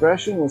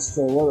discretion as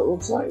to what it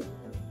looks like,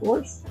 of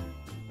course.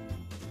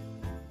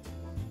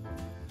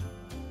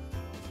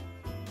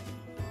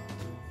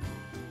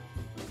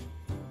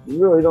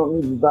 You really don't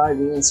need to dye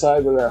the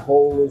inside where that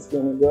hole is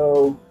going to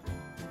go.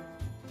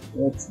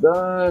 That's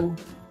done.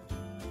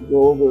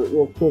 Go over it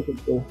real quick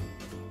with the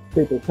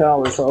paper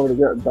towel that's already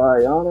got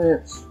dye on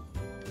it.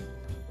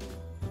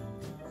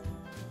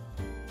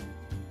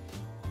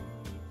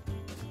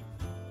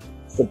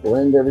 To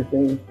blend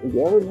everything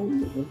together,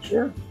 make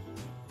sure.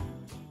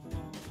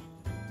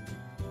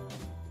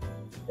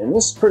 And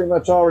this is pretty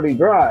much already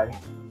dry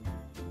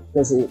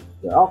because of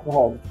the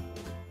alcohol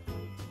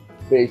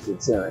base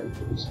it's in.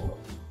 It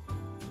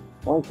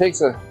only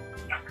takes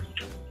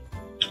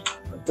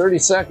 30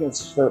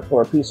 seconds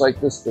for a piece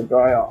like this to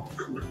dry off.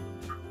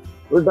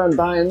 We're done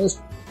dyeing this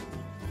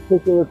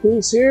particular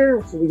piece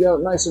here, so we got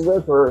it nice and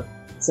red for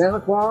Santa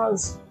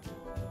Claus.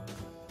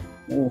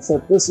 And we'll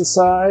set this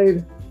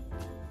aside.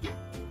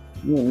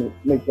 I'm going to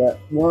make that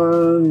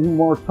one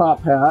more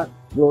top hat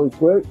really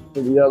quick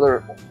for the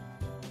other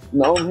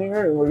gnome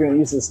here, and we're going to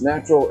use this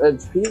natural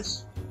edge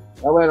piece.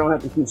 That way I don't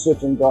have to keep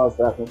switching jaws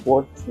back and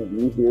forth. It's going to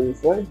be easier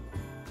this way.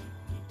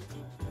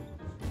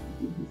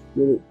 Just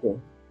get it to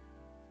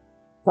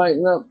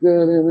tighten up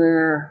good in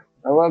there.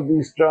 I love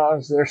these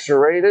jaws. They're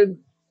serrated,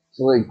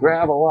 so they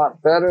grab a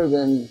lot better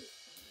than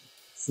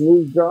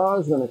smooth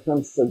jaws when it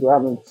comes to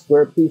grabbing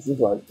square pieces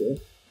like this.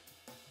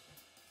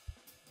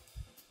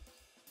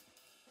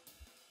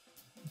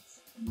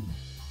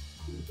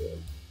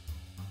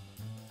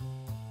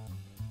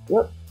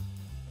 Yep,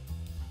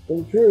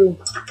 pretty true.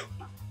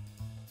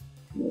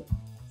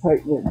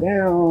 Tighten it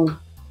down.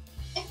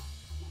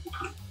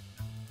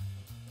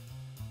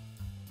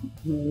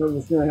 And we're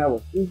just going to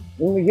have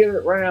when we get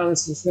it round,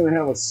 it's just going to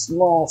have a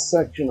small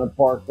section of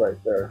bark right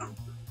there.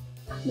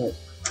 It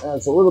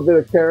adds a little bit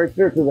of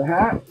character to the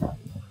hat. A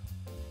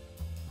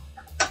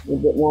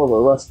little bit more of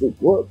a rustic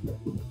look.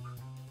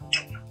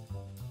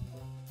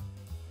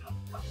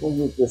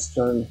 We'll get this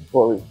turned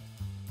before we...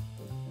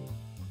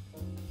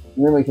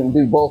 And then we can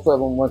do both of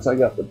them once I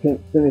got the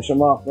pin, finish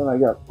them off when I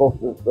got both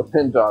the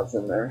pin jobs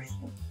in there.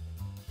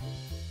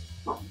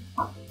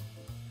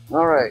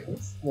 All right,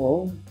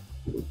 so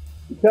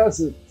because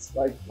it's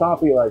like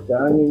toppy like that,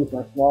 I'm going to use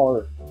my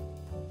smaller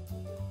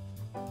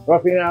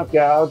roughing out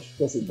gouge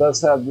because it does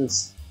have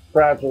this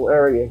fragile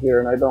area here,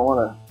 and I don't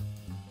want to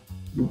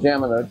be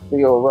jamming a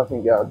big old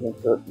roughing gouge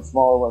into it. The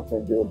smaller one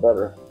can do a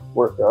better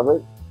work of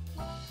it.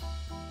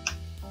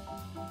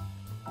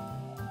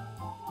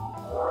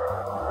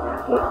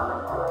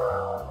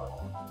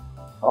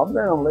 Calm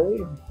down,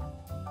 lady.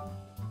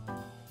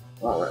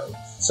 All right.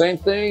 Same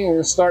thing, I'm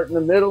going to start in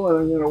the middle and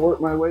I'm going to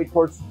work my way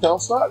towards the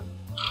tailstock.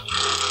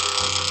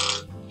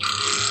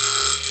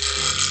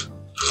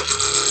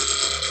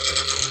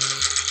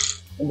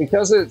 And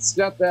because it's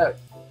got that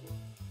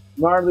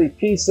gnarly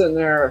piece in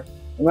there,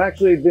 I'm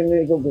actually been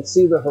able to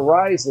see the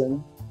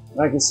horizon.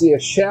 And I can see a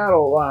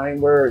shadow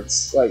line where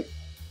it's like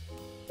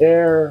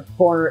air,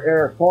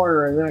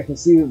 corner, and then I can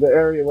see the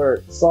area where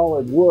it's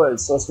solid wood.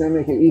 So it's going to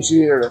make it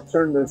easier to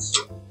turn this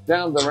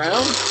down the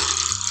round.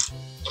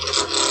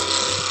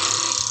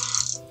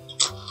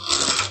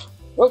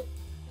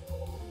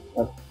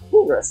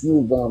 Oh, that's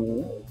moved on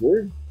me. That was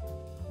weird.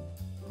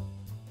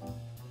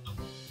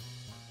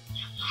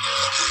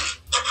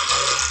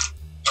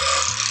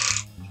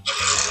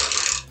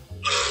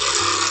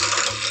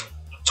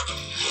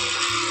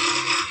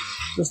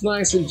 Just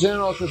nice and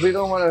gentle because we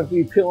don't want to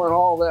be peeling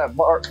all that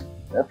bark,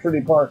 that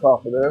pretty bark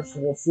off of there. So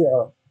we'll see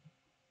how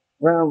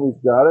round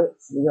we've got it.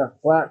 So we got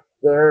flat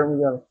there, and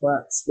we got a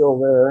flat still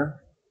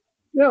there.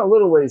 Yeah, a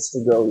little ways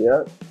to go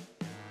yet.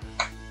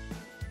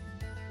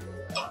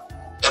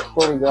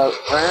 Before we got it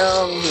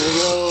round, here we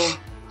go.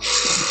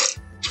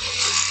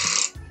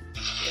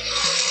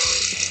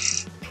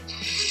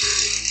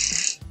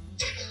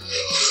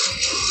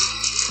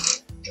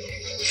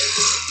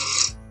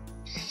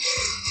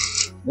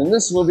 And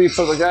this will be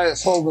for the guy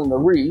that's holding the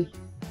wreath.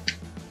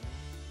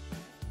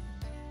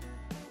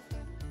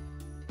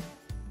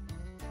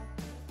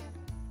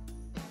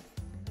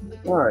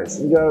 Alright,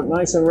 so we got it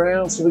nice and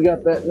round, so we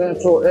got that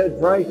natural edge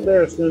right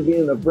there. It's going to be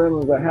in the brim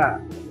of the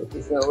hat, which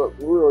is going to look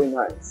really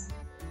nice.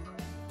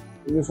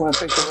 You just want to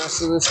take the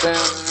rest of this down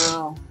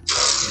now.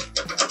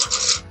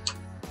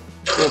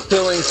 The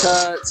pilling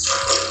cuts.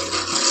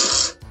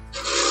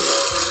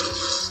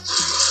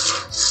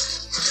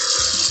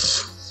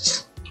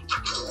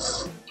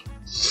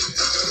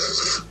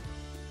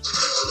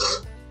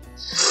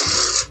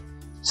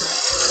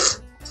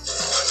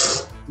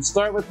 You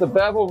start with the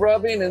bevel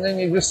rubbing, and then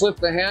you just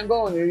lift the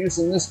handle, and you're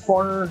using this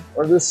corner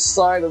or this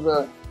side of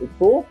the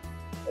tool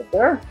right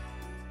there.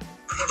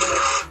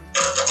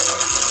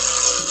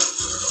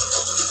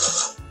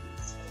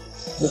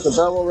 With the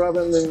bevel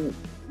rubbing, then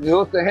you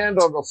lift the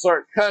handle, it'll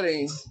start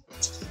cutting.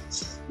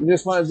 You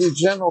just want to do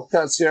gentle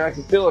cuts here. I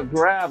can feel it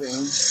grabbing.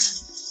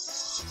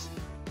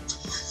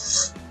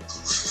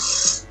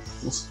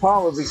 It's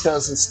probably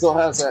because it still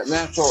has that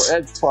natural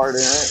edge part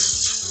in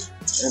it,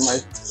 and my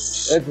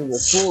edge of the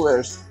tool there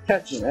is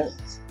catching it.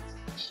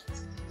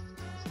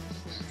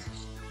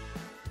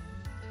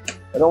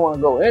 I don't want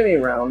to go any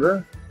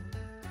rounder,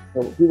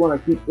 so we want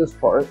to keep this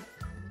part.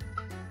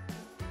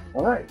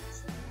 All right.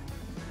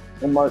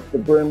 And mark the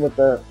brim with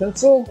the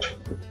pencil.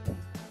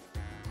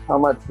 How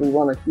much we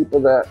want to keep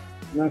of that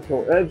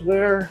natural edge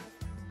there.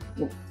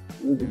 I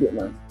need to get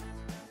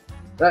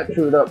that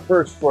trued up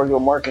first before I go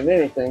marking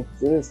anything,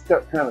 because it is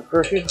cut kind of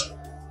crooked.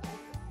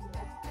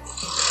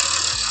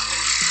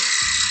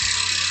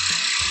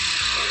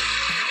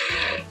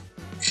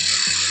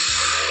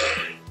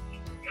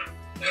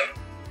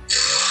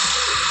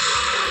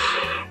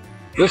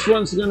 This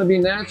one's going to be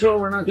natural.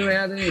 We're not going to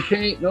add any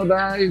paint, no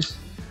dyes.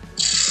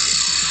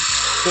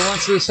 So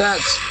once this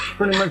hat's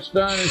pretty much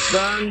done, it's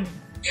done.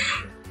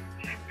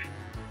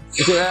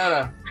 You can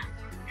add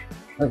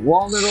a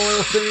walnut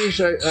oil finish.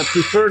 I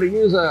prefer to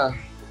use a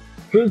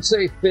food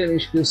safe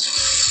finish because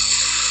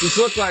these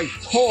look like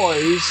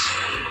toys,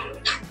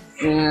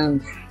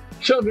 and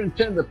children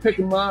tend to pick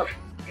them up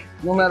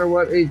no matter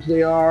what age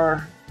they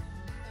are.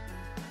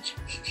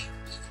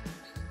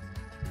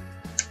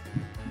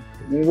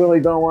 You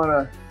really don't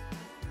want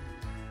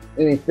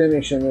any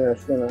finish in there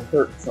that's going to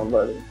hurt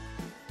somebody.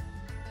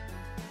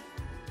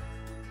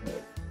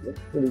 Looks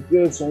pretty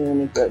good, so I'm going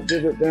to make that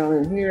divot down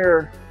in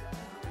here.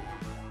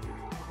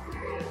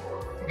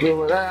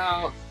 Drill it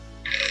out.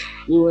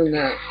 Glue in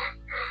that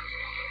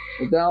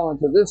the dowel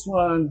into this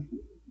one.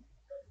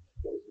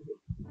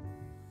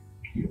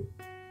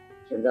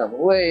 Turn down the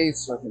lathe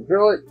so I can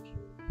drill it.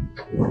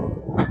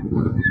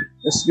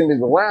 This is going to be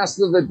the last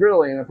of the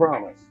drilling, I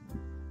promise.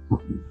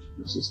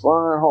 This is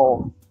one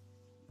hole.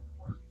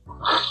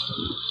 I'm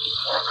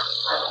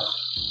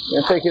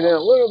going to take it in a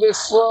little bit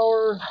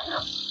slower.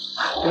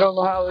 You don't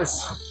know how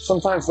this,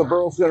 sometimes the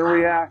burl's going to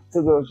react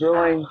to the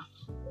drilling,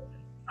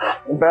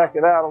 and back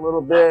it out a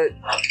little bit.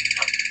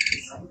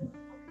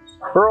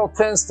 Burl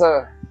tends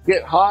to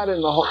get hot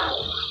in the hole.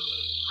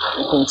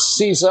 You can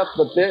seize up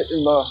the bit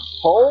in the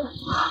hole.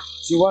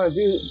 So you want to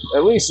do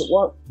at least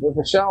one, with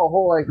a shallow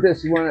hole like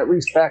this, you want to at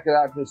least back it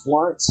out just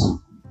once.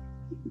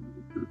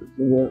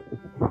 So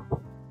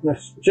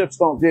the chips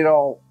don't get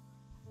all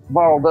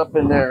bottled up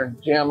in there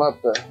and jam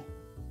up the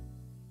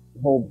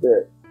whole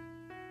bit.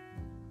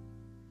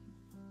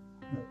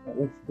 That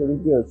looks pretty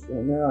good. So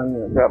now I'm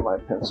going to grab my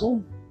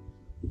pencil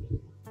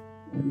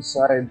and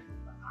decide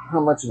how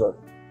much of a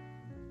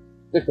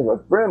thick of a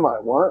brim I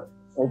want.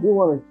 I do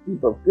want to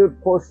keep a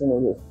good portion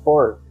of this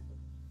part,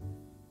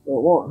 so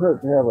it won't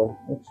hurt to have an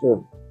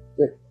extra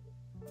thick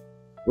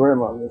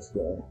brim on this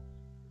guy.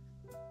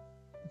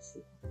 Let's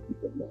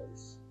keep it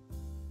nice.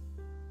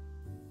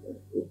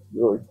 It's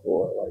really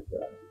cool. I like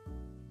that.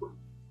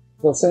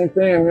 So same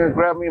thing. I'm going to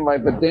grab me my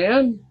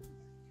badan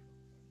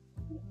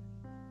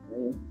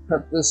and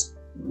cut this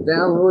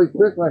down really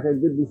quick, like I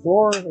did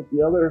before with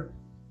the other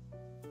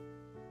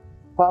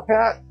top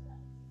hat.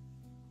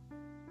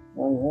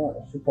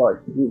 I should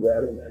probably do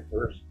that in there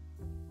first,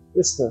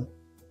 just to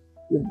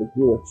give the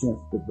glue a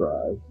chance to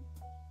dry.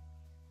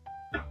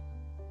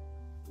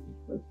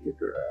 Let's get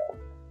her out.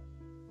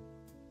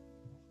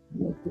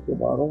 My pickle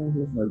bottle.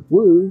 Here's my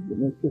glue and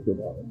my pickle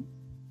bottle.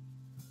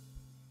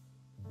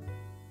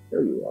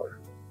 There you are.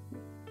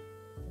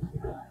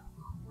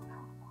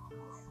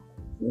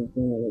 Same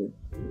thing.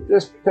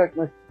 Just protect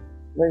my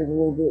legs a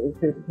little bit with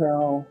paper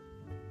towel.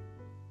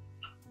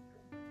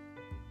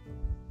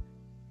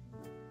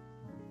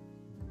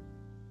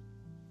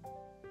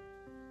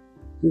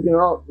 You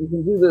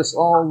can do this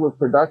all with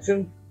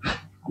production.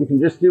 You can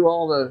just do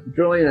all the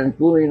drilling and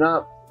gluing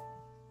up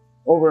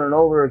over and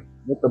over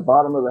with the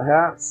bottom of the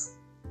hats.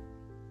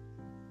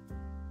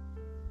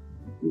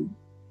 Yeah,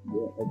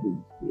 I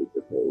did create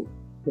the cove.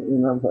 I can't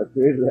remember if I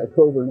created that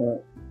cove or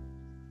not.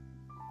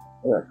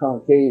 Or that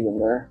concave in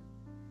there.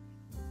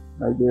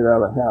 I did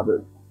out of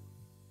habit.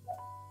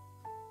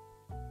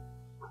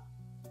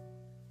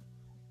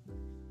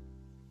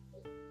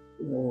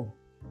 So,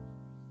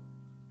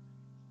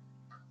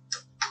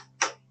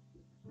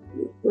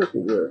 look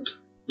at that.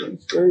 Getting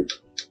straight.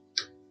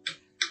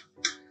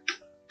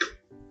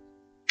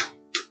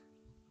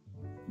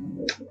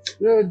 That's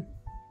good.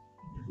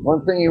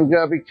 One thing you've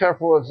got to be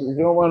careful of is you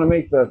don't want to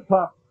make the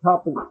top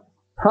of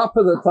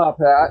the top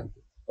hat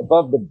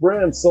above the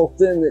brim so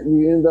thin that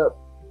you end up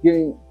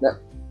getting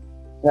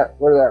that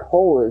where that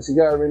hole is. You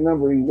got to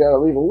remember you got to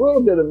leave a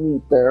little bit of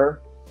meat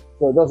there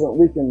so it doesn't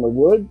leak in the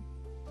wood.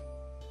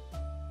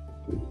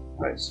 All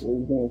right, so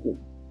we're going to get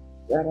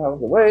that out of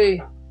the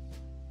way.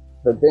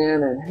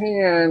 Badan in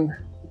hand.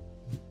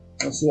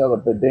 Let's see how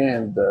the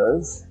badan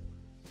does.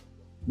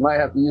 You might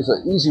have to use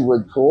an easy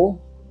wood tool.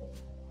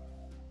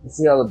 Let's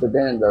see how the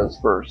badan does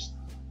first.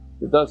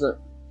 If it doesn't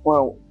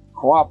want to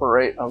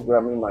cooperate, I'm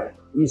grabbing my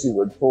easy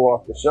wood tool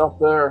off the shelf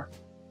there.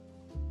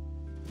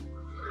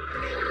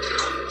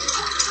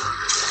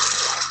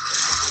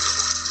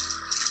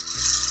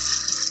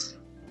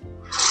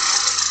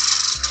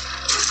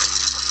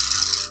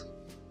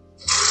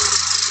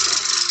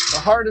 The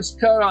hardest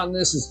cut on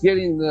this is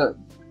getting the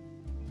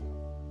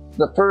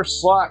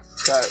first slot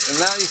cut, and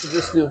now you can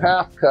just do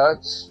half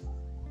cuts,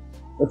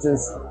 which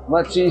is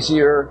much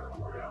easier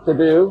to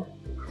do.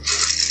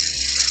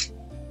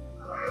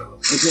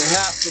 You can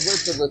half the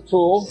width of the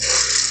tool.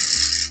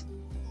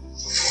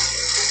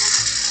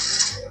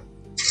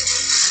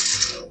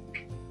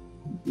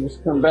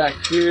 Just come back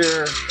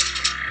here.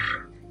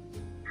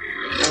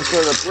 That's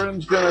where the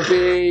brim's going to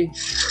be.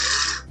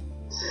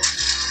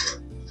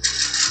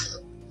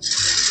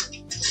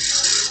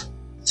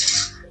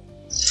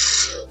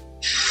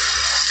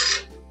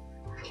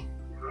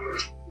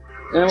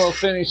 And we'll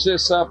finish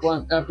this up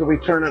after we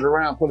turn it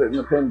around, put it in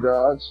the pin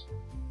jaws.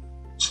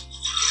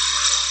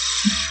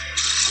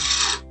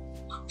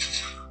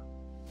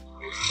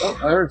 Oh,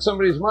 I heard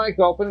somebody's mic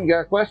open. You got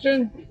a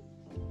question?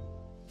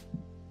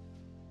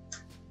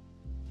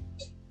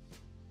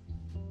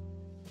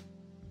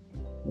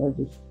 I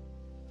just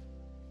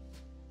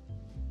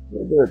a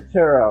little bit of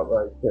tear out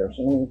right there.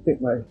 So I'm going to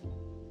take my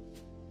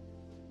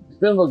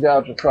spindle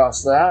gouge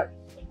across that.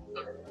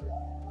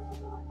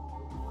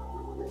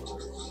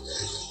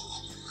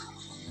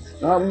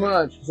 Not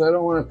much, because I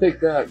don't want to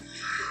take that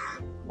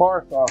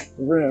bark off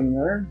the rim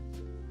there.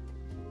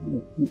 I'm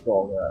going to keep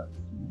all that.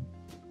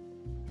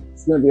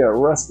 It's going to be a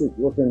rustic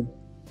looking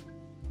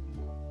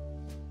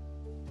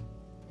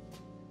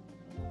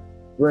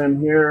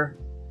rim here.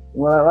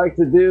 And what I like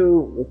to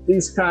do with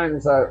these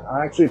kinds, I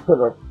actually put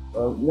a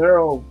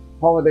narrow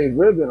holiday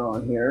ribbon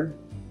on here.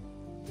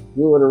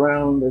 Glue it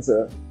around as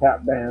a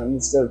hat band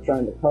instead of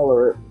trying to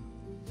color it.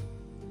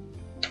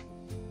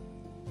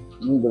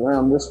 Move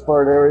around this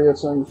part area,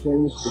 so I'm just going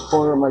to use the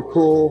corner of my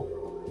tool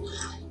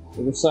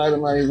to the side of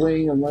my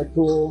wing of my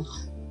tool.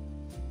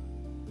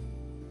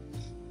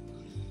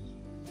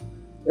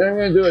 Then I'm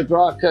going to do a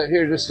draw cut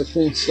here just to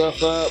clean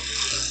stuff up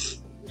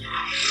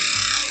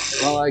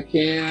while I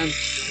can.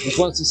 Because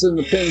once it's in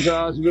the pin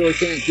jaws, you really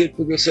can't get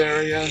to this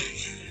area.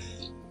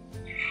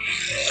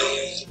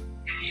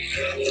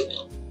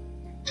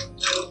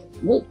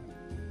 Whoop.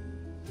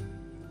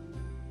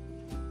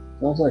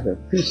 Looks like a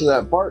piece of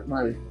that bark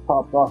might have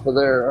popped off of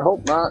there. I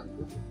hope not.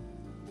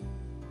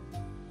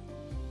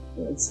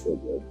 That's still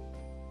good.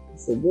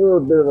 Just a little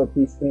bit of a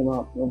piece came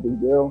off, no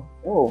big deal.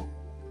 Oh,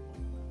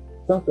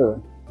 chunk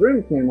of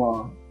string came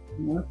off.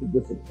 Well, that's a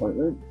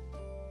disappointment.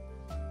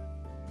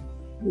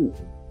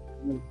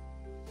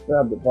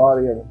 Grab the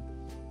body of it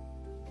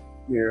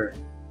here.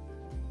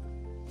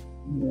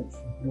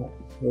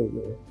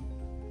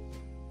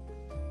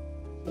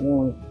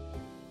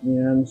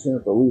 Yeah, I'm just going to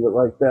have to leave it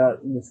like that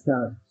and just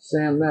kind of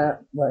sand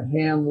that by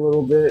hand a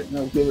little bit, and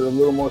I'll give it a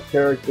little more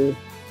character.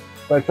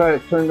 If I try to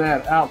turn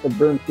that out, the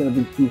brim's going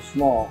to be too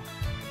small.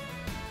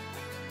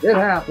 It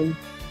happens,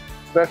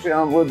 especially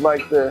on wood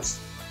like this.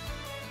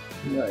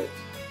 Right.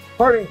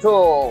 Parting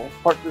tool.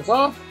 Part this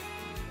off.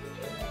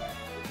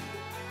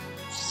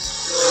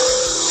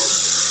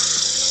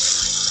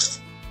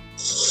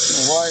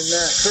 Widen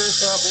that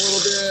curve up a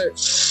little bit.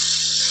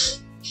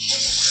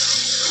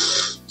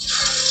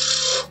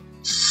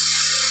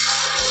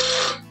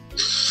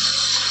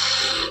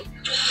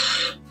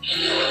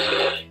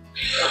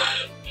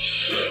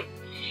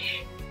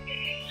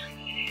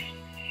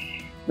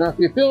 Now, if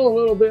you feel a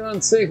little bit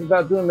unsafe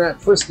about doing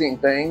that twisting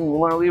thing, you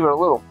want to leave it a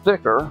little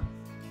thicker.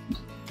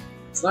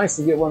 It's nice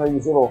to get one of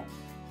these little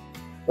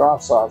draw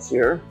saws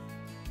here.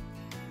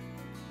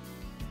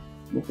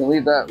 You can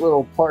leave that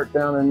little part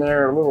down in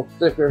there a little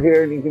thicker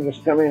here, and you can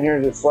just come in here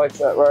and just slice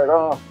that right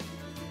off.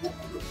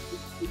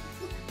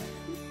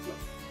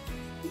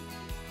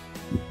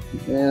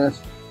 And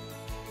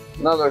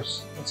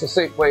it's a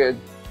safe way of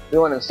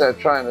doing it instead of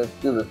trying to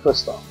do the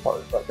twist off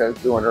part like I was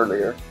doing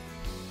earlier.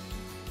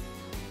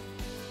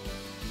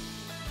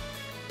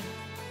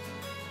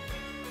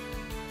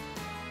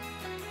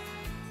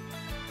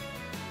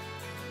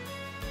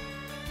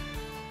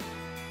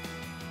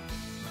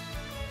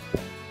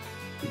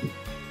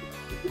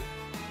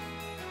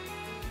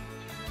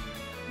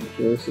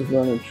 This is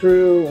running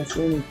true. That's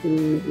running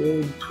true.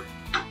 Good.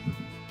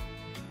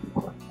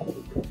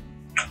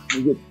 Let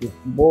me get this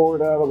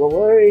board out of the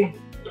way.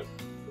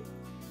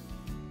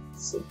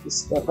 Set this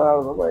stuff out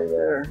of the way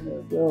there. There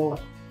we go.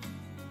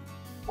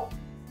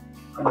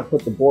 I'm gonna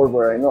put the board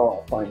where I know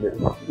I'll find it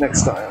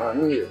next time. I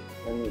need it.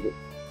 I need it.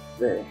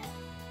 There.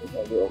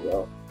 There we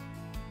go.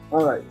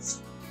 All right.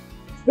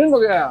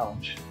 Spindle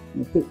gouge.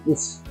 I'm gonna take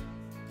this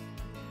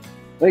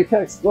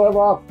latex glove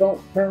off.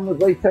 Don't turn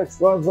with latex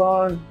gloves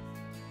on.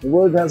 The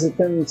wood has a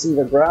tendency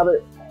to grab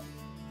it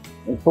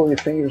and pull your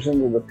fingers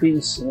into the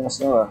piece, and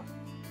that's not a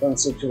fun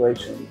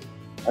situation.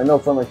 I know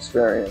from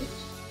experience.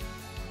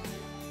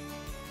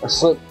 I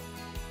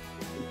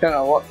kind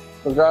of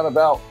forgot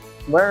about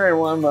wearing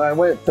one, but I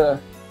went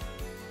to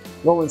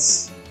go and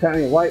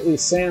kind of lightly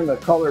sand the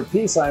colored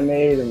piece I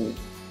made, and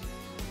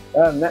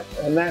had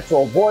a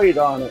natural void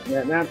on it, and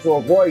that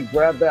natural void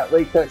grabbed that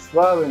latex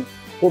glove and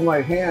pulled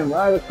my hand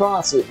right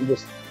across it and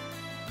just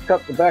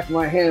cut the back of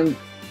my hand.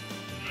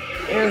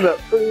 Ended up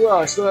pretty well.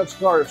 I still have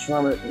scars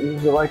from it. It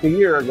was like a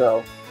year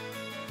ago.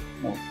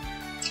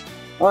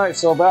 Alright,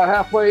 so about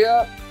halfway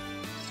up,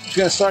 just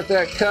going to start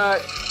that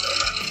cut.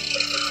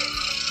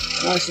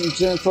 Nice and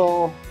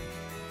gentle.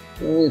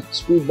 Let me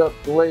speed up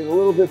the lathe a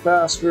little bit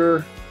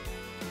faster.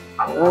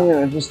 And I'm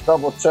going to just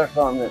double check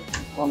on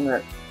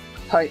that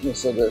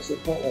tightness of this. It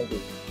felt like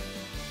it's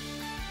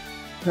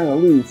kind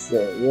of loose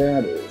there. Yeah,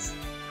 it is.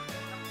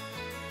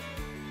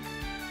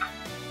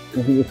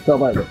 You can just tell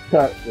by the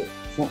cut that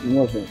something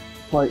wasn't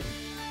quite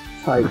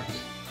tight.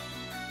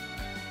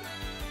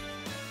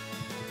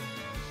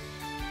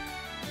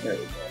 There we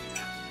go.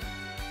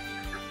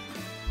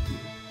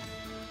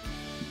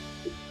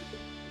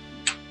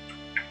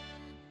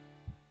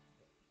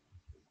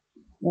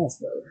 That's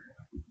better.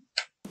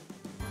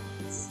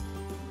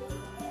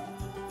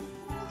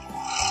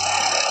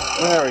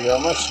 There we go,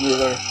 much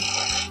smoother.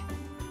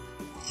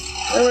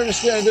 And we're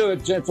just going to do a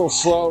gentle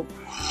slope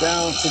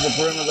down to the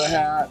brim of the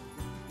hat.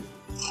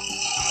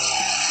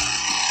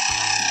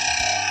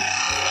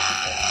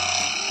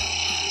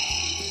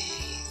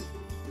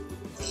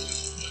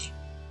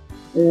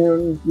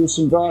 And do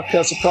some draw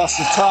cuts across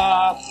the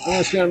top. I'm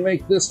just going to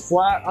make this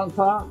flat on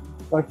top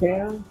if I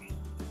can.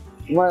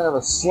 You might have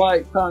a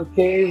slight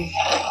concave.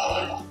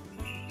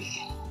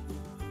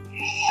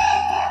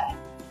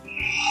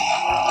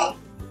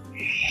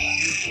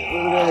 Get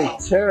rid of any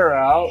tear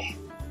out.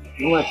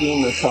 You might be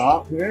in the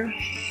top here.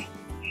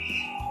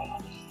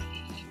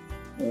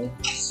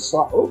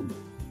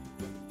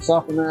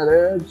 Soften that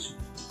edge.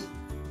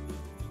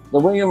 The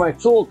wing of my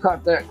tool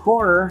cut that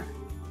corner.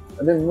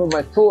 I didn't move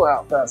my tool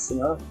out fast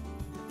enough.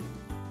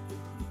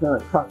 Kind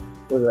of cut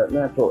where that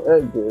natural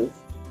edge is.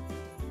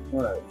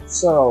 Alright,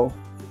 so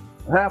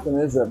what happened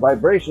is that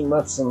vibration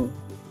left some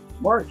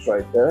marks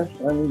right there,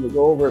 so I need to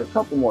go over it a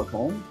couple more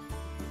times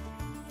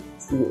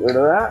to get rid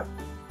of that.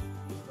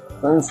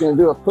 So I'm just going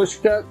to do a push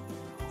cut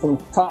from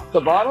top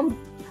to bottom.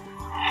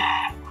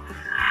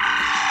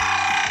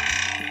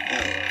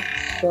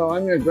 So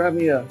I'm going to grab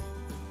me a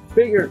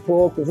bigger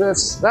tool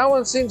because that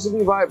one seems to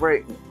be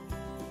vibrating.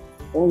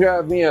 I'm going to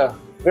grab me a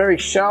very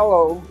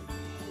shallow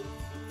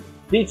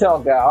detail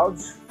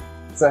gouge.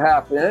 It's a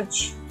 1/2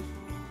 inch.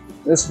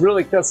 This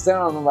really cuts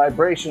down on the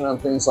vibration on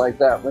things like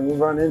that. When you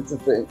run into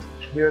things,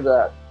 hear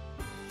that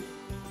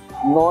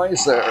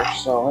noise there.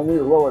 So I need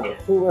to lower the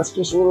tool rest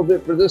just a little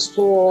bit for this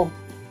tool.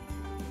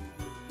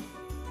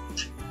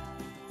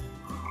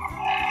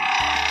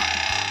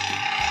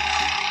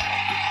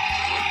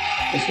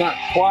 It's not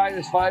quite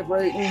as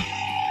vibrating.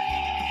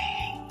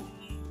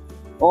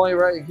 Only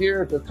right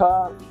here at the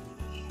top.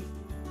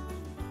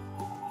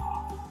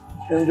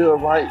 Gonna do a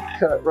right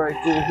cut right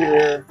through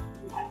here.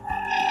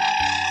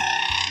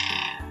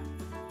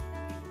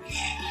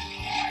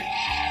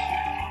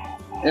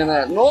 And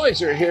that noise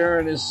you're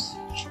hearing is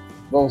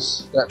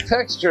that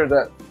texture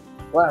that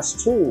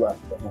last tool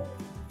left behind.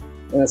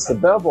 And it's the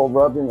bevel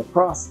rubbing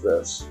across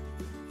this.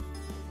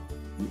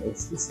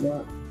 It's just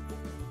not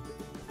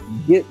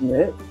getting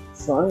it.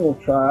 So I'm going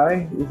to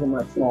try using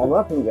my small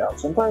roughing gouge.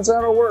 Sometimes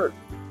that'll work.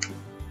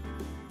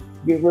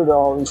 Get rid of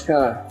all these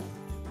kind of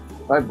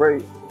left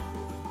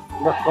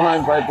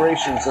behind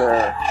vibrations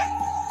there.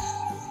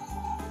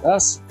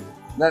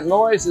 That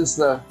noise is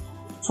the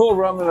tool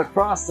rubbing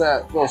across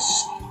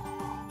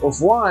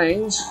those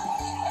lines.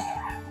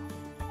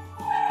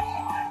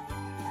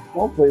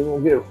 Hopefully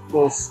we'll get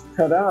those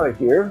cut out of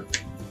here.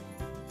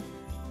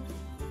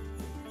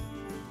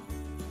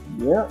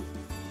 Yep.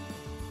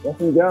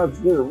 Roughing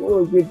gouge did a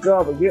really good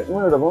job of getting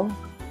rid of them.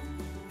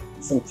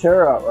 Some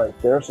tear out right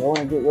there, so I want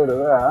to get rid of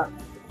that.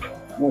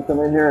 I'm going to come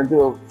in here and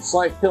do a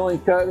slight pilling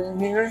cut in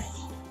here,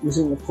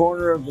 using the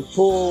corner of the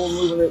tool,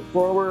 moving it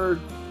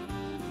forward.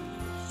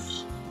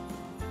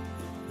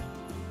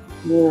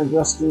 And then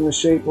adjusting the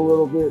shape a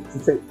little bit to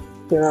take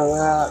care of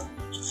that.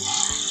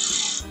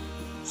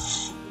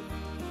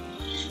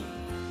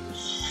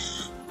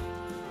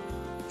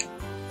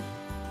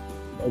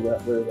 I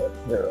got rid of that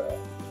tear out.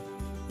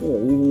 Oh,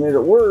 even made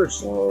it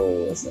worse.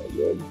 Oh, that's not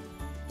good.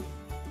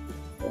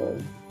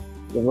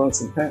 You'll run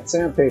some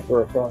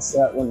sandpaper across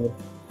that when the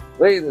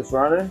lathe is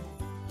running.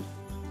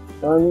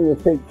 So I need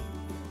to take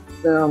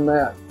down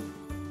that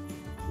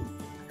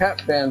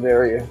hat band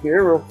area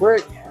here real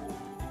quick.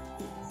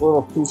 It's a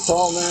little too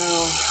tall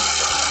now.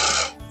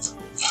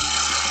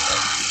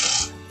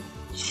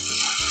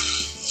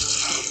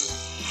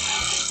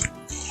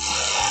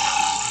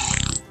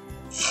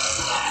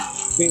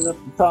 Clean up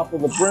the top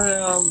of the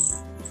brim.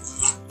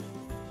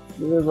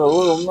 There's a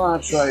little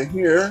notch right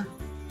here.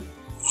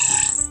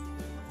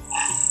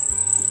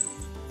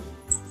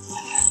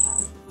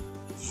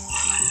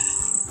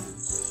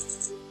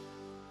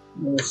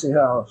 Let's see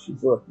how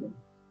she's looking.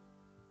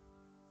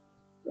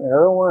 I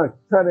don't want to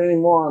cut any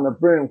more on the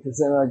brim because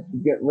then I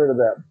can get rid of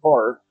that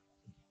part.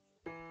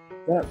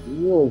 That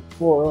really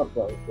tore up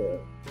right there.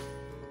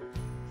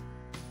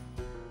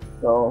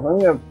 So I'm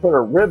going to put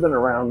a ribbon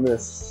around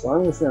this. So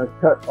I'm just going to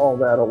cut all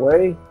that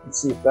away and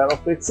see if that'll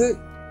fix it.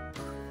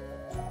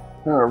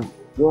 Kind of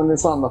doing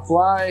this on the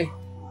fly.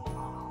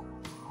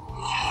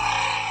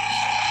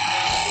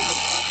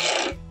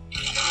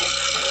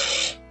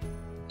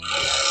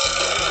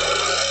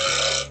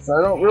 So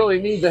I don't really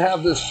need to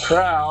have this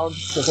proud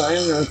because I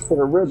am going to put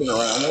a ribbon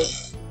around it.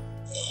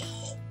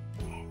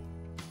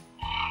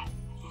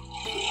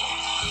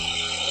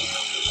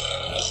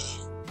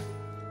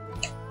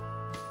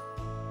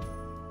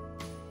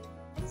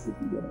 Let's see if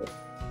we can get a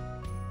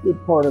good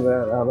part of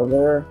that out of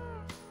there.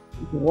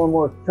 One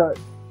more cut.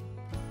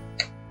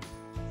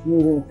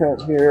 Smoothing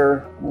cut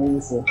here. I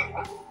use the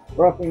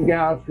roughing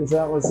gouge because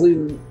that was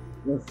leaving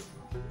the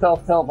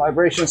telltale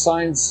vibration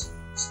lines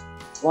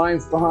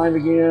behind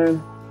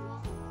again.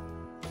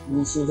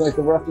 And it seems like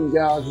the roughing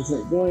gouge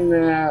isn't doing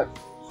that.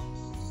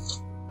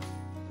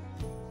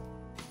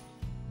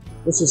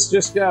 This has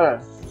just got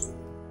a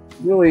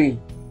really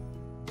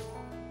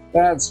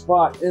bad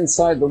spot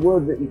inside the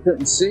wood that you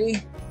couldn't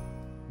see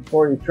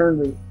before you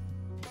turned it.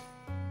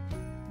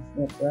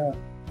 Like that.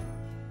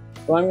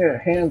 So I'm going to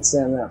hand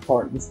sand that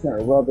part, just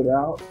kind of rub it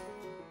out.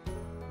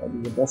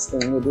 That'd be the best thing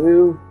to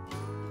do.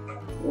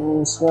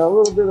 And it's got a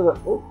little bit of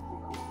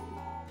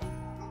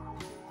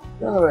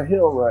kind of a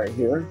hill right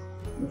here.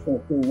 I'm just going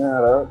to clean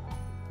that up.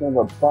 Kind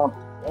of a bump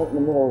right in the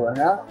middle of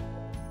the hat.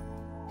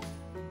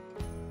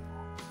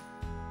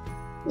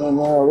 And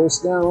narrow this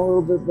down a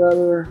little bit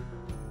better.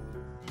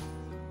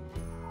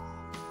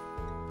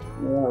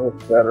 Yeah, that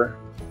looks better.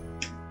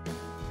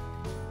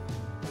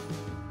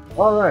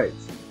 All right.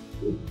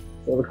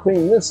 So to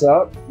clean this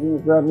up, I'm going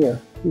to grab me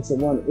a piece of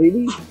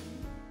 180.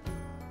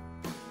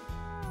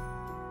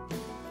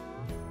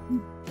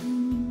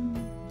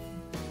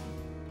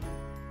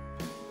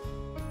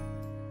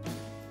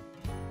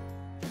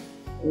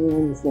 And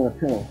I'm just going to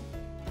kind of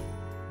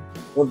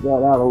rub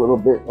that out a little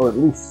bit, or at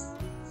least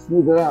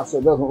smooth it out so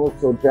it doesn't look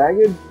so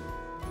jagged.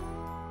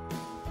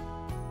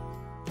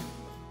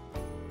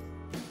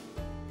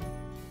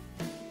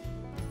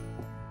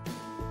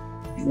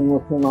 And then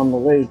we'll turn on the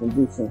lathe and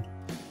do some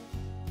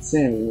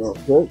sanding real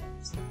quick.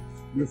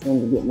 Just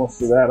wanted to get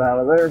most of that out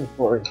of there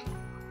before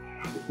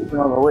we turn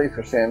on the lathe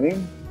for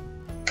sanding.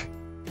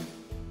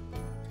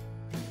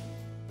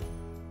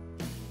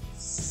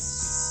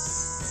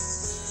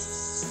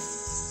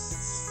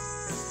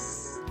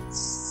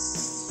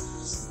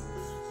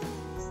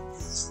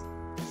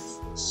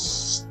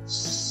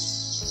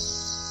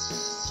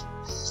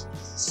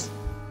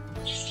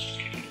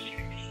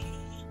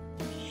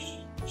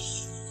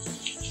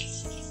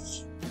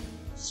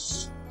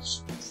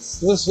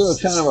 This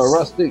is kind of a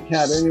rustic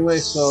hat anyway,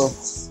 so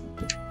it's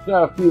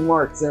got a few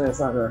marks in it. It's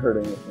not going to hurt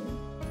anything.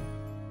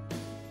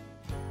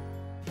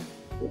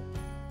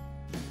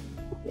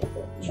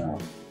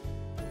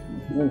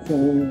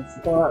 In the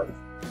spot.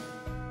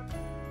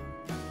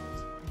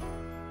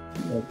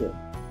 Okay.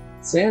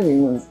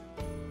 Sanding with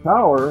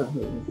power.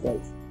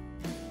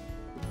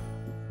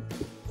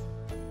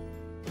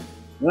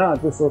 Now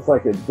it just looks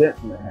like a dent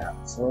in the hat,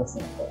 so that's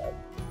not bad.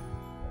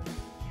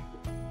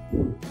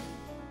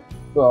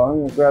 So I'm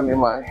going to grab me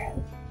my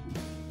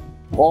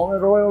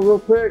walnut oil real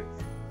quick.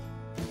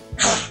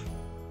 Just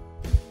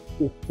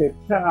take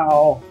a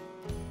towel.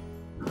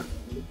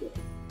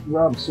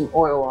 Rub some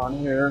oil on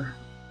here.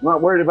 I'm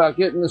not worried about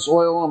getting this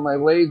oil on my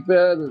lathe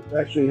bed. It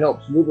actually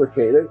helps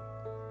lubricate it.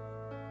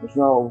 There's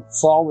no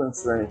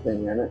solvents or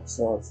anything in it,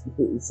 so it's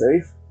completely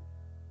safe.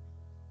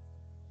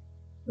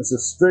 This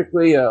is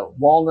strictly a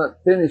walnut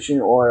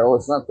finishing oil.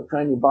 It's not the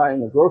kind you buy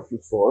in the grocery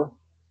store.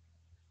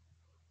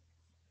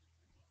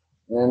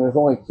 And there's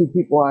only 2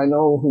 people I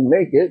know who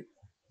make it.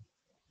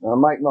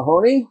 Mike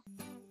Mahoney.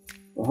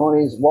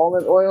 Mahoney's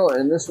walnut oil,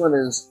 and this one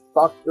is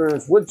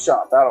Doctor's Wood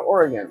Shop out of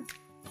Oregon.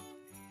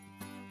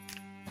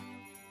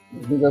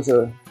 He does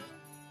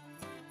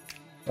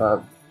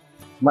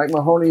Mike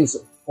Mahoney's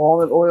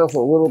walnut oil is a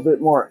little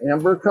bit more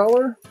amber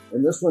color,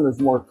 and this one is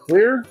more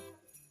clear.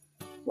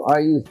 So I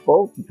use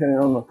both depending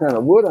on the kind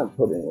of wood I'm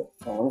putting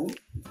it on.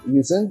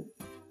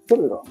 Put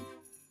it on.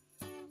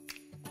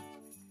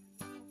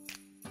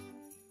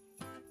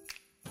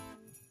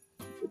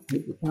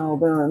 Put the towel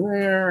down in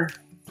there.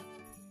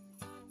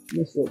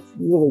 This looks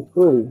really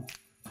pretty.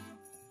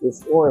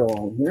 This oil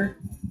on here.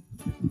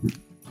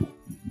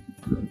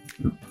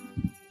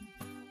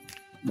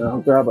 Now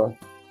I'll grab a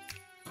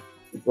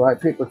dry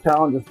paper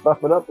towel and just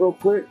buff it up real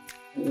quick,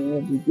 and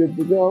it'll be good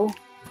to go.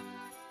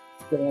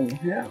 Put on the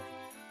hat.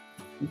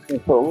 I'm just going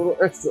to put a little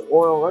extra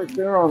oil right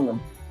there on the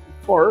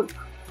bark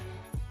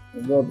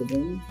and rub it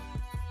in.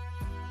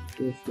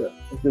 Just a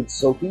good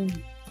soaking.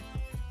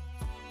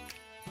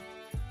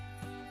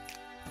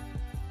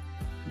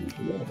 Just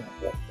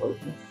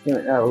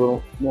going to add a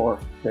little more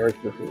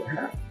character to the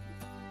hat.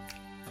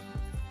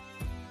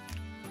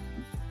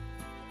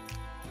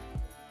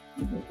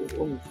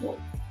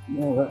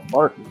 No, that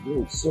bark is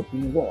really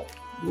soaking it up.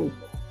 Really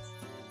fast.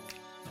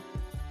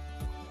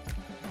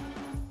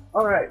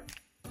 All right.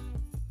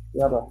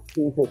 Grab a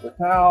clean paper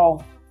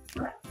towel.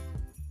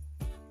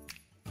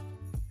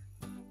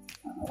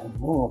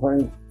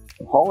 Oh,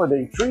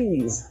 holiday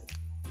trees.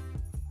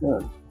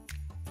 Good.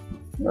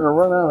 I'm gonna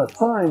run out of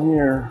time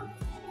here.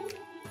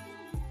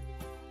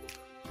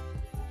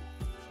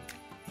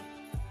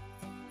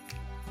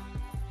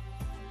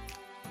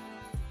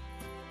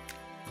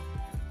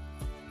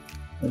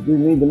 I do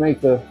need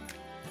to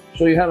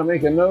show you how to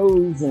make a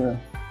nose and a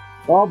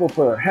bauble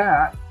for a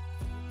hat.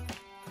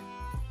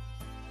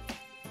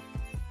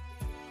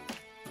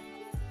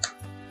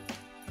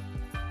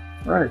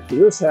 Alright, so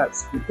this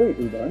hat's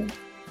completely done.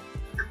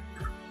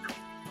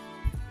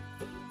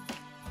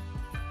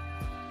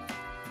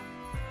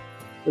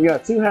 We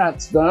got 2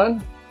 hats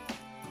done.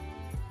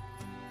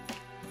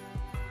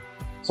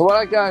 So what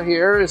I got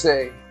here is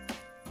a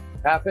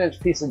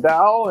 1/2-inch piece of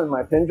dowel in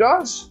my pin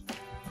jaws.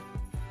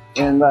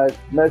 And I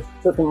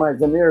took my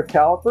veneer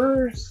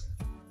calipers,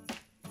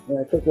 and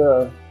I took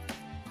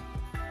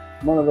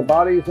one of the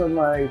bodies of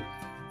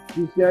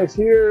these guys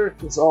here,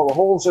 because all the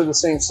holes are the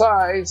same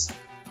size.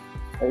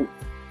 I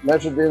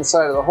measured the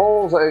inside of the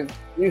holes. I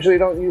usually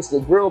don't use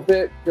the drill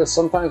bit, because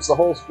sometimes the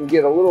holes can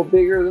get a little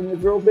bigger than the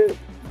drill bit,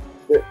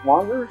 a bit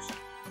longer.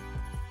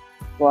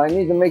 So I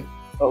need to make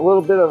a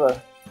little bit of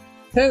a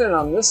tenon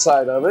on this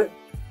side of it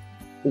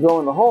to go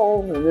in the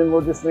hole, and then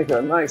we'll just make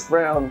a nice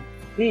round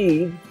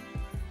bead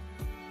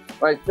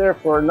right there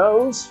for a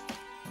nose,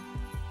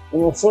 and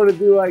we'll sort of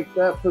do like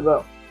that for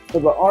the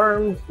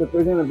arms, but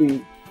they're going to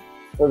be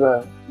for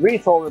the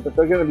wreath holder, but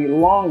they're going to be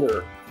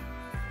longer.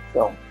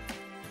 So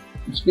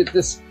let's get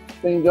this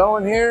thing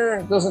going here.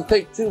 It doesn't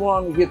take too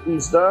long to get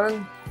these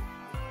done.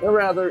 They're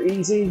rather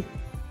easy.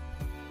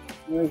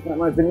 I've got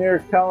my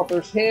veneer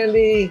calipers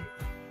handy.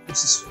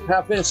 This is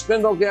 1/2-inch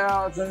spindle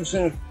gouge. I'm just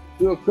going to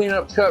do a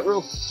cleanup cut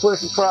real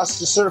quick across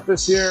the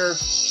surface here.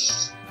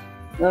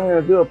 I'm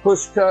going to do a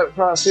push cut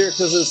across here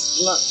because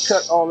it's not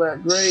cut all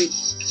that great.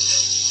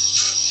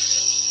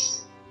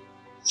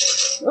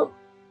 Oh.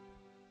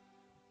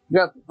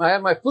 I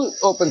had my flute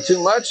open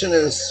too much and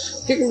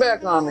it's kicking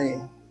back on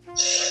me.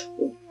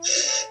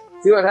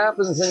 See what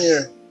happens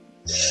when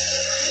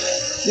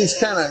these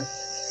kind of a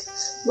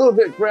little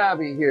bit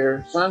grabby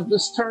here. So I'm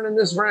just turning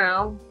this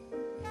round,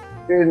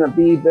 getting a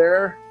bead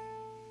there.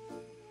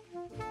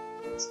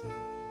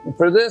 And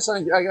for this,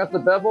 I got the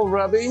bevel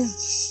rubbing.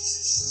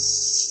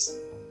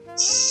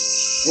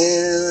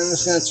 And I'm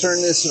just going to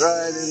turn this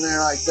right in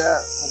there like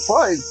that.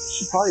 I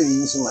should probably be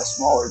using my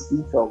smaller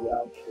detail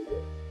gouge for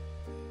this.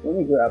 Let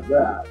me grab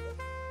that.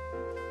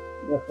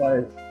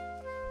 It's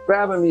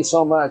grabbing me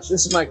so much.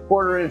 This is my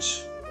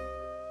 1/4-inch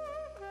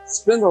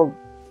spindle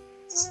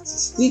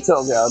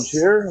detail gouge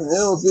here. And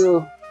it'll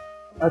do,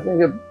 I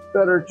think,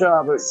 better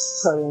job at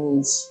cutting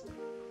these.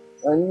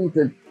 I need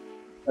to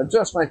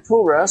adjust my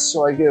tool rest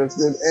so I get a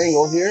good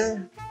angle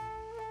here.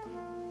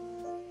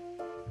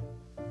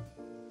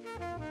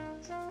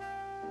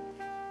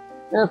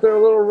 And if they're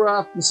a little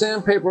rough, the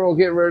sandpaper will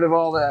get rid of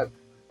all that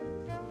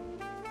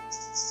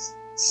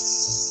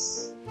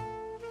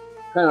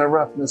kind of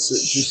roughness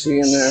that you see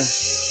in there.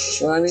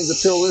 So I need to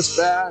peel this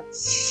back.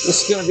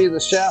 This is going to be the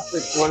shaft or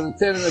the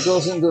tenon that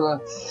goes into the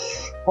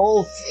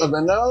hole of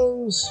the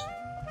nose.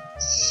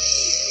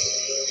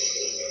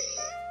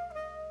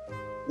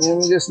 And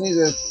we just need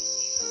to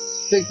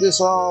take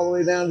this all the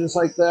way down just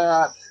like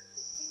that.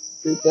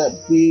 Get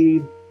that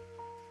bead.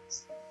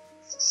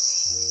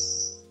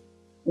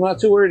 I'm not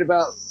too worried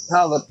about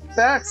how the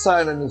back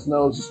side of this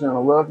nose is going to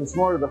look. It's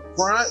more to the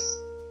front,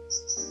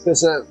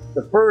 because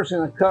the fur is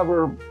going to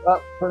cover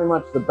up pretty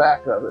much the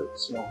back of it.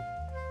 So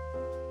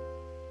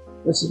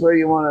this is where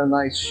you want a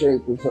nice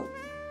shape. It's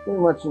pretty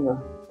much in the.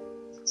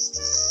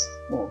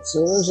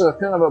 So there's a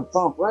kind of a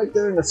bump right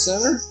there in the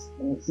center.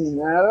 I'm going to clean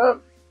that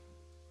up.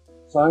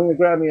 So I'm going to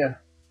grab me a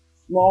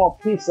small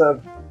piece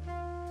of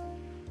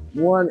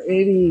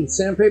 180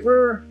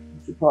 sandpaper.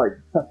 I should probably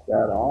cut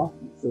that off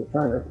instead of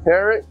trying to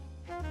tear it.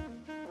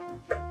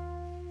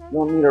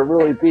 Don't need a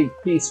really big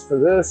piece for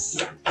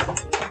this.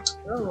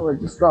 Oh, I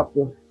just dropped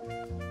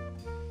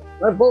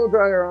my blow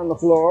dryer on the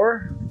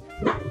floor.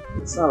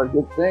 It's not a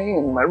good thing,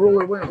 and my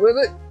ruler went with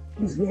it.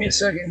 Just give me a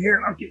second here,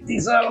 and I'll get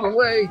these out of the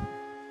way.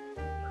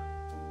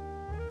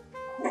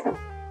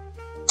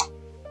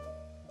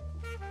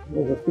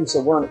 There's a piece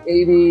of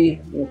 180.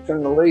 I'm going to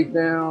turn the lathe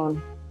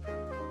down.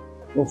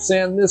 We'll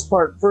sand this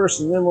part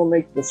first, and then we'll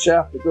make the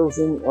shaft that goes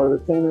in, or the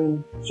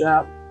tenon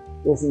shaft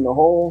goes in the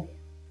hole.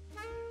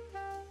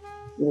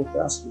 A little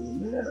faster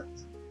than that.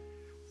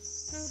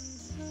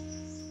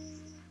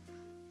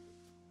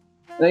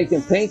 Now you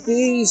can paint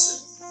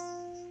these.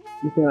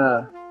 You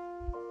can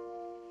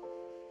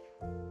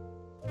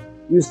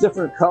use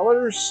different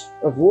colors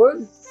of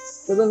wood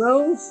for the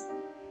nose.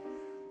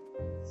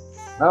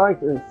 I like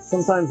to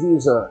sometimes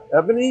use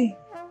ebony,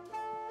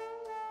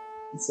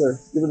 just to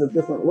give it a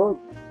different look.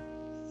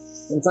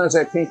 Sometimes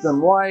I paint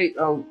them white.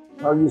 I'll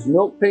use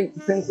milk paint to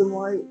paint them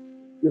white.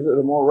 Gives it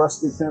a more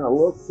rusty kind of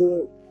look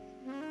to it.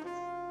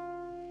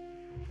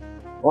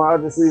 Or I'll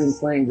just leave them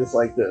plain just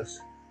like this.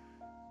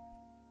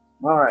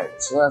 Alright,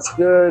 so that's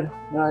good.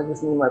 Now I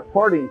just need my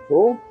parting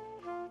tool.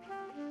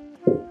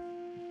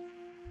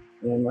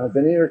 And my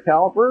veneer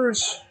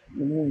calipers.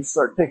 I'm going to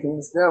start taking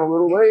this down a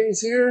little ways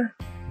here.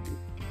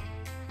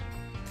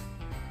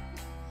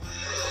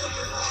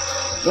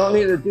 Don't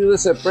need to do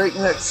this at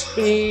breakneck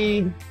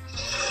speed.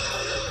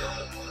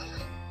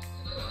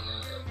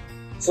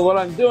 So what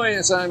I'm doing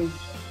is I'm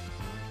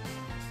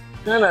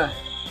going to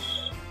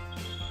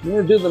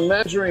do the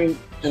measuring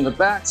in the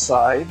back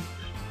side,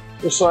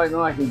 just so I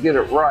know I can get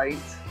it right.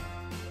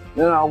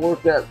 Then I'll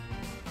work that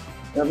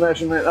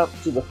measurement up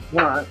to the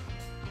front.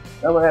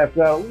 That way I've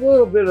got a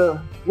little bit of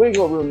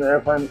wiggle room there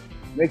if I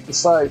make the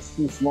size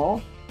too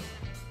small.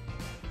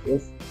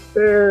 There's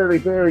barely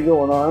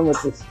going on,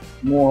 which is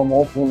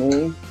normal for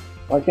me.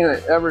 Why can't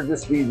it ever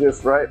just be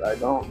just right? I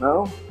don't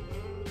know.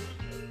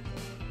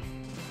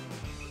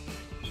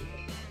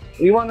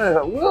 You want it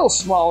a little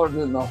smaller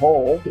than the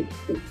hole.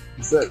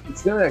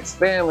 It's going to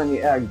expand when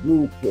you add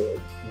glue to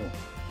it.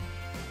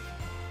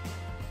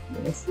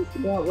 That's just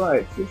about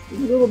right. Just a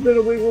little bit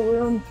of wiggle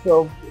room,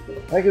 so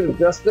I can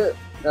adjust it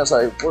as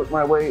I work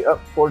my way up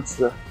towards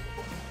the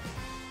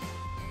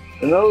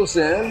nose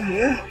end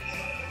here.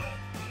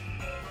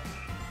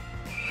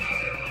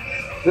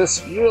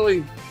 This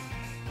really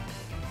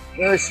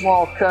very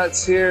small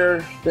cuts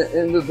here, the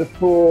end of the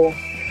tool.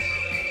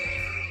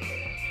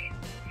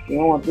 You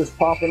don't want this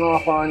popping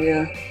off on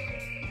you.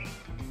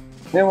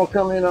 Then we'll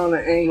come in on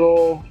an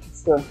angle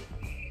just to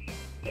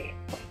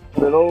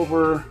put it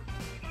over.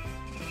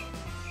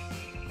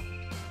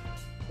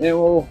 And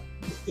we'll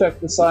check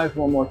the size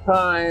one more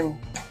time.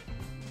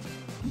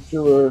 Make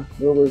sure we're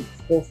where we're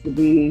supposed to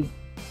be.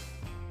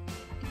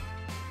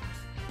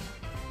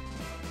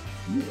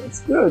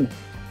 That's good.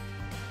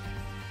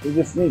 We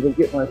just need to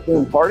get my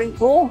thin parting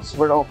tool so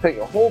we don't take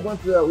a whole bunch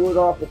of that wood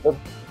off with the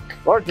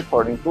larger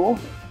parting tool.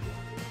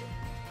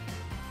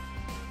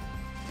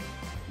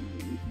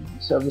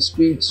 Just have the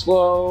speed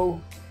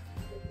slow.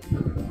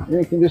 And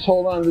you can just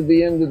hold on to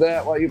the end of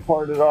that while you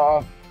part it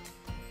off.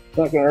 It's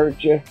not going to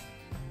hurt you.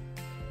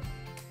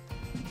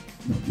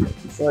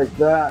 Just like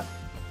that.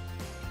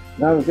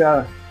 Now we've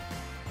got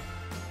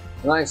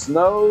a nice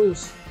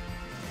nose.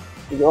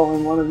 We go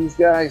in one of these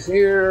guys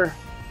here.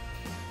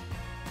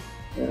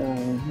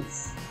 And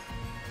let's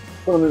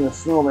put them in the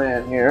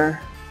snowman here.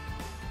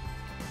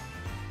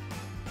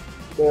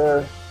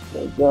 There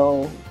we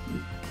go.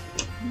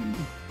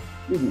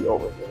 Maybe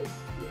over there.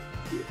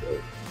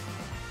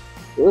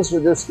 So this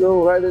would just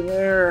go right in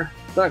there.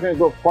 It's not going to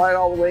go quite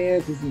all the way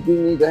in because you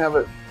do need to have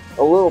it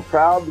a little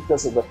proud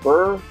because of the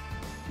fur.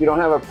 If you don't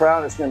have it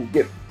proud, it's going to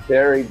get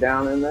buried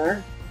down in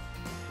there.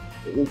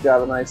 So we've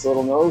got a nice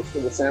little nose for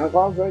the Santa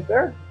Claus right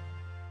there.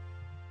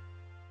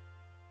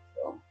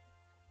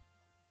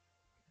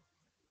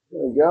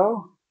 we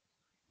go.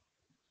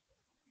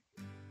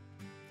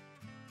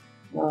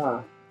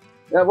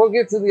 Yeah, we'll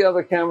get to the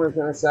other cameras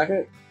in a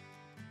second.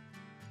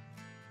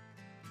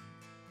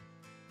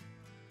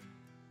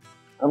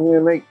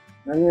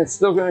 I'm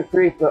still gonna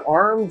create the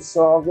arms,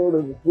 so I'll go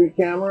to the 3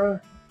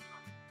 camera.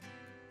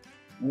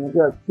 And I've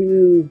got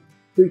 2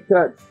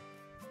 pre-cut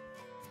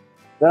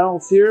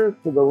valves here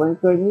for the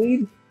length I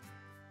need.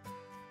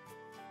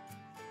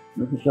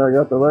 Making sure I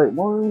got the right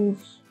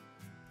ones.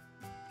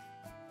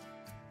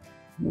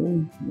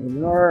 There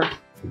they are.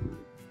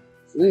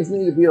 So these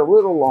need to be a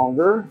little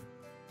longer.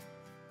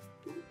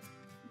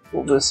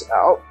 Pull this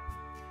out.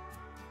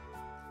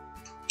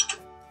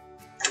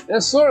 And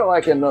it's sort of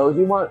like a nose.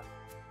 You want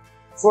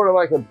sort of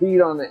like a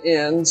bead on the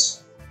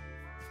ends.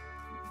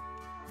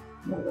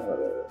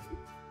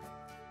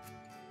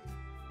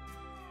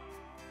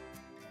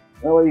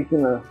 That way you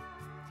can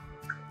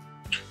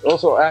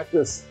also act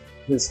as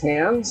his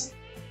hands.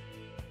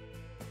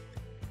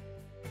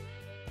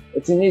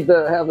 But you need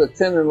to have the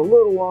tendon a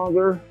little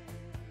longer,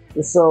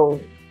 just so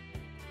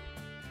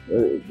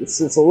it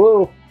sits a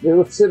little.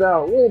 It'll sit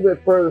out a little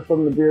bit further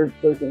from the beard,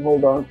 so you can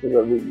hold on to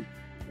the reed.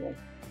 Yeah.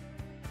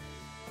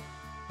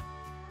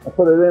 I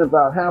put it in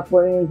about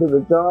halfway into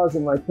the jaws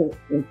and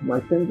into my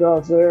pin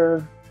jaws there.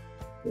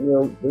 And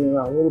you'll bring it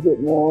out a little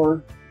bit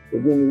more. So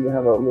you need to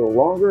have a little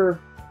longer.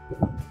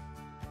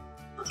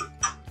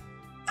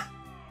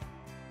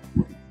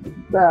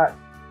 That.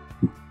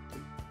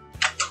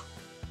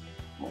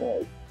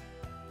 Alright.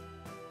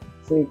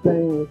 Same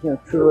thing, we're going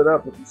to true it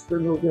up with the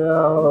spindle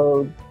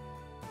gouge.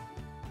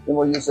 Then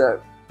we'll use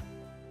that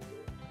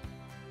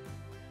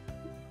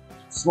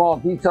small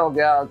detail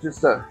gouge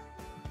just to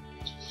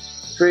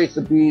create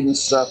the bead and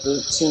stuff.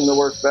 It seemed to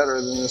work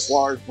better than this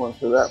large one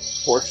for that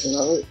portion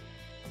of it.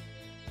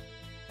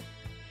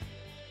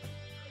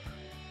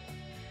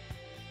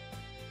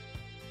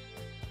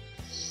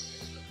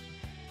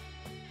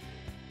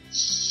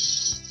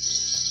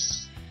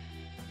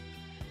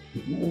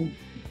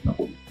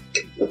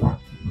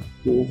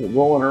 Is it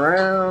rolling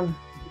around?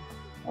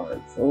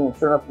 Alright, so we're going to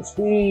turn up the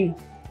speed.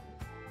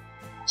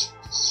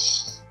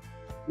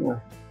 Yeah.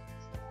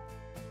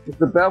 With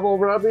the bevel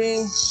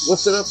rubbing,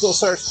 lift it up till it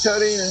starts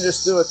cutting and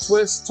just do a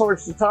twist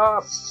towards the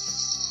top.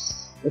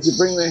 If you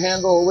bring the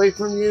handle away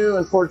from you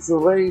and towards the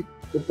lathe,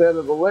 the bed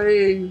of the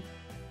lathe.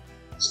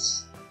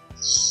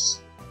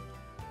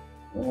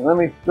 And let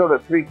me go to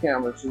 3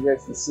 cameras so you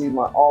guys can see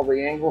all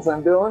the angles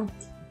I'm doing.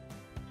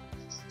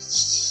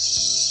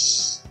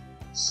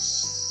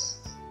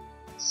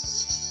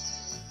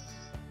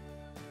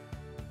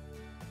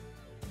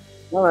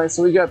 Alright,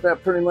 so we got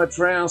that pretty much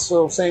round,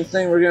 so same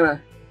thing, we're going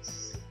to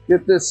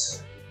get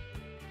this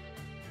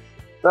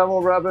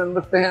bevel rubbing,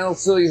 lift the handle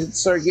so you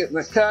start getting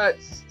the cut.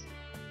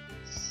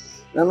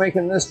 Now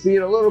making this bead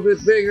a little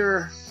bit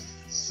bigger,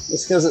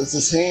 just because it's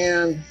his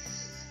hand.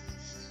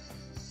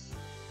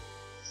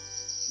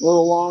 A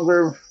little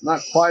longer,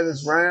 not quite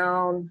as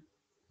round,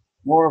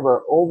 more of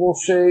an oval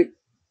shape.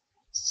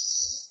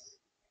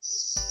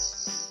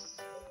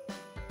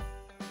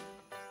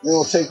 Then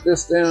we'll take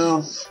this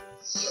down.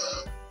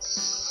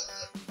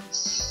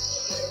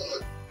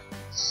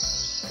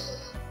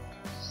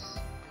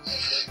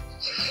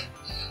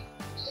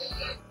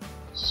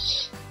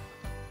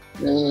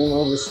 And then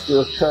we'll just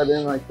do a cut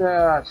in like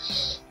that,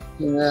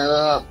 clean that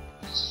up.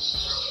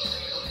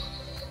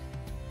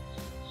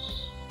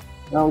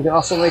 Now we can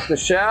also make the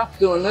shaft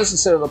doing this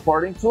instead of the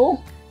parting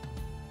tool.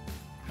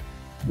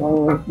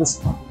 We'll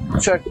just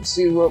check and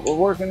see what we're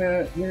working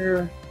at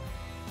here.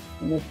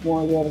 How much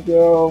more I gotta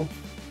go?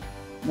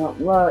 Not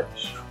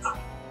much.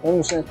 I'm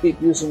just gonna keep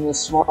using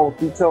this small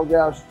detail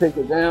gouge to take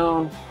it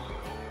down.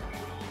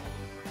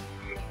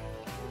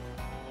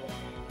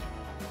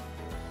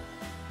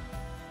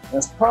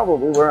 That's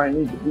probably where I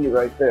need to be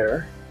right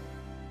there.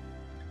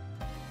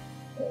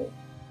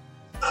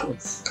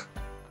 It's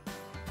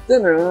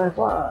thinner than I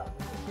thought.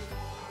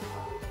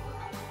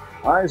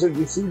 Eyes are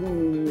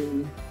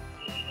deceiving me.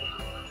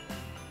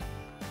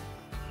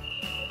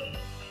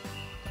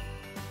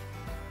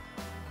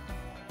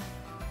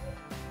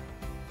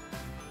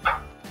 I'm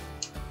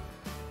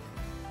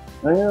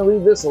going to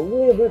leave this a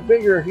little bit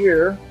bigger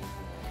here,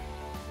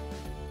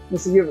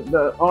 just to give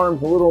the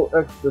arms a little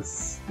extra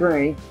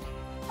strength.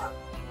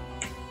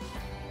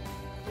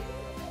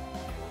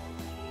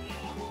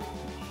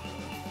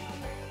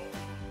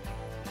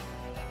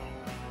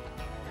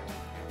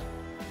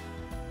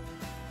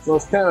 So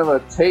it's kind of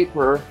a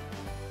taper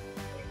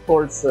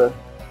towards the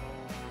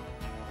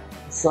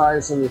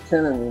size of the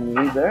tenon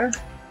we need there.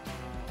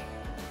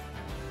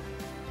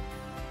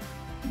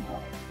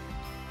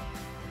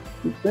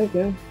 Keep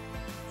thinking.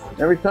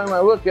 Every time I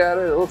look at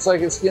it, it looks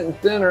like it's getting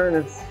thinner, and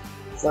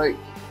it's like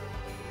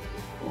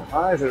my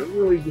eyes are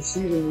really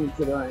deceiving me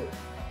tonight.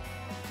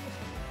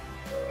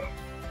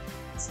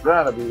 It's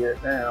gotta be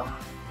it now.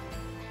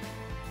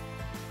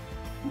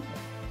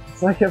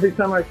 It's like every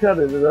time I cut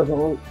it, it doesn't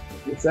look.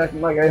 It's acting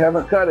like I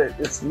haven't cut it.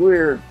 It's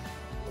weird.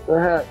 What the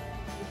heck?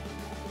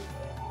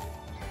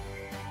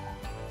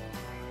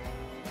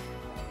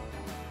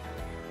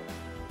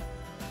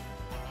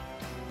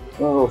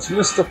 One of those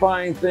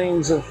mystifying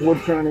things of wood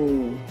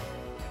turning.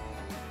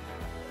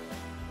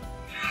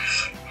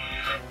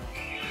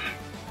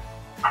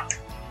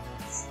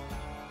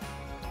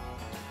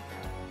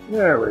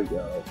 There we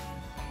go.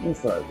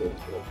 That's not good.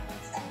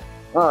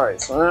 Alright,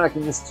 so now I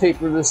can just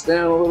taper this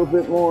down a little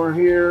bit more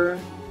here.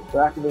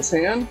 Back of this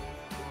hand.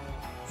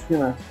 Just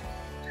gonna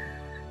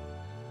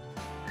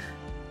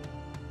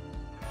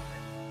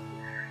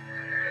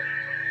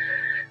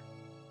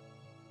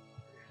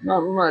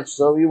not much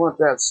though, you want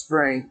that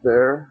strength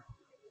there.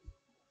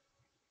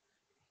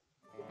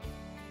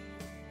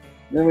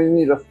 Then we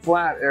need a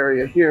flat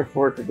area here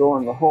for it to go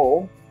in the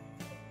hole.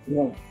 You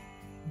know,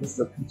 just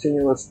a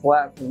continuous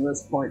flat from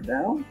this point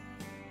down.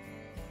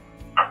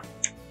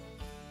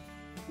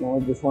 Now I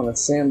just want to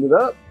sand it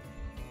up.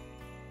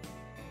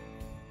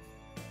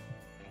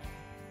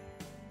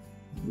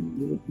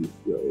 Little piece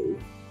goes.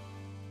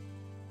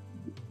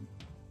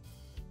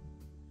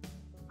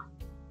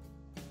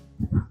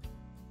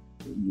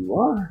 There you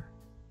are.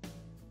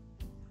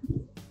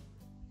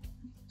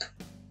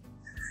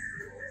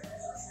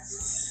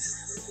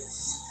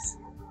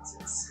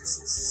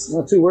 I'm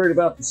not too worried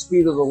about the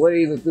speed of the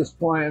lathe at this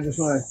point. I just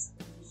want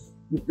to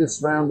keep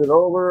this rounded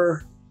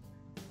over.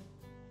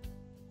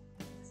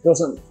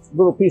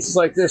 Little pieces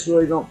like this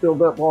really don't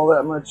build up all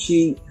that much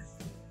heat.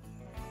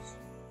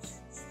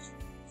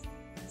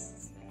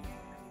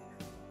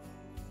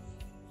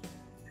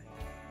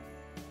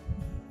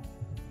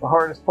 The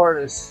hardest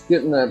part is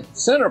getting the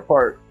center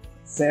part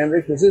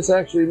sanded because it's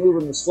actually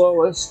moving the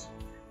slowest.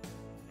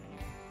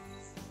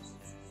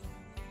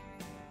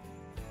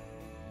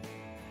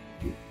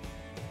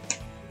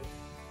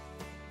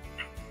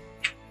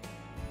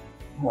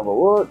 Have a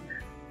look.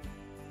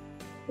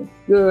 That's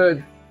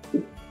good.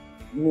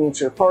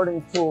 Miniature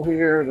parting tool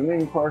here, the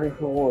main parting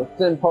tool, a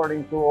thin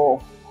parting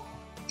tool.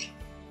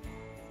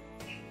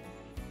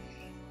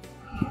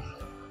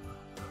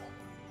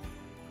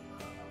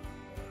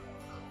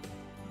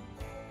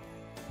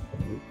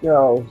 There we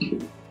go.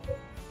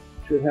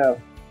 Should have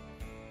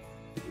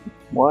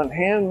one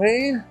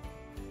handmade.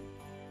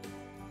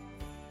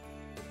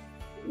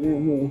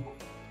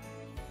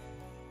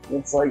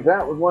 Looks like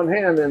that with one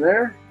hand in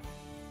there.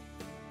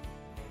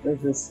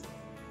 There's this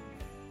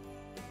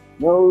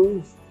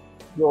nose,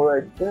 go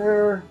right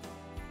there.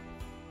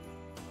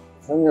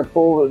 So I'm going to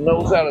pull the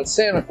nose out of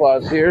Santa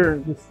Claus here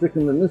and just stick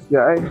him in this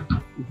guy.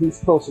 He's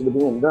closer to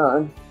being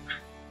done.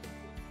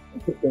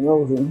 I'll put the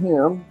nose in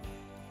him.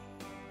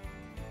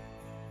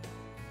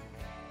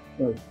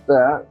 Like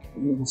that.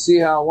 And you can see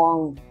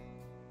how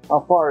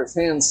far his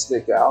hands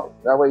stick out.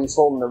 That way he's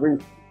holding the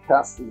wreath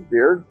past his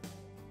beard.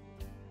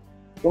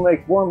 We'll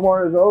make one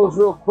more of those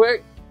real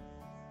quick.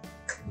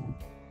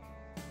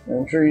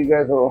 I'm sure you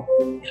guys will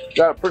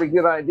got a pretty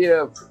good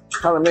idea of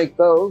how to make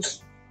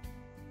those.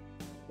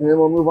 And then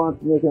we'll move on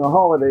to making a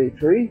holiday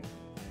tree.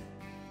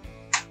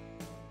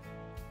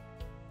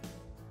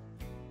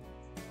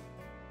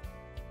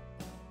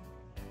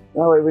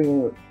 That way we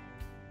can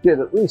get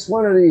at least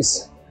one of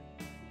these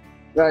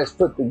guys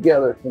put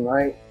together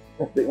tonight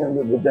at the end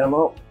of the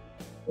demo.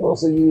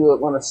 Those of you that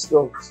want to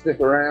still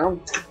stick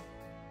around.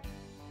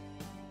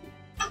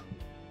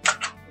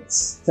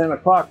 It's 10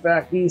 o'clock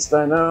back east,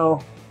 I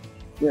know.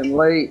 Getting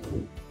late.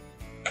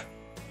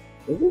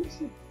 What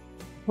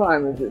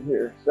time is it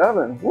here?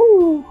 7.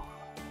 Woo!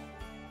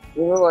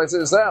 Didn't realize it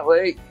was that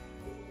late.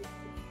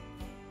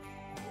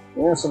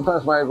 Yeah,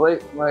 sometimes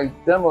my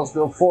demos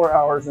go 4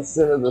 hours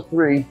instead of the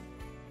 3.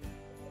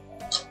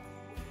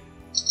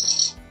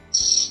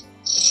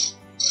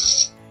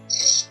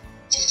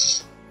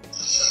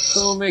 So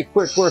we'll make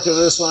quick work of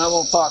this one. I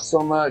won't talk so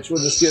much.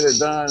 We'll just get it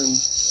done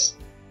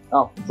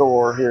out the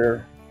door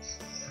here.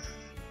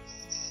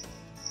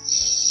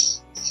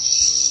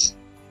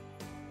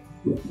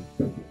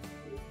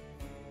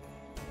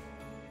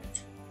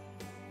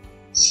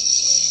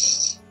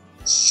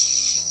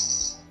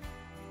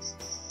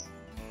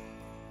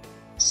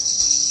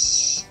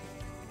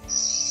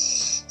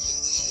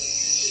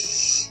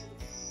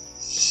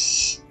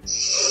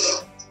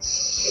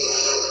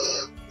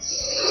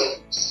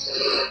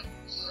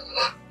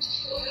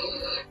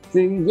 So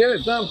you can get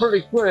it done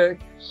pretty quick.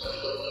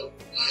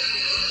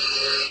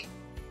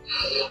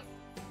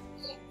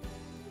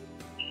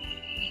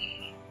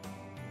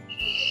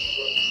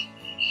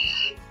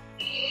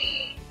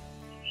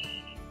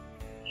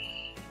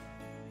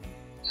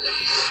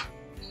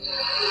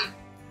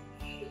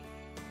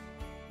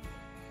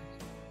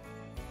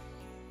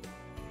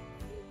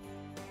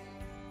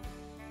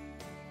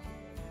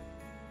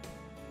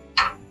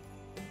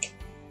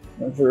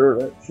 Measure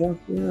that check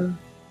there.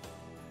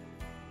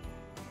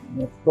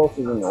 That's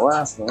closer than the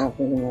last one. I don't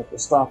think I'm going to have to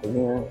stop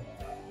again.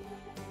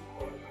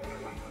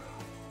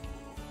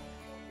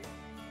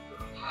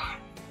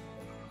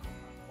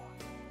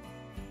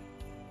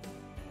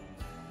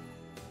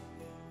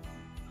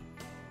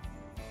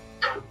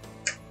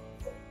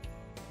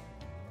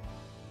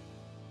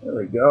 There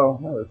we go.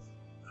 That was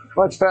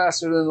much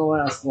faster than the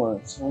last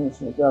one. So I'm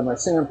just going to grab my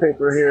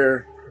sandpaper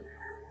here.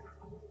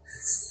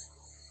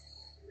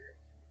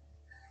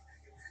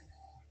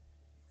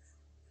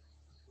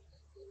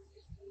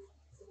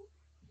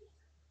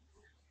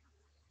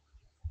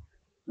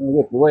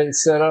 Get the weight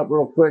set up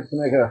real quick to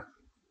make a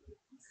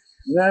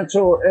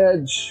natural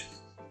edge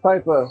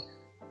type of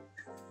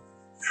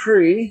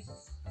tree.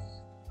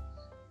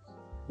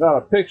 Got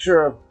a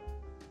picture of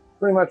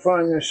pretty much what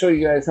I'm going to show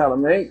you guys how to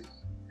make.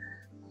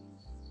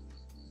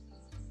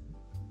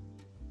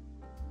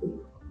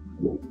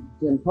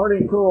 Again,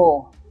 pretty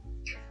cool.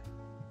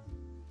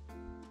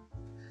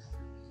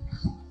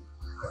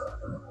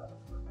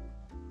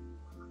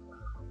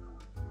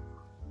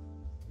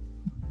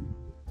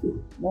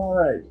 All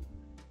right.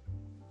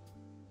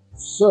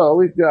 So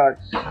we've got,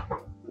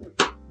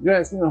 you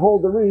guys can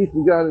hold the wreath.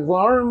 We got his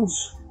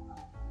arms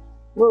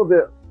a little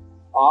bit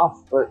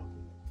off, but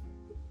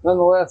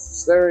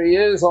nonetheless, there he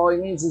is. All he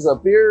needs is a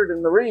beard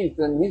and the wreath,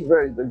 and he's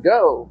ready to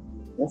go.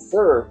 Yes,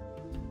 sir.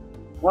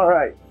 All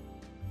right.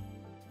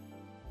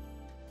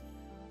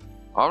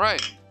 All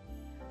right.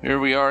 Here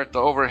we are at the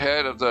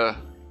overhead of the,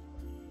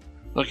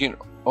 looking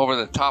over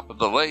the top of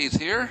the lathe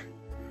here.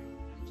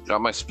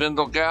 Got my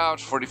spindle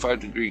gouge,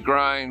 45-degree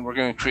grind. We're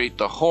going to create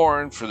the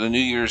horn for the New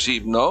Year's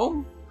Eve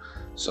gnome.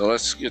 So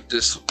let's get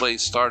this lathe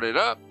started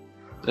up.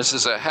 This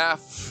is a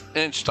 1/2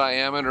 inch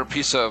diameter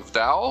piece of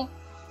dowel.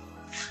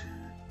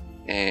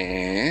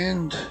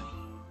 And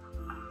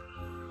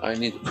I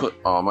need to put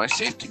on my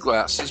safety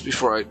glasses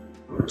before I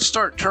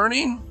start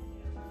turning.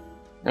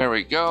 There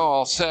we go,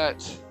 all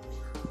set.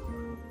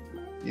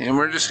 And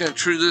we're just going to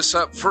true this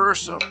up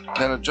first. I'm going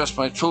to adjust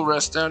my tool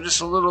rest down just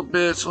a little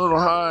bit. It's a little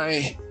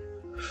high.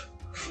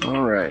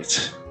 All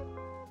right.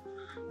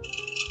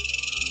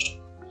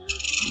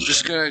 I'm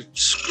just going to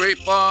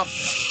scrape off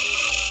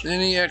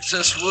any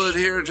excess wood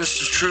here just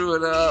to true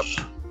it up.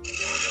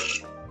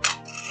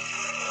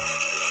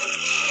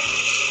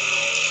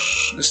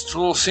 This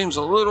tool seems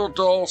a little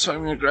dull, so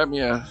I'm going to grab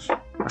me a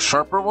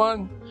sharper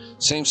one.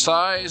 Same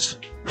size,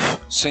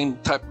 same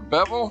type of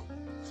bevel,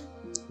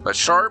 but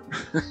sharp.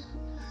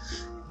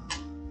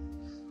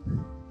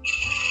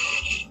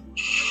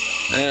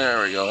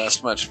 There we go,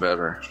 that's much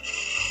better.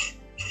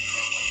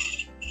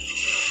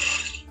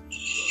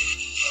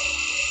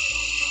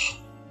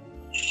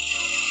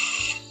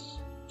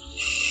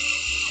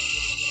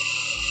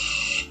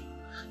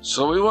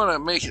 So we want to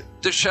make it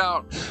dish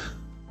out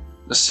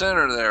the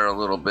center there a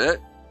little bit,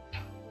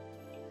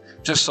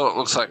 just so it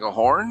looks like a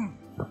horn.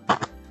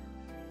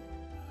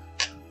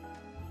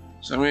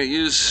 So I'm going to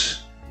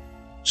use,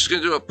 just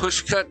going to do a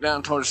push cut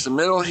down towards the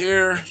middle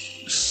here,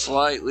 just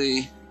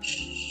slightly.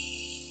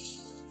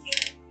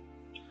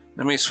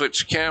 Let me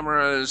switch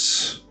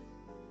cameras.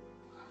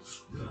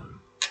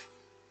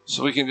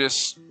 So we can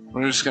just,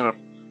 we're just going to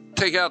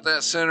take out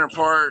that center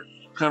part,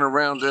 kind of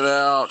round it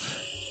out.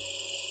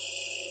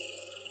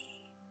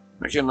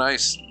 Make a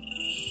nice,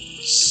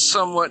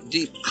 somewhat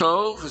deep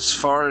cove as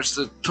far as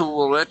the tool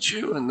will let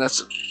you, and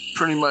that's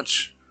pretty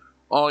much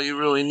all you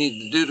really need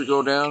to do to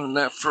go down in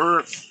that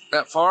far.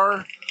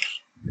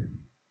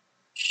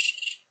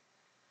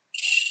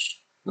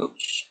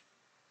 Oops.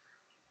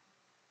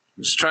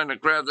 Just trying to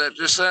grab that,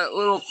 just that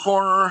little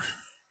corner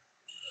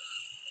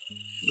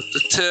with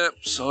the tip,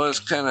 so it's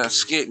kind of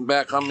skating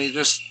back on me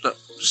just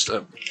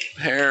a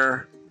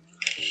hair.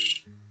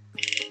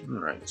 All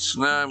right,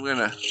 so now I'm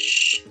gonna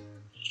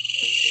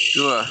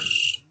do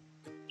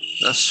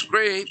a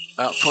scrape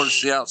out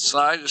towards the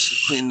outside just to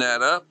clean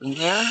that up in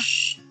there.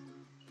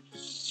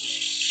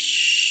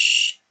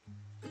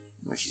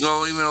 We can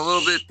go even a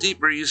little bit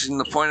deeper using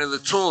the point of the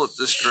tool at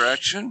this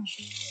direction.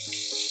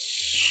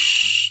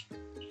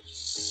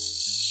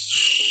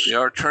 We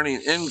are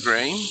turning in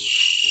grain.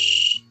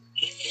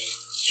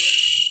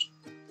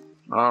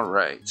 All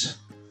right.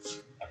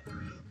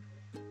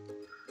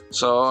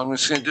 So I'm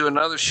just going to do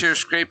another shear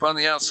scrape on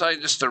the outside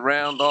just to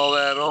round all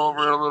that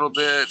over a little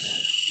bit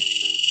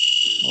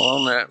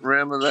along that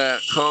rim of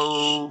that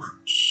cove.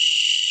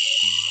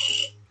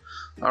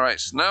 All right,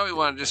 so now we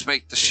want to just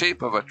make the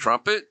shape of a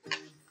trumpet.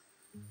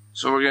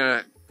 So we're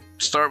going to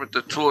start with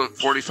the tool at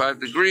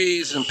 45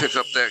 degrees and pick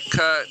up that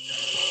cut.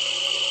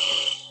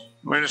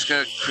 We're just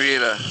going to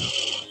create a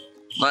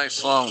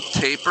nice long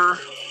taper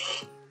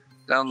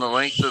down the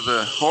length of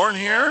the horn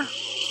here.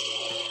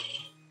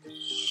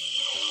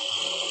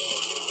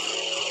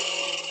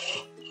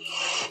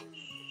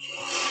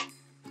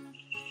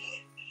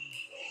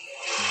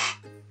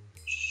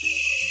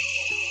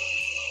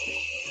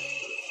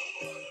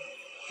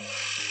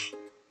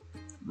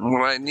 And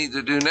what I need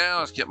to do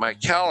now is get my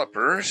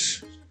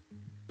calipers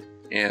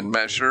and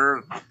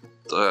measure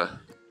the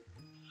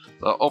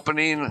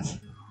opening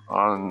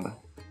on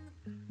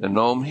the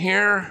gnome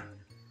here.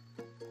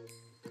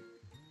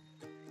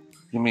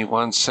 Give me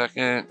 1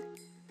 second.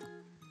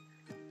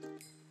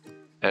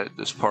 Edit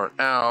this part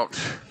out.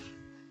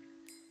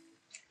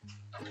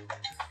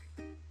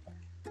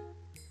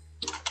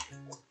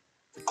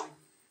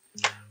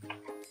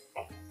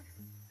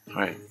 All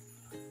right.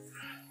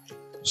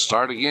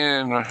 Start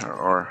again,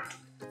 or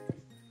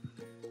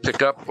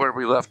pick up where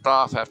we left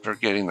off after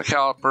getting the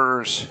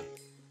calipers.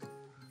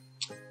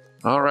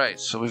 All right,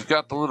 so we've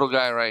got the little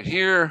guy right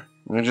here.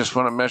 We just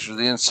want to measure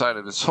the inside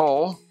of this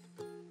hole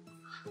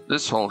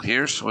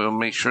here, so we'll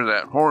make sure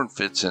that horn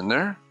fits in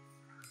there.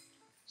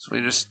 So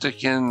we just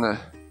stick in the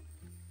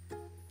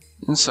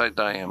inside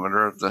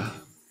diameter of the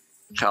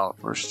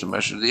calipers to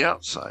measure the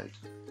outside.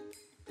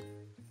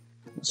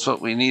 That's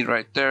what we need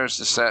right there, is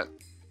just that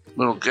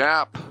little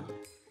gap.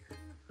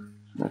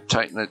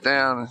 Tighten it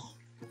down.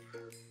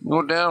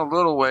 Go down a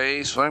little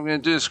ways. What I'm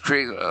going to do is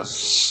create a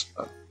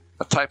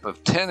type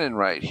of tenon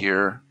right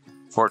here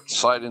for it to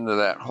slide into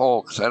that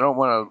hole, because I don't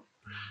want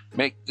to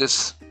make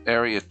this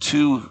area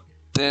too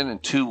thin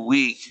and too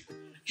weak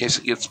in case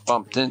it gets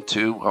bumped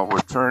into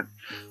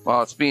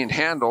while it's being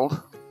handled.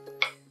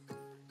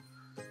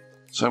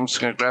 So I'm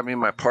just going to grab me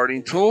my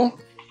parting tool.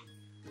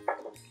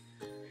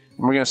 And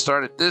we're going to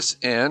start at this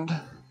end.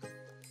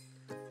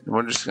 And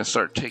we're just going to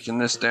start taking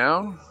this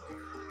down.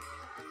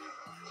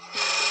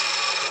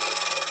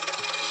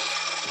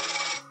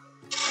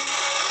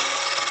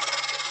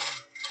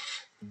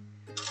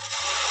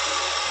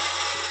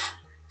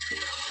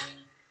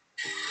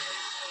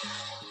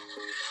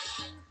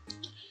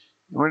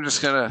 We're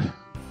just gonna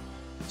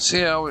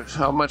see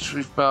how much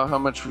we've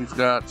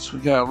got. So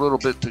we got a little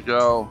bit to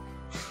go,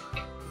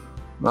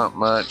 not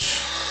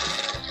much.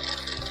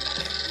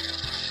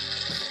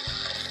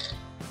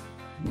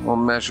 We'll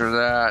measure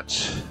that.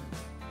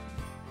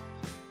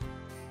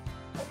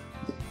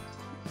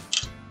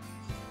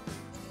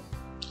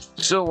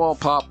 Still won't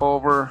pop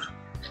over.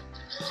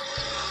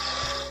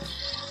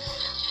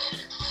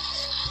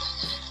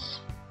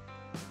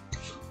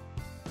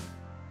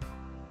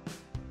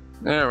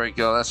 There we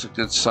go, that's a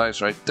good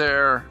size right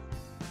there.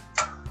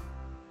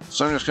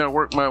 So I'm just going to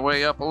work my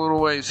way up a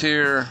little ways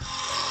here.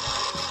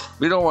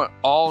 We don't want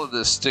all of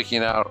this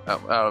sticking out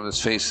of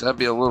his face, that'd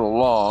be a little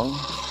long.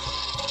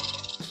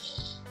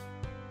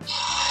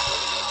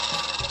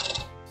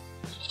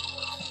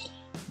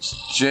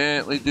 Just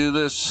gently do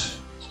this.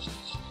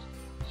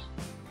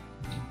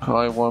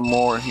 Probably one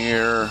more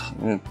here.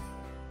 And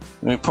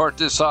when we part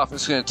this off,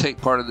 it's going to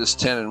take part of this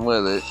tenon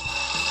with it.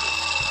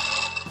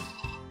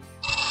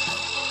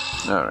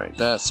 Alright,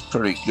 that's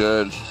pretty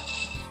good.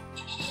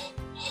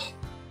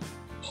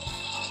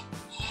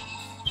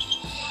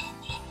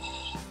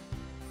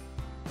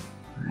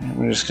 And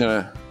we're just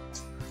gonna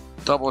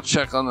double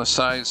check on the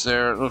sides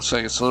there. It looks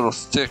like it's a little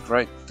thick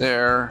right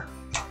there.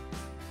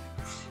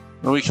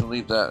 But we can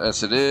leave that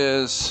as it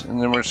is.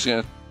 And then we're just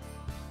gonna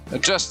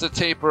adjust the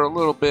taper a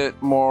little bit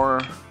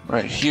more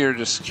right here.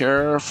 Just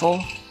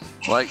careful.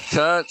 Light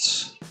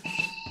cuts.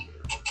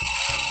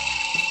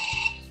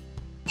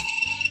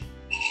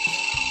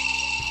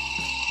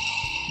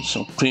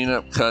 Some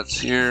cleanup cuts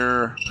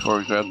here before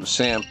we grab the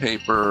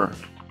sandpaper.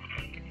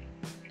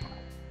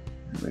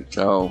 There we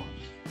go.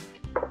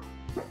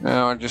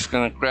 Now I'm just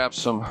going to grab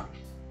some,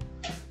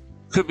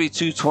 could be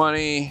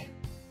 220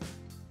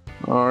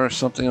 or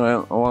something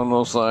along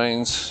those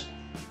lines.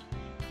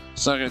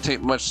 It's not going to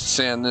take much to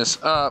sand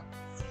this up.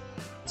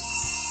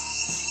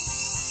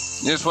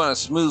 You just want a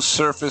smooth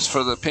surface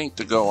for the paint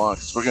to go on,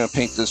 because we're going to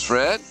paint this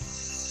red.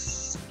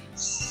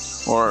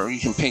 Or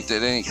you can paint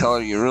it any color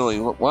you really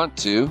want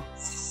to.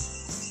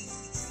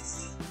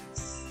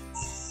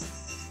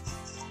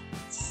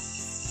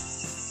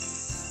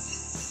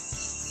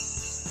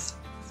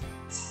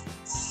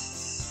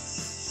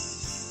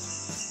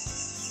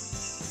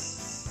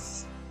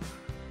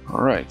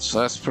 Alright, so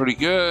that's pretty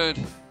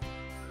good.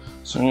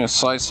 So I'm going to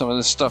slide some of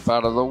this stuff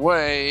out of the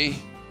way.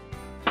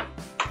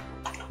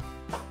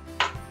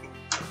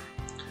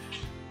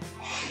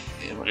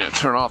 And we're going to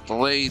turn off the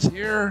lathe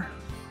here.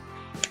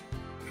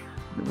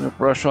 I'm going to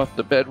brush off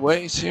the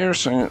bedways here.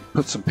 So I'm going to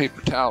put some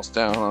paper towels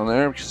down on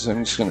there, because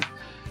I'm just going to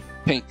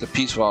paint the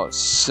piece while it's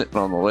sitting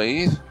on the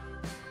lathe. So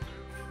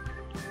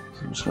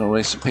I'm just going to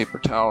lay some paper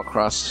towel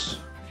across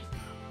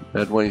the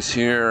bedways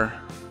here,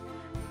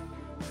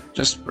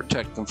 just to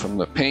protect them from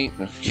the paint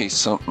in case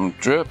something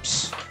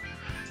drips.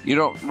 You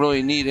don't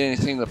really need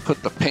anything to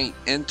put the paint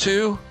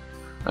into.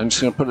 I'm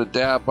just going to put a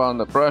dab on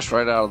the brush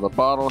right out of the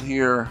bottle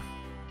here,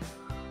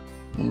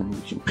 and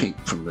we can paint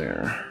from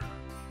there.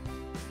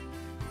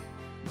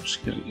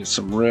 Just going to get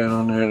some red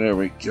on there. There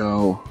we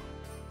go.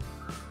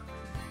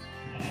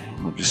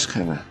 And we'll just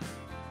kind of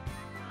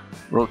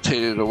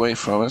rotate it away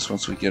from us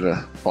once we get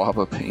a blob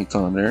of paint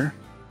on there.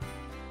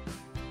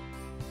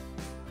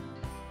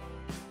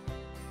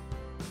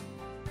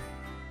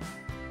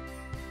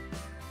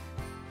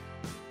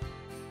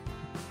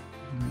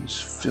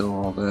 Just fill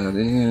all that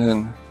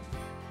in.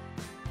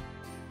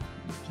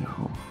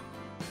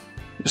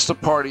 Just a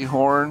party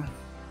horn.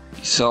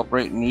 You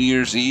celebrate New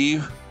Year's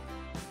Eve.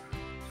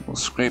 We'll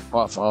scrape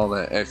off all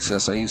that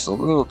excess. I used a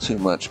little too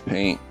much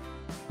paint.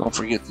 Don't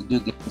forget to do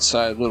the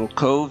inside little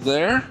cove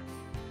there.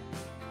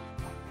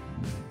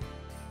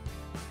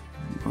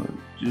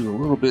 Do a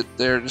little bit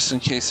there just in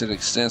case it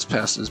extends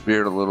past his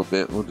beard a little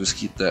bit. We'll just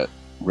keep that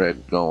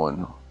red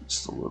going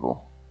just a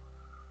little.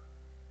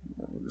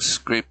 We'll just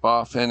scrape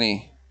off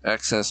any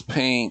excess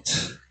paint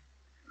so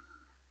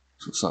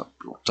it's not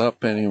built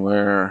up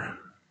anywhere.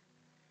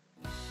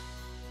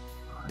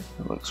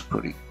 It looks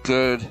pretty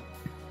good,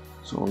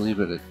 so we'll leave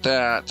it at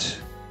that.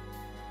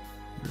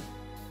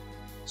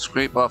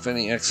 Scrape off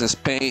any excess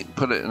paint,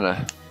 put it in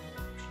a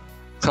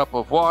cup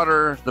of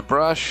water, the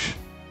brush.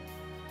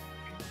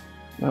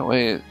 That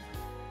way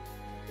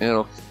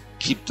it'll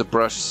keep the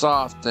brush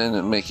soft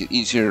and make it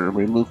easier to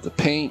remove the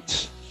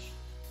paint.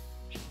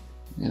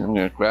 And I'm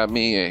going to grab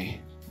me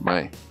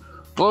my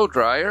blow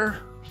dryer.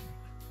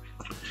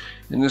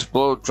 And just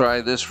blow dry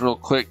this real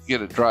quick,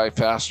 get it dry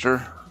faster.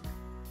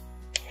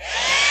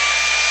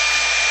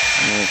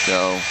 There we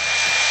go.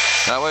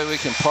 That way we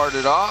can part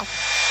it off.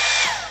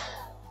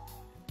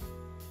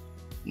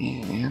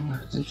 And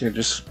I think I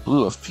just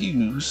blew a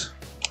fuse.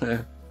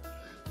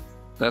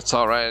 That's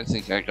alright, I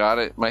think I got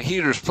it. My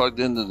heater's plugged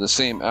into the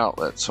same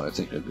outlet, so I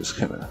think I just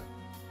kind of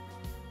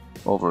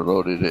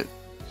overloaded it.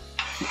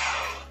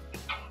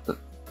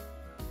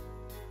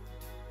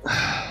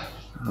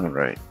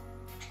 Alright.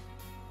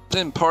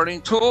 Thin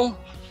parting tool.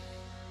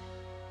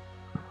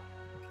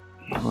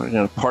 We're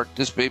going to part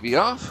this baby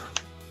off.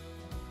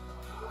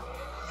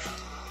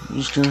 I'm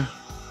just going to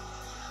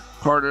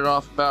part it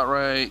off about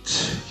right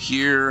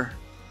here.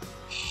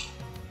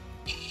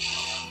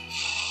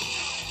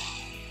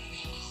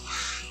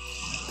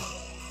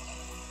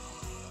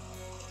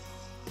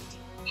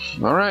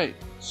 Alright,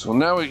 so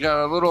now we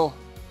got a little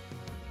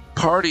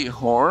party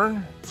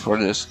horn for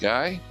this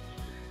guy.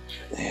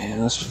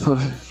 And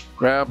let's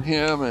grab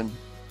him and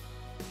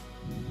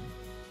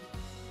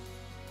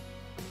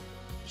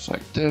just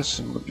like this,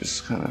 and we'll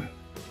just kind of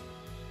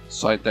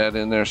slide that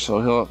in there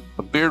so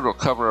the beard will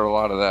cover a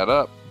lot of that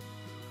up,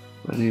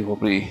 but he will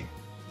be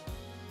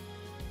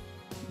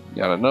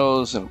got a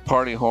nose and a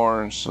party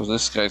horn, so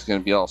this guy's going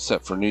to be all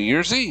set for New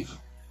Year's Eve.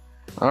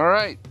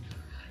 Alright,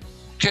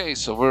 okay,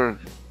 so we're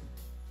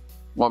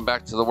going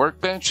back to the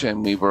workbench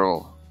and we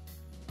will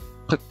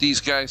put these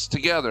guys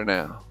together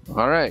now.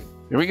 Alright,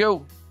 here we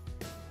go.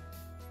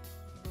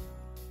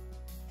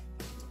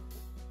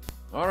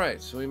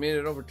 Alright, so we made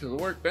it over to the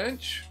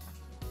workbench,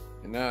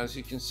 and now as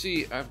you can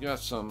see I've got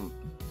some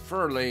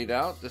fur laid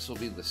out. This will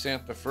be the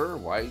Santa fur,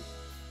 white.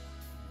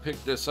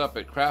 Picked this up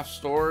at craft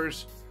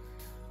stores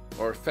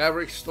or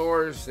fabric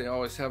stores. They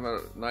always have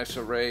a nice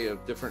array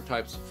of different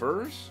types of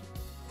furs.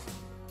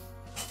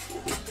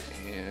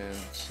 And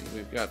see,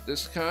 we've got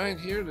this kind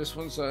here. This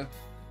one's a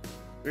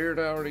beard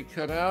I already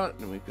cut out,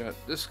 and we've got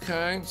this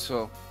kind.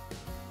 So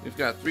we've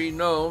got 3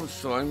 gnomes,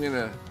 so I'm going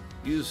to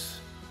use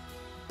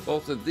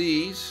both of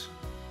these.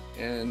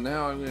 And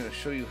now I'm going to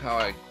show you how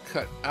I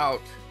cut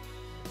out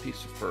a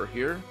piece of fur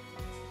here.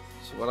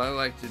 So what I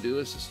like to do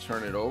is just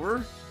turn it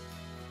over.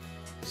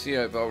 See,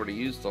 I've already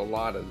used a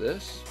lot of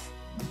this.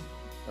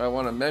 I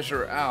want to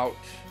measure out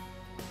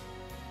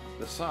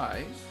the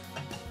size.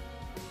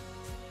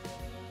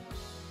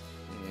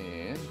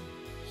 And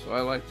so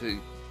I like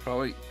to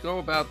probably go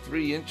about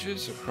 3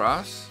 inches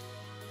across,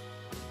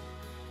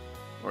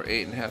 or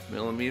 8.5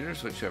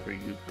 millimeters, whichever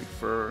you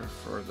prefer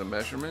for the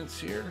measurements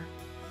here.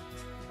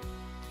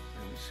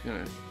 I'm just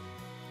going to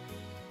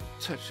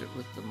touch it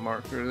with the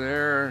marker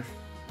there.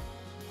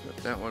 Got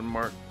that one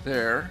marked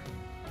there.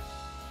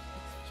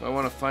 So I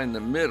want to find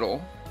the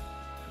middle,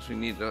 because we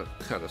need to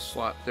cut a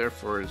slot there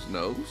for his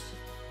nose.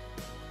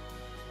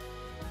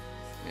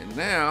 And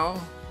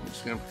now I'm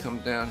just going to come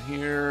down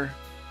here,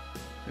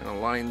 going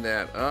to line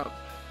that up,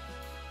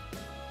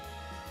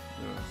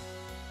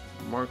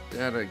 mark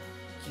that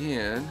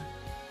again.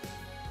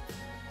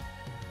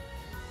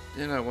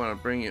 Then I want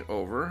to bring it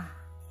over.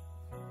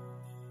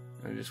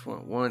 I just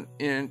want 1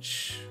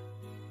 inch.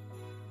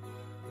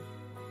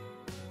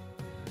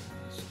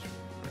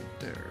 Right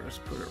there. Let's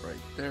put it right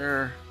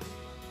there.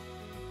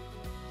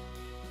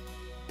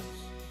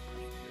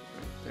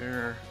 Right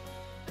there.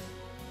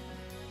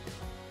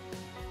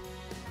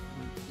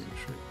 1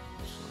 inch.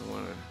 So I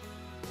want to.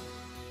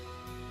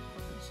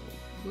 It's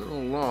a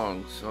little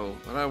long. So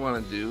what I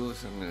want to do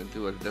is I'm going to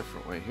do it a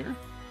different way here.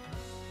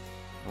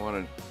 I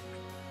want to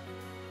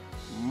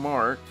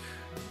mark.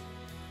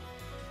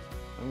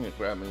 I'm going to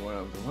grab me one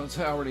of the ones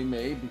I already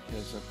made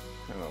because I've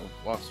kind of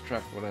lost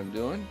track of what I'm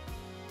doing.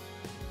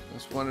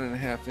 That's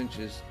 1.5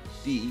 inches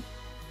deep.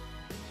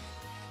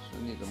 So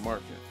I need to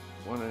mark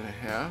it 1.5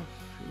 here,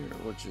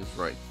 which is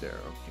right there.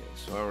 Okay,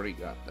 so I already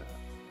got that.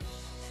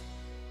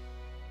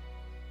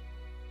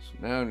 So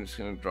now I'm just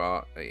going to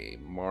draw a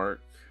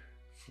mark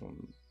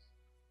from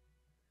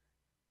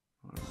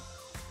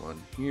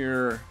one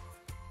here,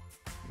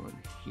 one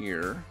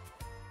here.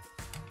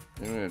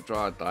 Then I'm going to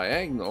draw a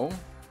diagonal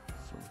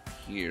from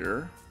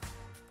here.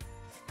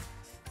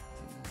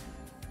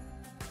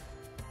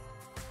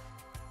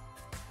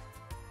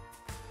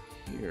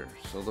 Here.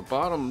 So the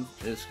bottom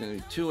is going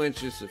to be 2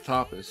 inches, the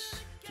top is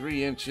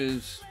 3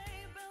 inches.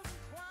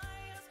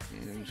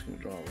 And I'm just going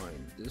to draw a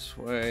line this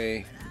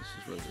way. This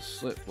is where the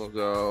slit will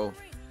go.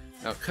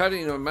 Now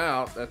cutting them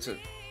out, I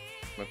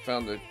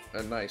found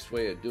a nice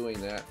way of doing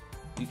that.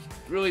 You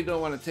really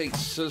don't want to take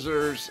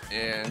scissors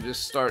and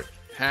just start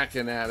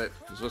hacking at it,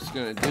 because what's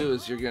going to do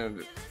is you're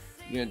going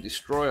to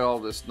destroy all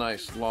this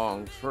nice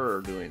long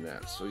fur doing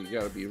that. So you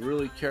got to be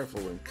really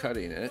careful when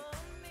cutting it.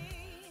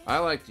 I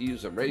like to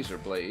use a razor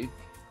blade,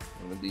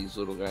 one of these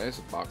little guys,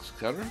 a box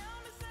cutter.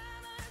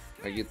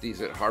 I get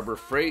these at Harbor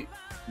Freight,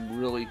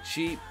 really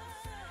cheap.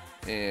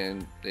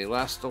 and they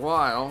last a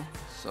while.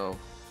 So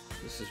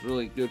this is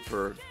really good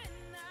for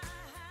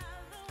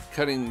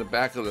cutting the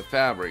back of the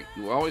fabric.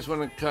 You always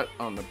want to cut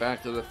on the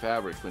back of the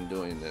fabric when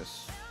doing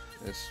this.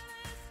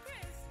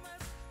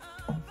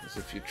 Because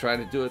if you try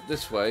to do it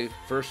this way,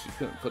 first you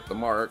couldn't put the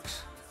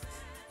marks,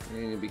 and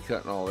then you'd be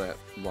cutting all that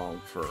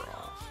long fur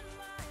off.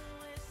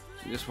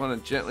 So you just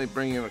want to gently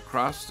bring it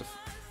across to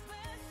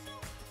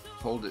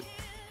hold it.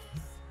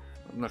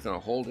 I'm not going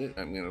to hold it.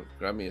 I'm going to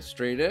grab me a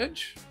straight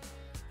edge,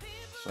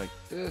 just like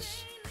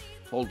this.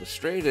 Hold the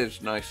straight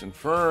edge nice and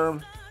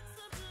firm,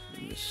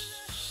 and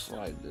just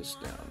slide this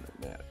down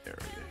in that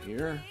area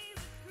here.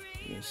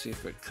 You can see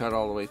if it cut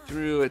all the way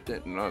through. It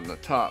didn't on the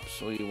top,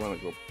 so you want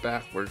to go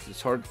backwards.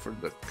 It's hard for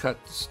the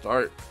cut to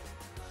start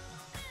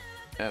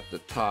at the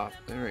top.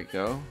 There we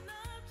go.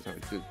 Got a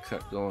good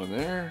cut going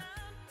there.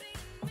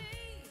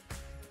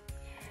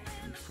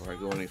 Before I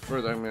go any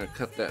further, I'm going to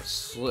cut that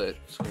slit.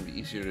 It's going to be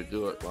easier to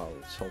do it while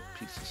this whole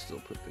piece is still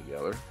put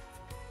together.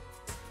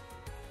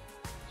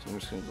 So I'm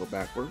just going to go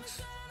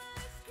backwards.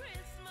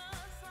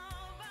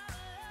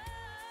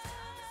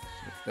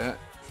 Like that.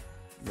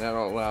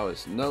 That'll allow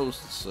his nose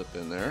to slip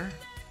in there.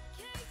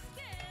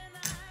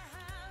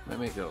 I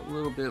make it a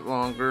little bit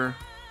longer.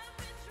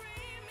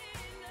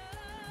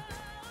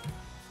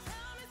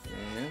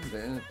 And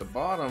then at the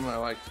bottom, I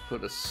like to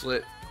put a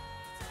slit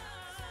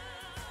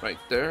right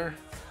there.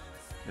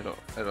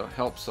 It'll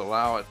helps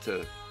allow it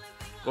to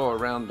go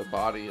around the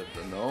body of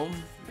the gnome.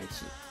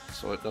 Makes it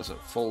so it doesn't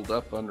fold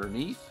up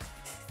underneath.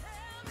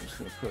 So I'm just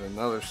going to put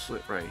another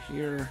slit right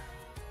here.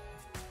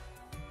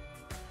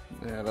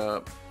 That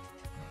up.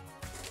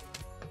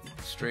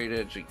 Straight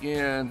edge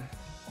again.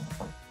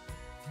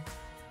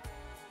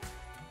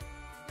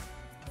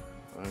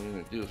 What I'm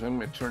going to do is I'm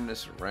going to turn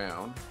this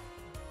around.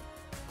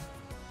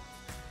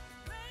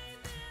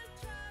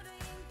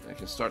 I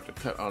can start to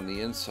cut on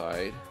the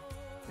inside,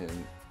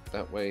 and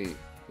that way it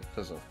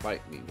doesn't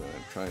fight me when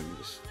I'm trying to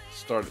just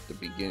start at the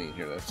beginning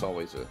here. That's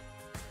always a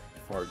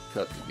hard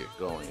cut to get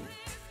going.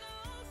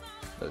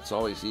 But it's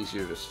always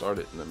easier to start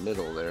it in the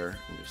middle there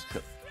and just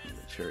cut the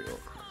material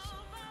across.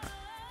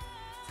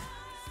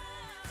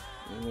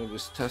 And we'll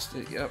just test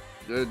it. Yep,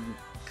 good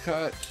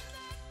cut.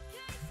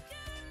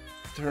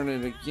 Turn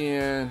it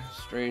again,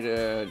 straight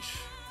edge.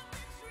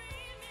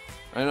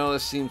 I know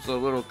this seems a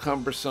little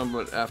cumbersome,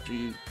 but after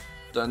you've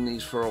done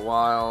these for a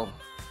while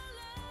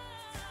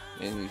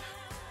and you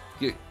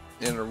get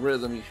in a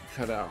rhythm, you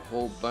can cut out a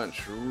whole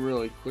bunch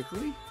really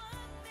quickly.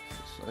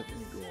 So I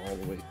can go all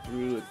the way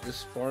through at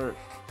this part.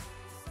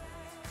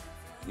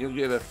 You'll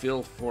get a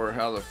feel for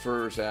how the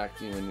fur is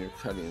acting when you're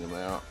cutting them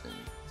out. And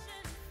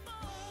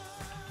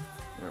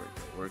there we go,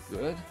 we're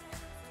good.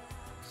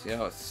 See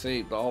how it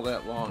saved all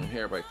that long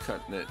hair by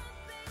cutting it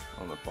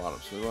on the bottom.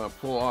 So we want to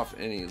pull off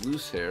any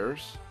loose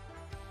hairs.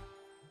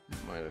 It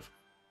might have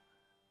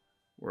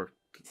worked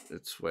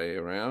its way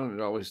around.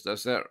 It always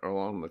does that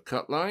along the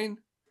cut line.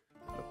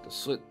 Got the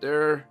slit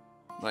there.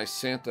 Nice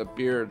Santa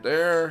beard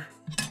there.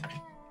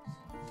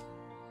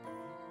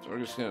 So we're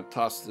just going to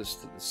toss this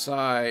to the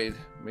side.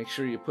 Make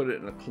sure you put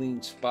it in a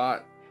clean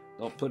spot.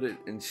 Don't put it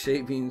in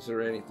shavings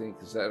or anything,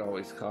 because that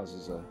always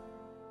causes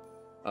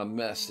a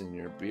mess in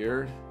your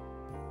beard.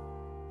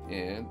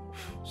 And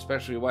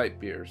especially white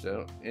beards,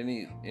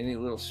 any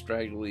little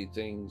straggly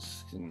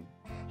things can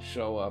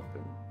show up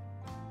and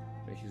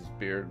make his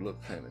beard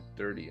look kind of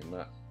dirty and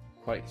not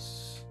quite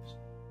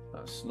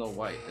snow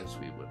white as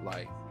we would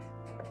like.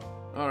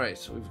 Alright,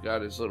 so we've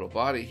got his little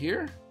body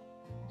here.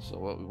 So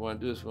what we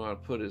want to do is we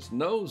want to put his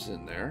nose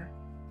in there.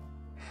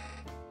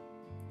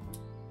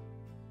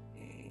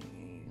 And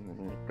I'm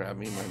going to grab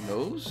me my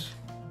nose.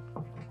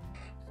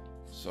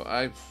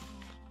 So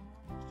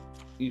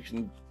you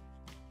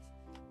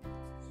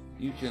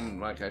can,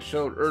 like I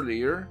showed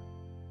earlier,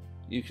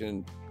 you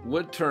can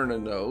wood turn a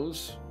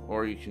nose,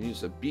 or you can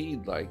use a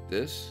bead like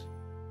this.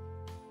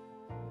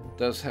 It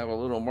does have a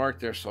little mark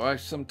there, so I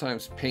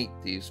sometimes paint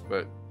these,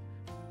 but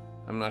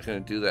I'm not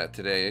going to do that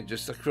today.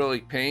 Just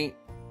acrylic paint,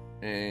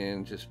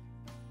 and just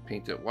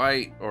paint it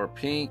white or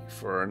pink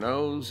for a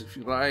nose if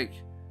you like,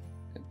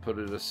 and put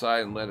it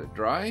aside and let it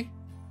dry.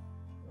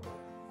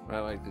 I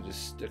like to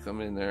just stick them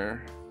in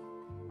there.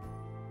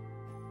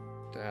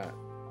 That.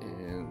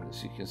 And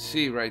as you can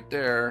see right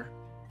there,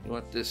 you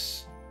want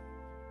this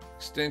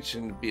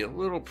extension to be a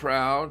little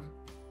proud.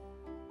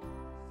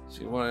 So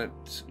you want it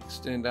to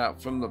extend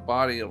out from the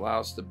body,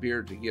 allows the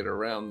beard to get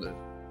around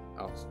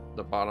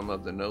the bottom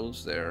of the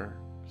nose there,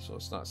 so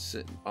it's not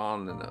sitting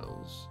on the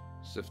nose.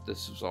 So if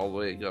this was all the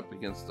way up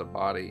against the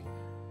body,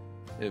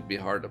 it'd be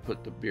hard to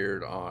put the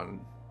beard on.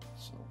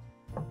 So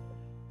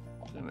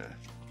I'm gonna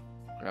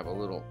grab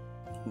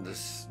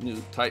this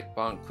new Type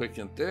Bond Quick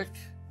and Thick.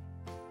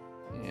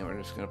 And we're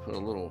just going to put a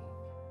little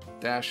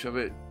dash of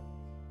it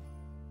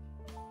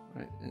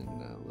right in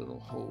the little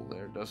hole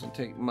there. Doesn't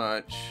take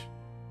much.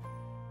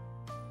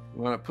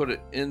 You want to put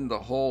it in the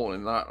hole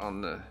and not on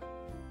the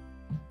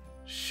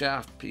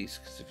shaft piece,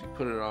 because if you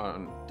put it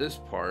on this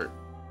part,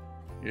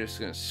 you're just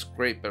going to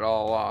scrape it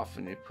all off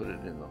and you put it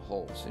in the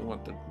hole. So you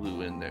want the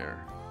glue in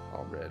there.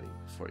 already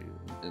before you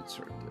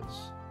insert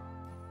this.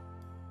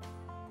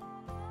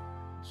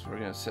 So we're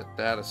going to set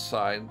that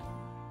aside,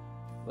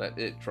 let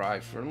it dry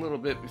for a little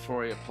bit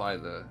before I apply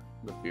the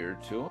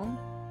beard to them.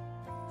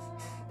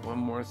 One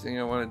more thing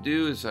I want to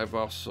do is I've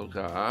also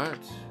got,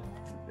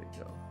 there they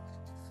go,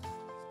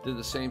 did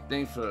the same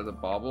thing for the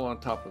bauble on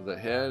top of the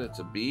head. It's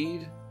a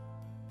bead.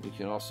 We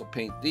can also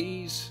paint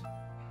these,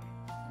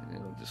 and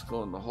it'll just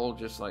go in the hole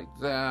just like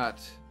that.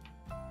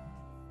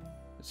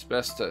 It's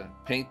best to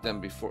paint them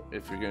before,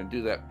 if you're going to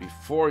do that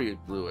before you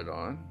glue it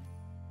on.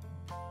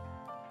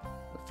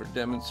 But for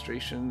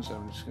demonstrations,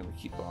 I'm just going to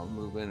keep on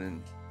moving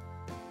and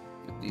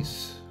get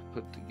these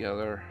put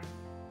together.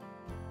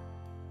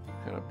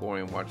 Kind of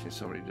boring watching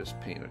somebody just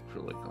paint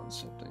acrylic on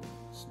something.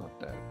 It's not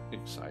that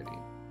exciting.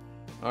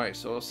 Alright,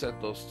 so I'll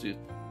set those two,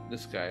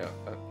 this guy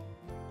up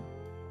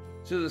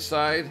to the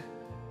side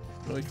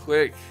really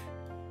quick.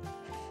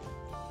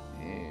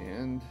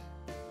 And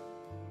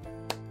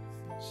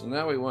so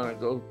now we want to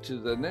go to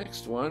the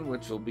next one,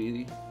 which will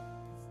be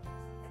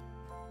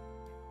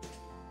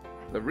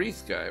the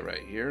wreath guy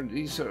right here.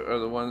 These are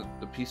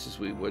the pieces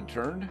we wood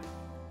turned.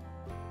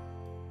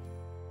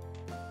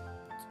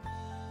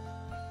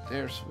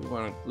 There, so we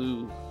want to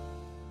glue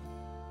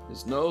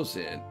his nose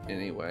in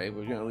anyway.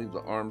 We're going to leave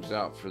the arms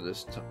out for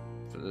this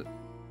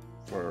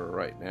for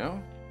right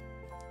now.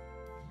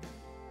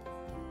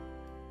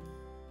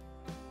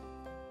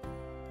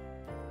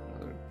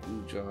 Another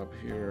glue job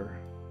here.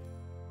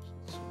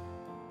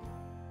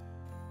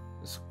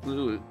 This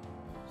glue,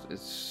 it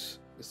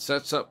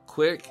sets up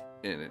quick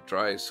and it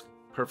dries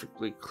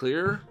perfectly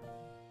clear.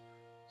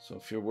 So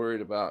if you're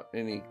worried about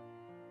any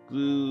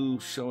glue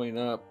showing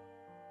up,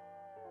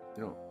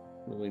 you don't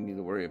really need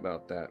to worry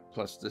about that.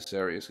 Plus this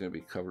area is going to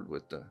be covered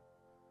with the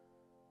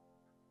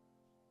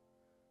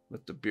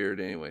beard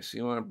anyway. So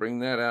you want to bring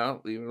that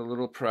out, leave it a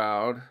little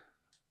proud.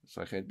 It's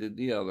like I did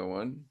the other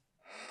one.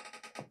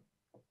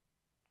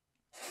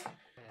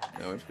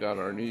 Now we've got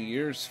our New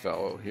Year's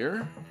fellow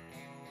here.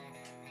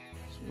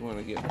 So we want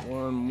to get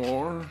one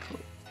more.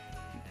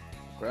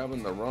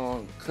 Grabbing the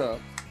wrong cup.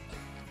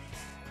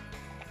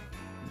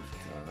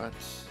 We've got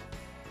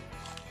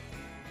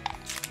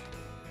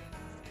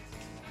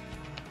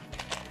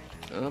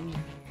so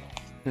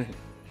we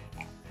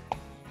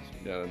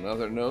got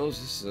another nose.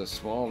 This is a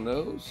small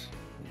nose.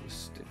 We'll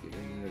just stick it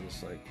in there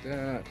just like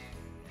that.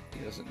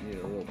 He doesn't need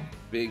a real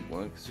big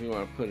one because we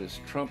want to put his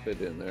trumpet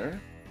in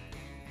there.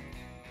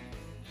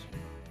 So,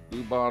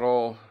 glue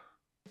bottle.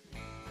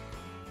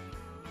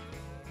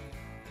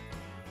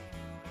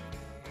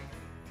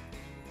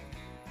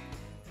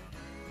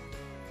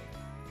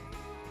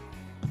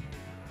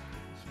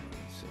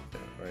 So set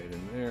that right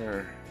in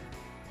there.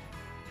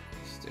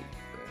 Stick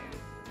that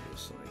in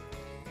just like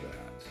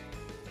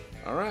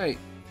that. All right.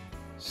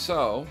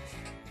 So,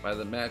 by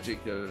the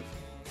magic of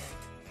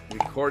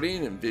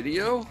recording and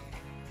video,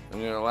 I'm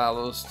going to allow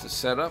those to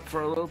set up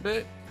for a little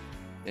bit,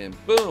 and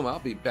boom, I'll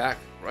be back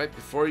right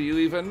before you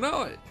even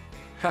know it.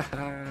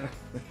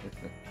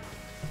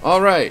 All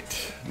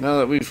right, now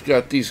that we've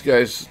got these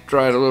guys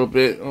dried a little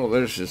bit, oh,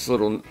 there's this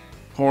little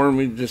horn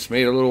we just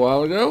made a little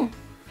while ago.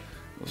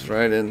 It's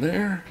right in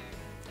there.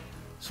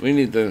 So we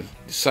need to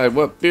decide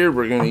what beard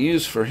we're going to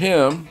use for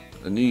him,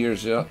 the New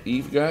Year's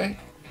Eve guy.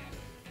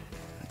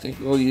 I think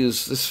we'll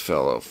use this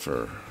fellow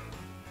for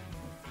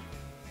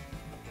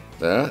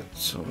that.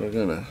 So we're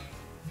going to...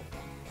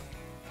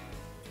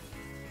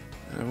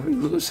 Did I already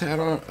glue his hat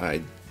on?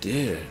 I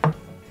did.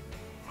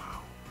 Wow.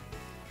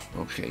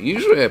 Okay,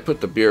 usually I put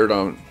the beard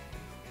on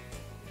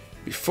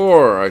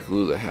before I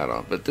glue the hat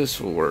on, but this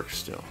will work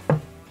still. So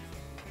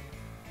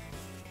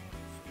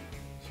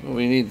what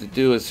we need to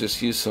do is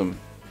just use some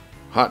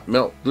hot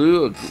melt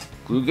glue, a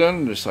glue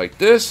gun, just like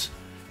this.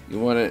 You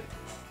want it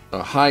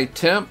a high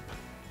temp.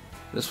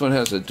 This one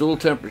has a dual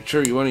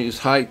temperature. You want to use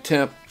high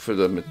temp for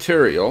the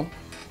material.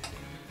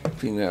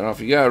 Clean that off.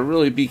 You gotta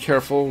really be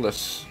careful.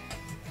 That's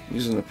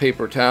using a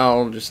paper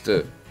towel just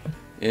to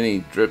any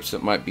drips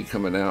that might be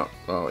coming out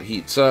while it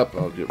heats up.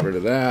 I'll get rid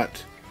of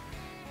that.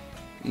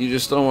 You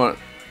just don't want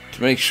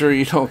to make sure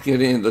you don't get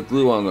any of the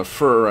glue on the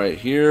fur right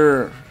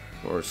here,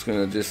 or it's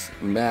gonna just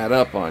mat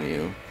up on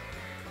you.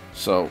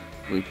 So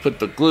we put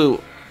the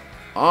glue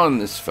on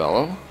this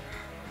fellow.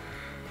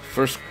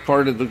 First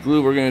part of the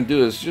glue we're gonna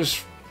do is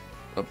just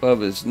above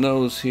his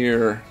nose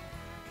here.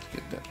 Let's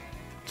get that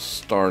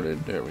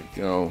started. There we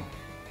go.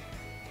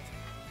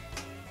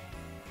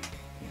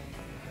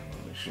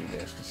 Make sure you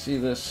guys can see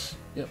this.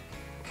 Yep.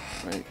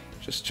 Right.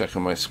 Just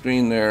checking my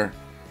screen there.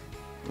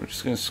 We're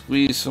just going to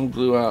squeeze some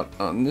glue out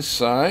on this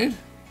side.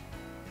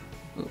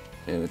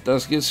 And it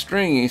does get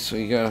stringy, so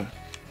you gotta...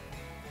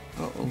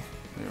 Uh-oh.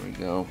 There we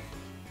go.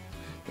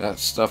 That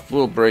stuff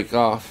will break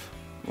off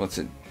once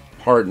it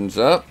hardens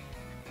up.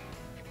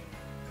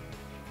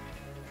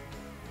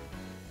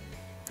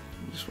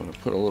 Just want to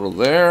put a little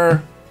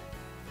there.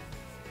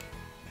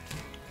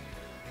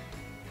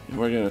 And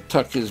we're going to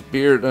tuck his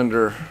beard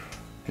under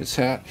his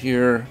hat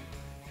here.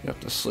 You have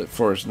to slit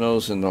for his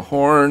nose and the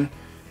horn.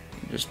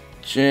 Just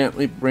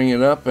gently bring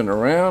it up and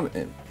around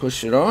and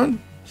push it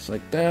on. just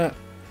like that.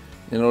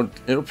 And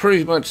it'll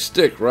pretty much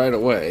stick right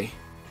away.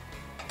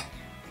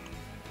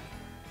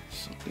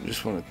 So you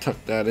just want to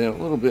tuck that in a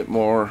little bit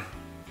more.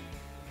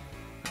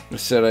 Like I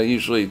said, I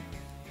usually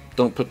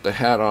don't put the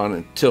hat on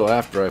until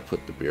after I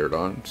put the beard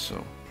on,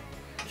 so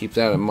keep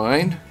that in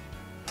mind.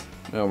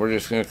 Now we're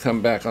just going to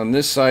come back on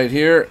this side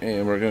here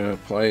and we're going to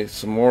apply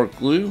some more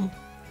glue.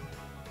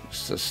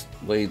 Just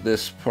lay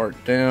this part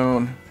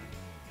down.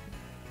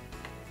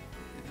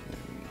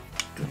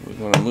 We're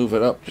going to move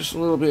it up just a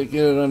little bit,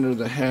 get it under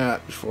the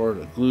hat before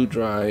the glue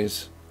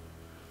dries.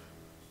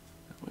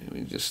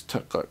 We just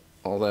tuck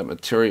all that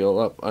material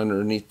up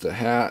underneath the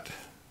hat.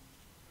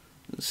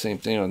 Do the same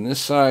thing on this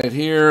side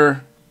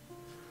here.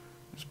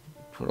 Just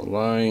put a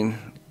line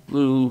of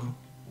glue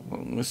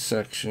along this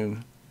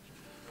section.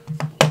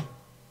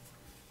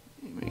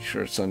 Make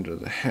sure it's under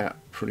the hat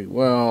pretty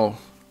well.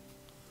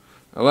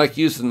 I like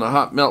using the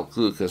hot melt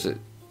glue because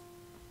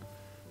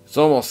it's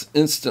almost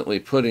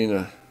instantly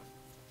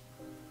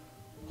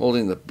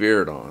holding the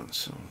beard on.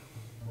 So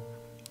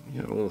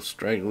you got a little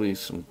straggly,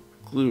 some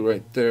glue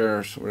right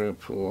there. So we're going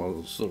to pull all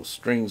those little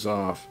strings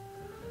off.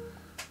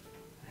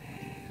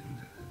 And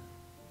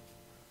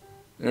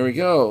there we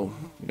go.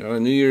 We got a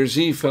New Year's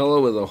Eve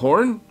fellow with a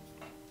horn.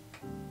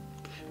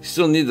 You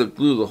still need to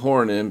glue the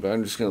horn in, but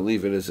I'm just going to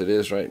leave it as it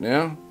is right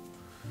now.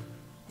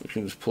 We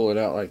can just pull it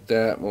out like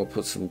that, and we'll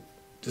put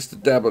just a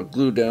dab of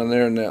glue down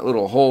there in that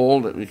little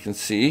hole that we can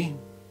see.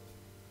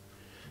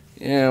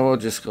 Yeah, we'll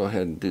just go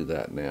ahead and do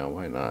that now.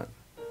 Why not?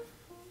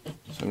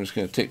 So I'm just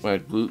going to take my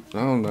glue. No,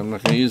 I'm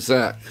not going to use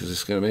that because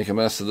it's going to make a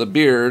mess of the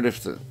beard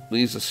if it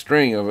leaves a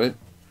string of it.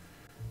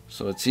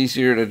 So it's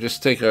easier to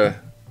just take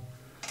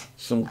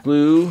some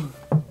glue,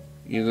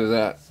 either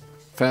that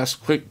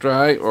fast quick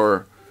dry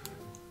or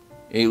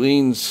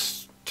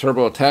Aleene's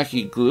Turbo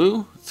Tacky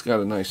glue. It's got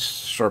a nice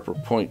sharper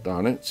point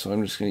on it, so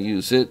I'm just going to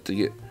use it to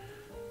get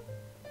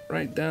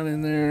right down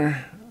in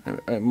there.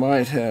 I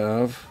might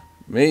have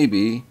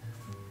maybe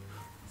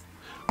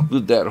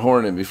glued that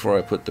horn in before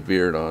I put the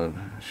beard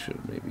on. I should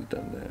have maybe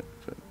done that,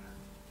 but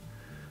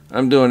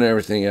I'm doing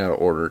everything out of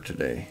order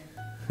today.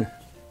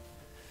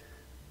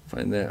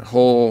 Find that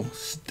hole,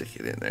 stick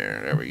it in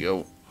there. There we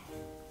go.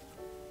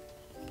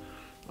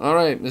 All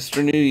right,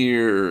 Mr. New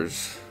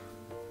Year's.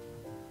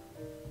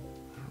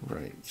 All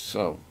right,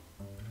 so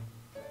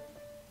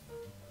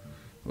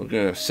we're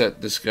going to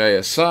set this guy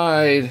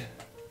aside.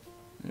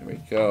 There we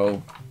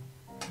go.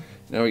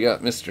 Now we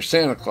got Mr.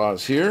 Santa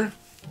Claus here.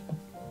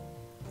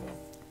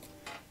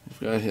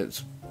 We've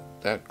got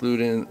that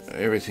glued in.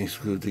 Everything's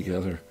glued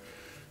together.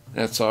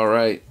 That's all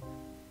right.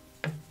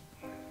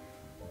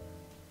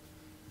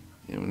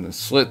 And the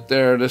slit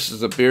there, this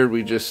is the beard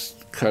we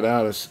just cut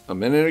out a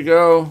minute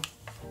ago.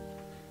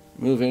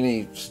 Move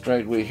any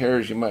straggly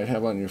hairs you might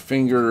have on your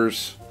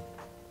fingers.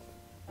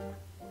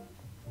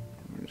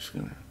 We're just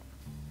going to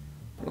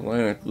put a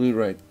line of glue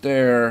right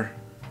there.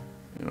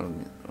 And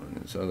on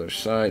this other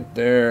side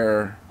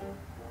there.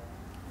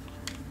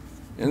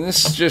 And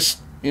this is just,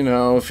 you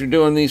know, if you're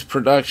doing these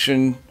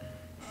production,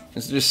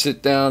 just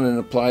sit down and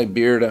apply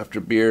beard after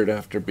beard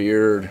after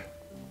beard.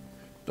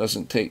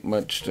 Doesn't take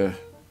much to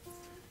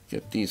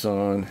get these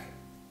on.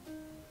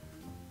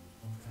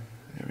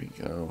 There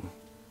we go.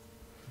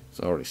 It's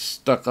already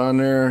stuck on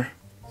there.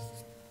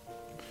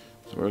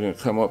 So we're going to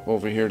come up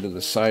over here to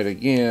the side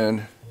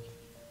again.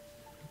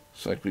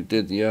 Just like we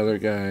did the other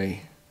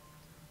guy.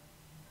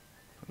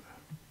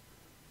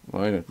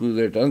 Line of glue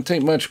there. Doesn't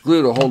take much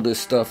glue to hold this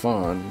stuff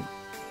on.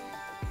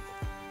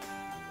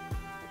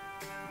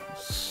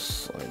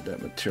 Slide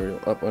that material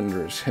up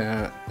under his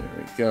hat. There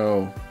we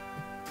go.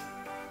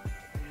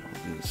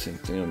 We'll do the same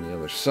thing on the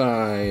other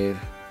side.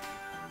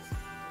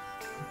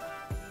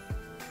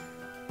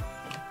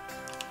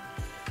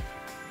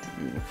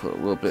 We're going to put a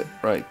little bit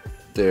right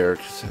there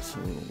because that's a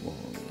little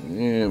long.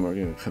 And we're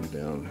going to come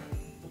down.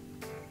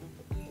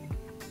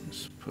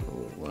 Just put a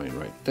little line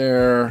right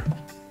there.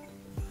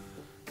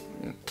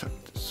 And tuck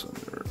this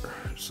under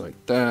just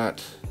like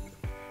that.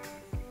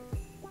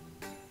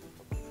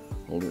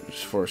 Hold it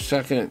just for a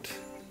second.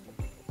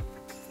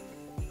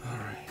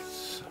 Alright,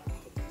 so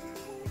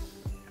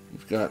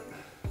we've got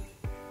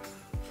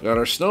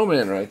our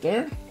snowman right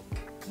there.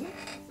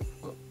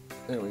 Oh,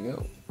 there we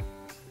go.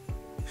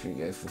 Make sure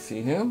you guys can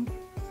see him.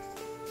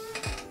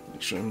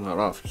 Make sure I'm not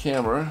off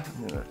camera.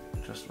 I'm gonna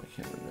adjust my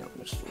camera down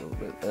just a little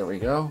bit. There we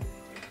go.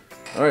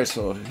 Alright,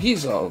 so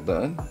he's all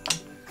done.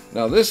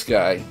 Now this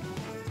guy,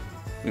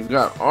 we've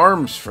got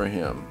arms for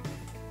him.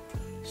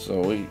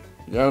 So we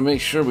got to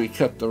make sure we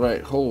cut the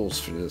right holes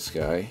for this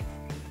guy.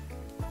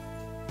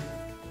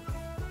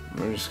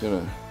 We're just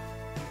going to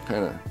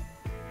kind of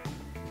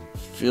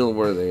feel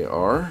where they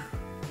are.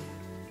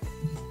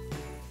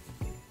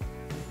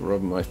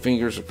 Rub my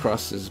fingers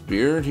across his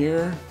beard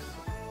here.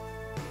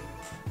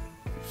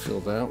 Feel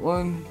that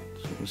one.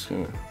 So I'm just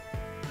going to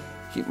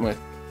keep my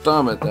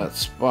thumb at that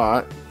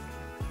spot.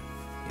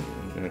 And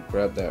I'm going to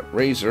grab that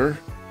razor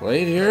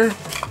blade here.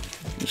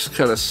 Just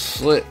cut a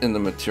slit in the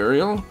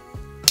material.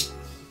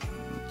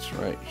 It's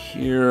right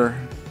here.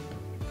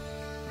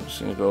 I'm just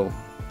going to go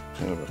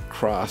kind of a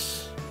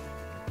cross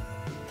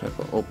type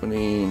of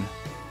opening.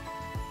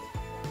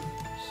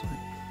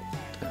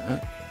 Like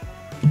that.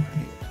 Right.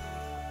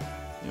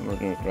 And we're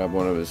going to grab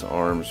one of his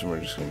arms and we're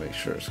just going to make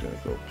sure it's going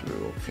to go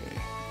through okay.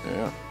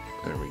 Yeah,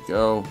 there we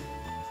go.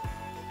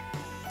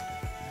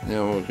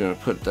 Now we're going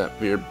to put that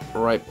beard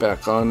right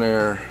back on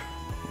there.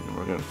 And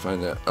we're going to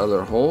find that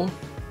other hole.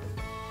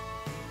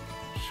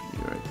 Should be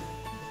right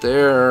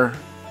there.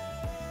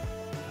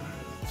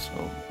 So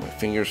my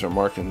fingers are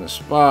marking the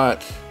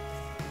spot.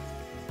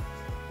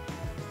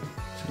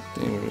 Same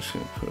thing, we're just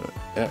going to put an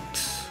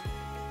X,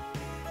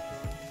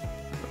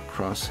 a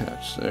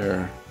crosshatch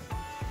there.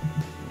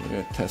 We're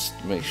going to test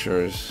to make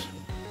sure his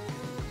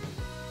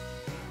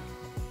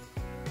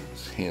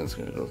hand's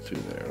going to go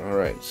through there.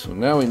 Alright, so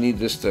now we need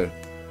this to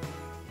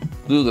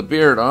glue the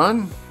beard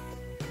on.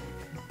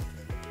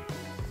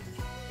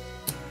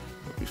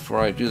 But before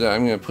I do that,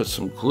 I'm going to put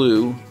some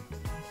glue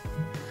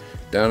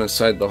down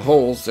inside the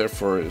holes there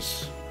for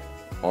his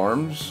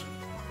arms.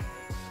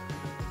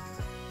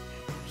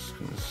 Just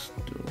going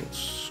to do a little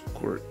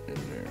squirt in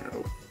there.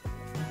 Oh,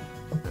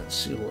 that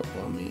seal up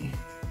on me.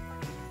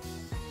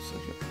 Looks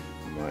like it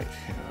might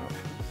have.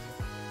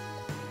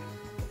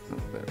 Oh,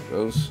 there it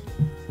goes.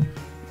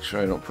 Make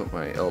sure I don't put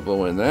my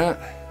elbow in that.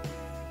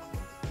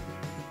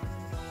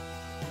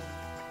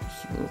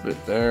 Just a little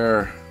bit there.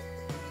 A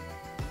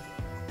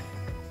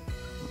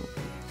little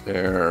bit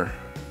there.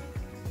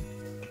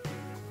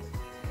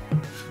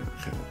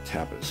 Kind of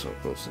tap it so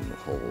it goes in the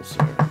holes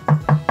there.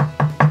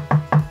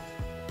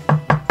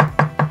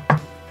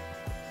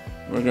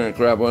 We're going to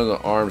grab one of the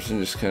arms and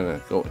just kind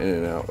of go in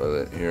and out with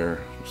it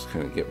here. Just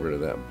kind of get rid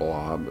of that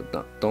blob,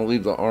 but don't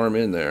leave the arm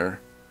in there.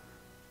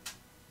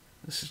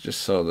 This is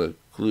just so the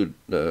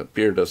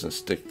beard doesn't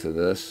stick to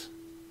this.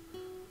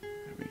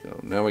 There we go.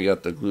 Now we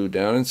got the glue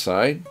down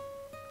inside.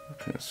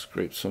 Kind of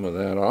scrape some of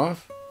that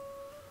off.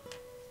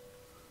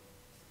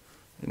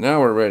 And now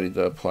we're ready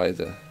to apply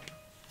the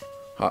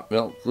hot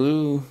melt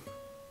glue.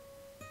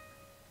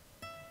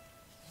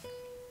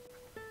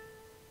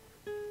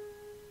 There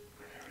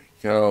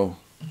we go.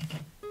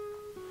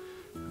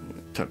 I'm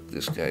going to tuck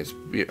this guy's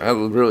beard. I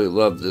really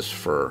love this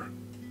fur.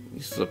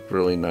 These look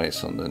really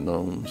nice on the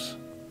gnomes.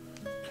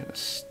 Kind of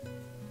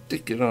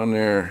stick it on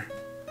there.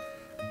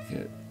 Get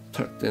it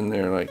tucked in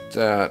there like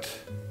that.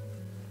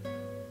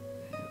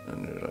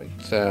 And under like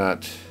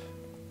that.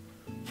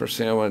 First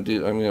thing I want to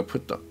do, I'm going to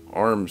put the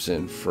arms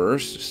in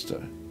first, just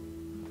to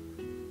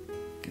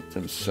get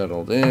them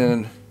settled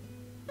in.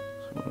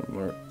 So I'm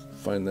going to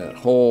find that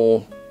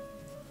hole.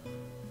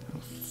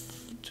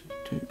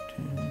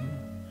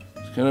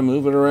 Just kind of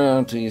move it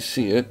around till you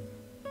see it.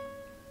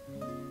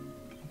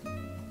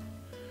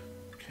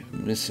 Okay,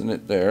 missing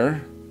it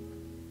there.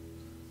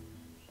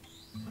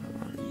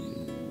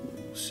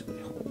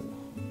 Silly hole.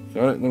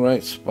 Got it in the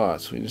right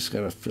spot, so we just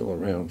got to feel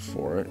around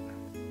for it.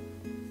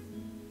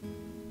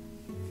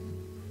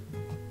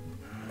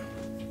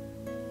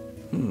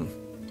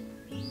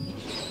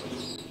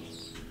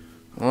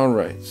 All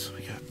right, so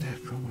we got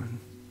that going.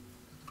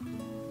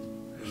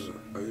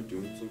 Are you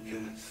doing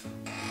something?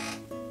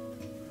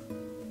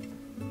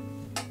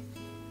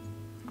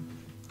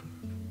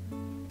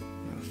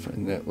 Gotta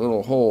find that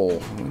little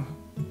hole. Huh?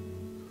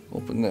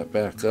 Open that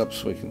back up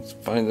so we can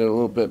find it a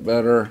little bit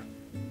better.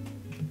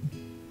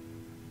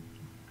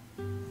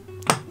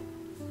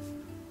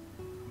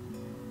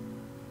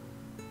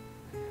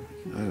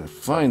 Gotta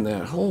find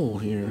that hole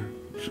here.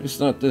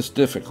 It's not this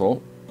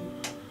difficult.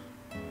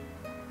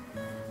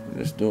 I'm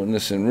just doing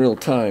this in real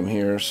time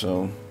here,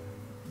 so.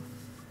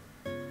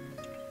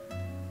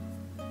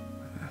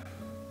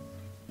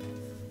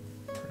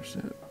 Where's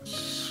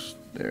that?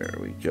 There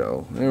we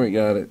go. There we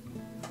got it.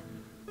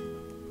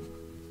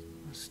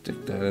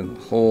 Stick that in the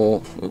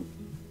hole. Oop.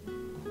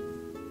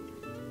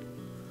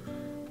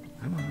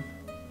 Come on.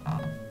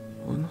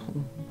 One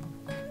hole.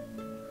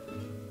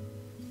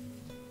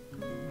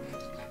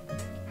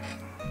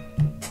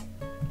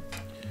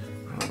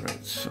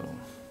 Alright, so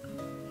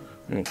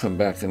we're going to come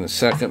back in a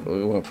second, but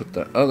we want to put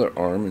the other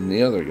arm in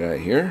the other guy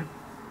here.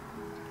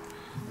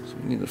 So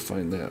we need to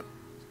find that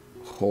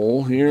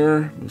hole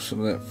here. Move some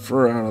of that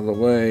fur out of the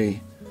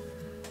way.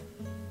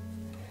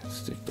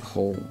 Stick the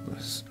hole,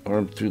 this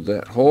arm through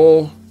that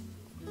hole.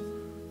 We're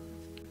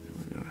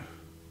going to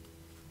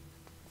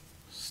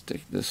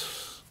stick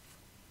this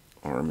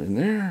arm in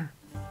there.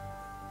 I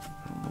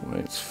don't know why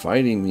it's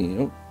fighting me.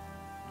 Oh,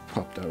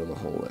 popped out of the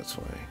hole, that's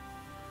why.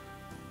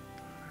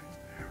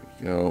 There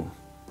we go.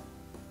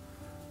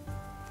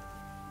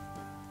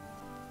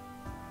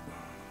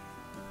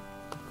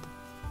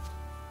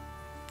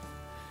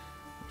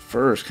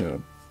 Fur is kind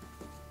of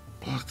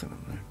blocking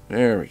them there.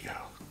 There we go.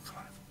 Come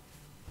on.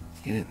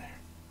 Get in there.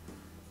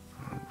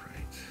 All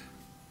right.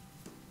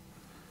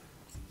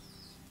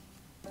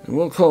 And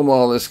we'll comb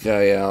all this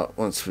guy out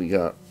once we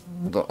got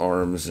the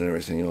arms and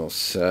everything all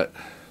set.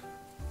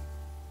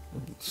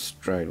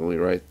 Straggly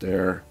right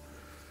there.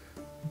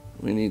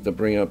 We need to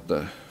bring up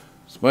the,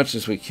 as much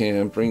as we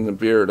can, bring the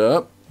beard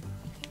up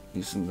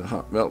using the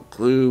hot melt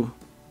glue.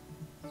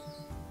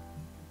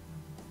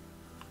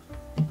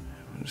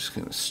 just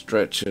going to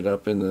stretch it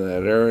up into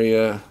that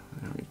area.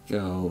 There we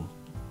go.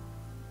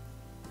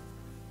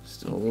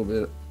 Still a little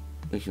bit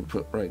we can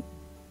put right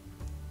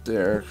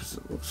there because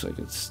it looks like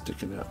it's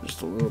sticking out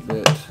just a little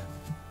bit.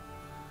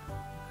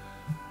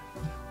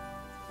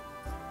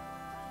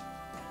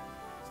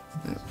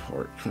 That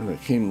part kind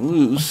of came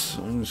loose,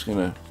 so I'm just going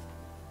to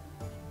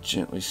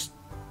gently just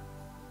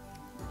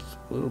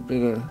a little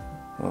bit of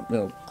hot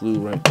melt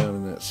glue right down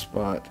in that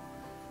spot.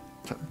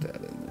 Tuck that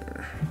in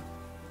there.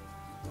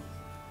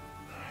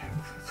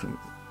 Come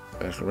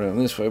back around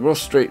this way. We'll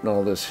straighten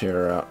all this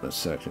hair out in a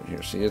second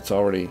here. See, it's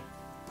already,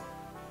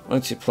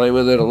 once you play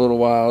with it a little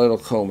while, it'll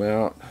comb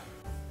out.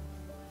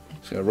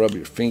 Just gotta rub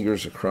your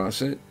fingers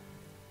across it.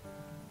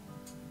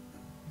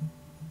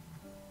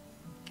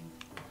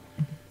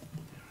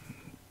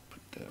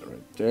 Put that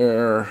right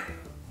there.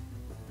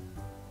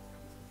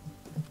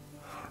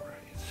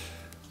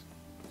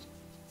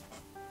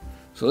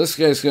 So this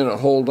guy's going to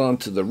hold on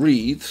to the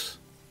wreaths.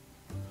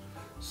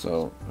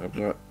 So I'm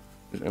going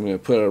to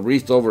put a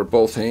wreath over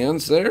both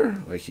hands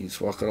there, like he's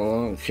walking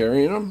along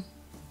carrying them.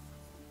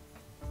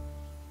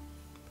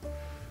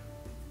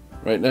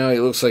 Right now he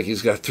looks like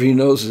he's got 3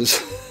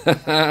 noses.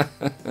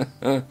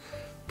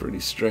 Pretty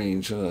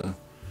strange, huh?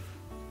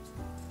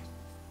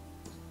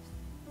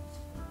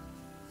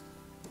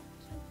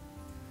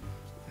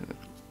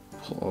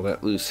 Pull all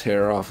that loose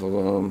hair off of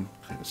him.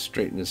 Kind of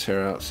straighten his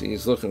hair out. See,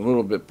 he's looking a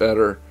little bit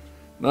better.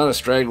 Not as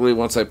straggly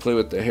once I play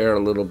with the hair a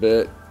little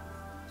bit.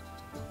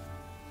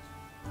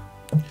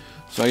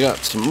 So I got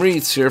some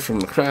wreaths here from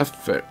the craft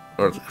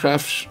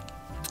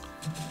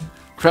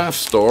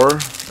store.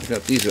 I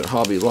got these at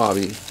Hobby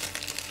Lobby.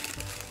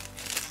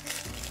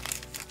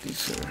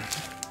 These are,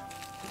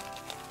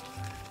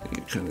 they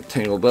get kind of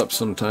tangled up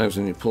sometimes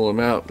when you pull them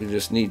out. We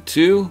just need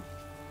 2.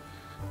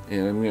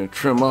 And I'm going to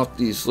trim off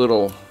these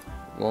little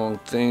long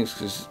things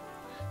because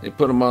they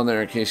put them on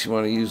there in case you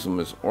want to use them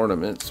as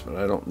ornaments, but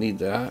I don't need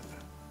that.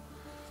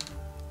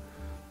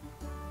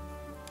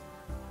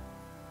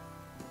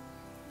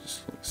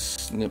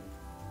 Snip,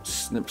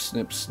 snip,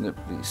 snip, snip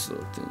these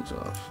little things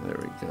off. There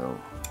we go.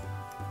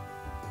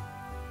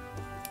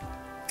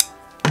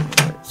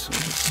 Alright, so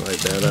we'll slide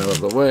that out of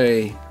the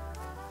way.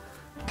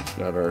 We've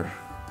got our...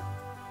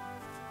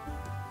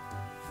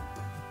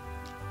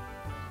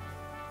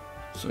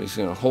 So he's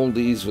going to hold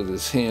these with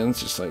his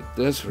hands just like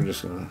this. We're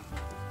just going to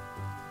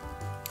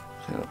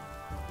kind of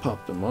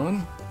pop them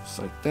on just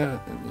like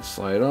that, and they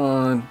slide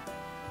on.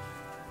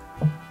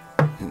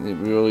 And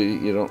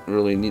you don't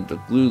really need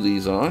to glue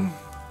these on.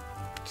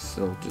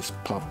 So just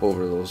pop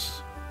over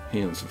those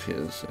hands of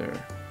his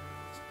there.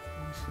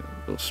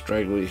 Those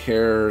straggly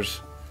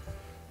hairs.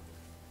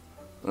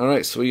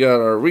 Alright, so we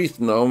got our Wreath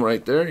Gnome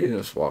right there. You're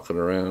just walking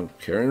around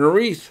carrying a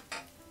wreath.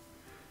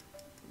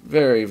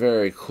 Very,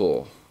 very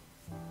cool.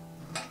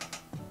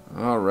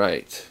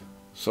 Alright,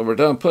 so we're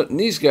done putting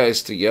these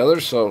guys together.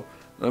 So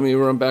let me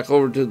run back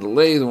over to the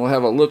lathe and we'll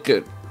have a look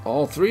at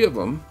all 3 of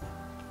them.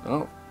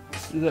 Oh,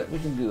 let's do that. We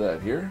can do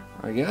that here,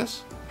 I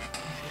guess.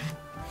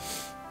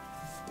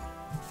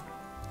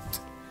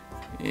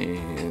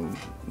 And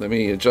let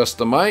me adjust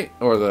the mic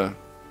or the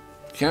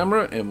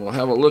camera and we'll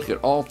have a look at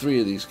all 3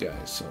 of these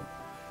guys. So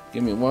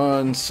give me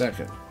 1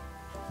 second.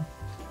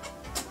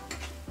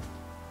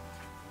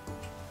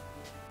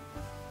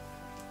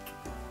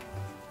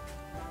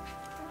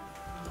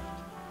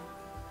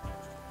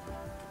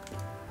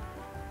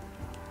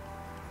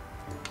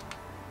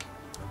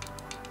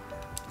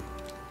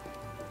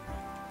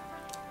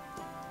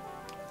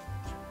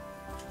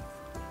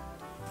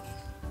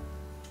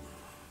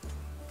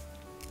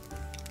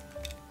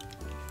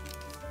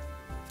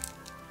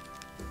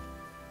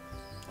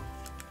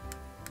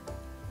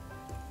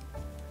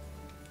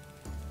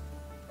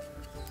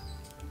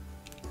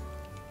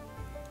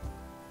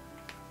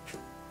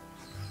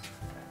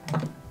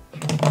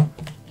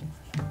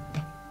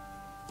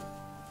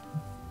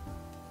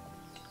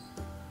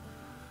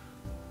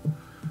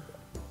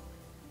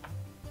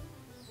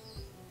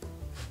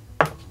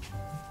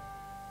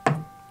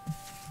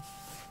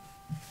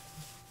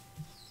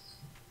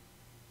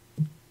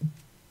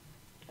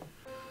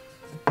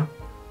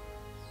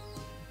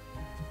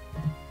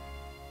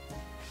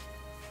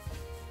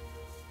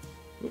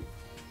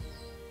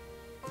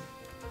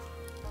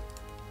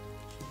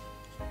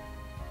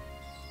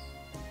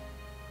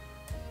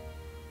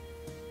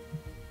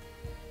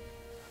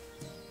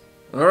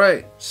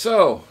 Alright,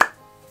 so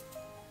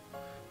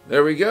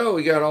there we go.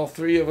 We got all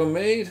 3 of them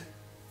made.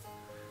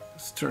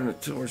 Let's turn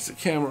it towards the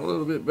camera a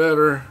little bit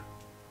better.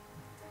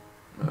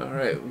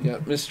 Alright, we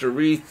got Mr.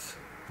 Wreath.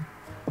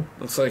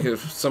 Looks like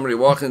if somebody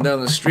walking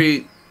down the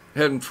street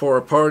heading for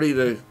a party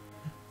to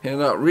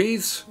hand out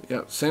wreaths. We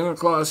got Santa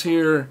Claus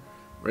here,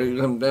 ready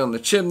to come down the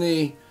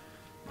chimney.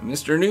 And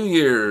Mr. New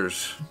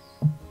Year's,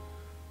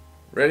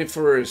 ready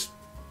for his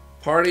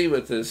party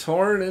with his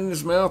horn in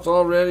his mouth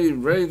already,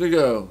 ready to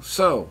go.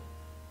 So,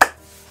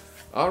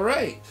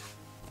 alright,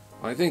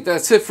 I think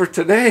that's it for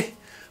today.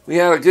 We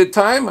had a good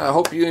time. I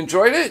hope you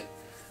enjoyed it.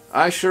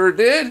 I sure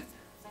did.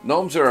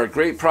 Gnomes are a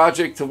great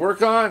project to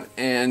work on,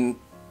 and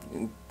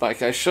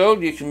Like I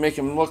showed, you can make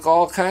them look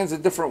all kinds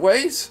of different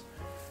ways.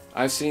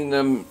 I've seen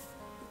them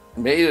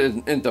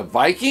made into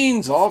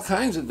Vikings, all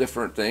kinds of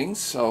different things.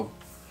 So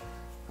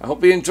I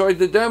hope you enjoyed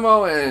the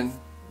demo, and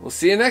we'll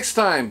see you next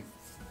time.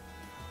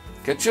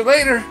 Catch you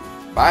later.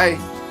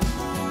 Bye.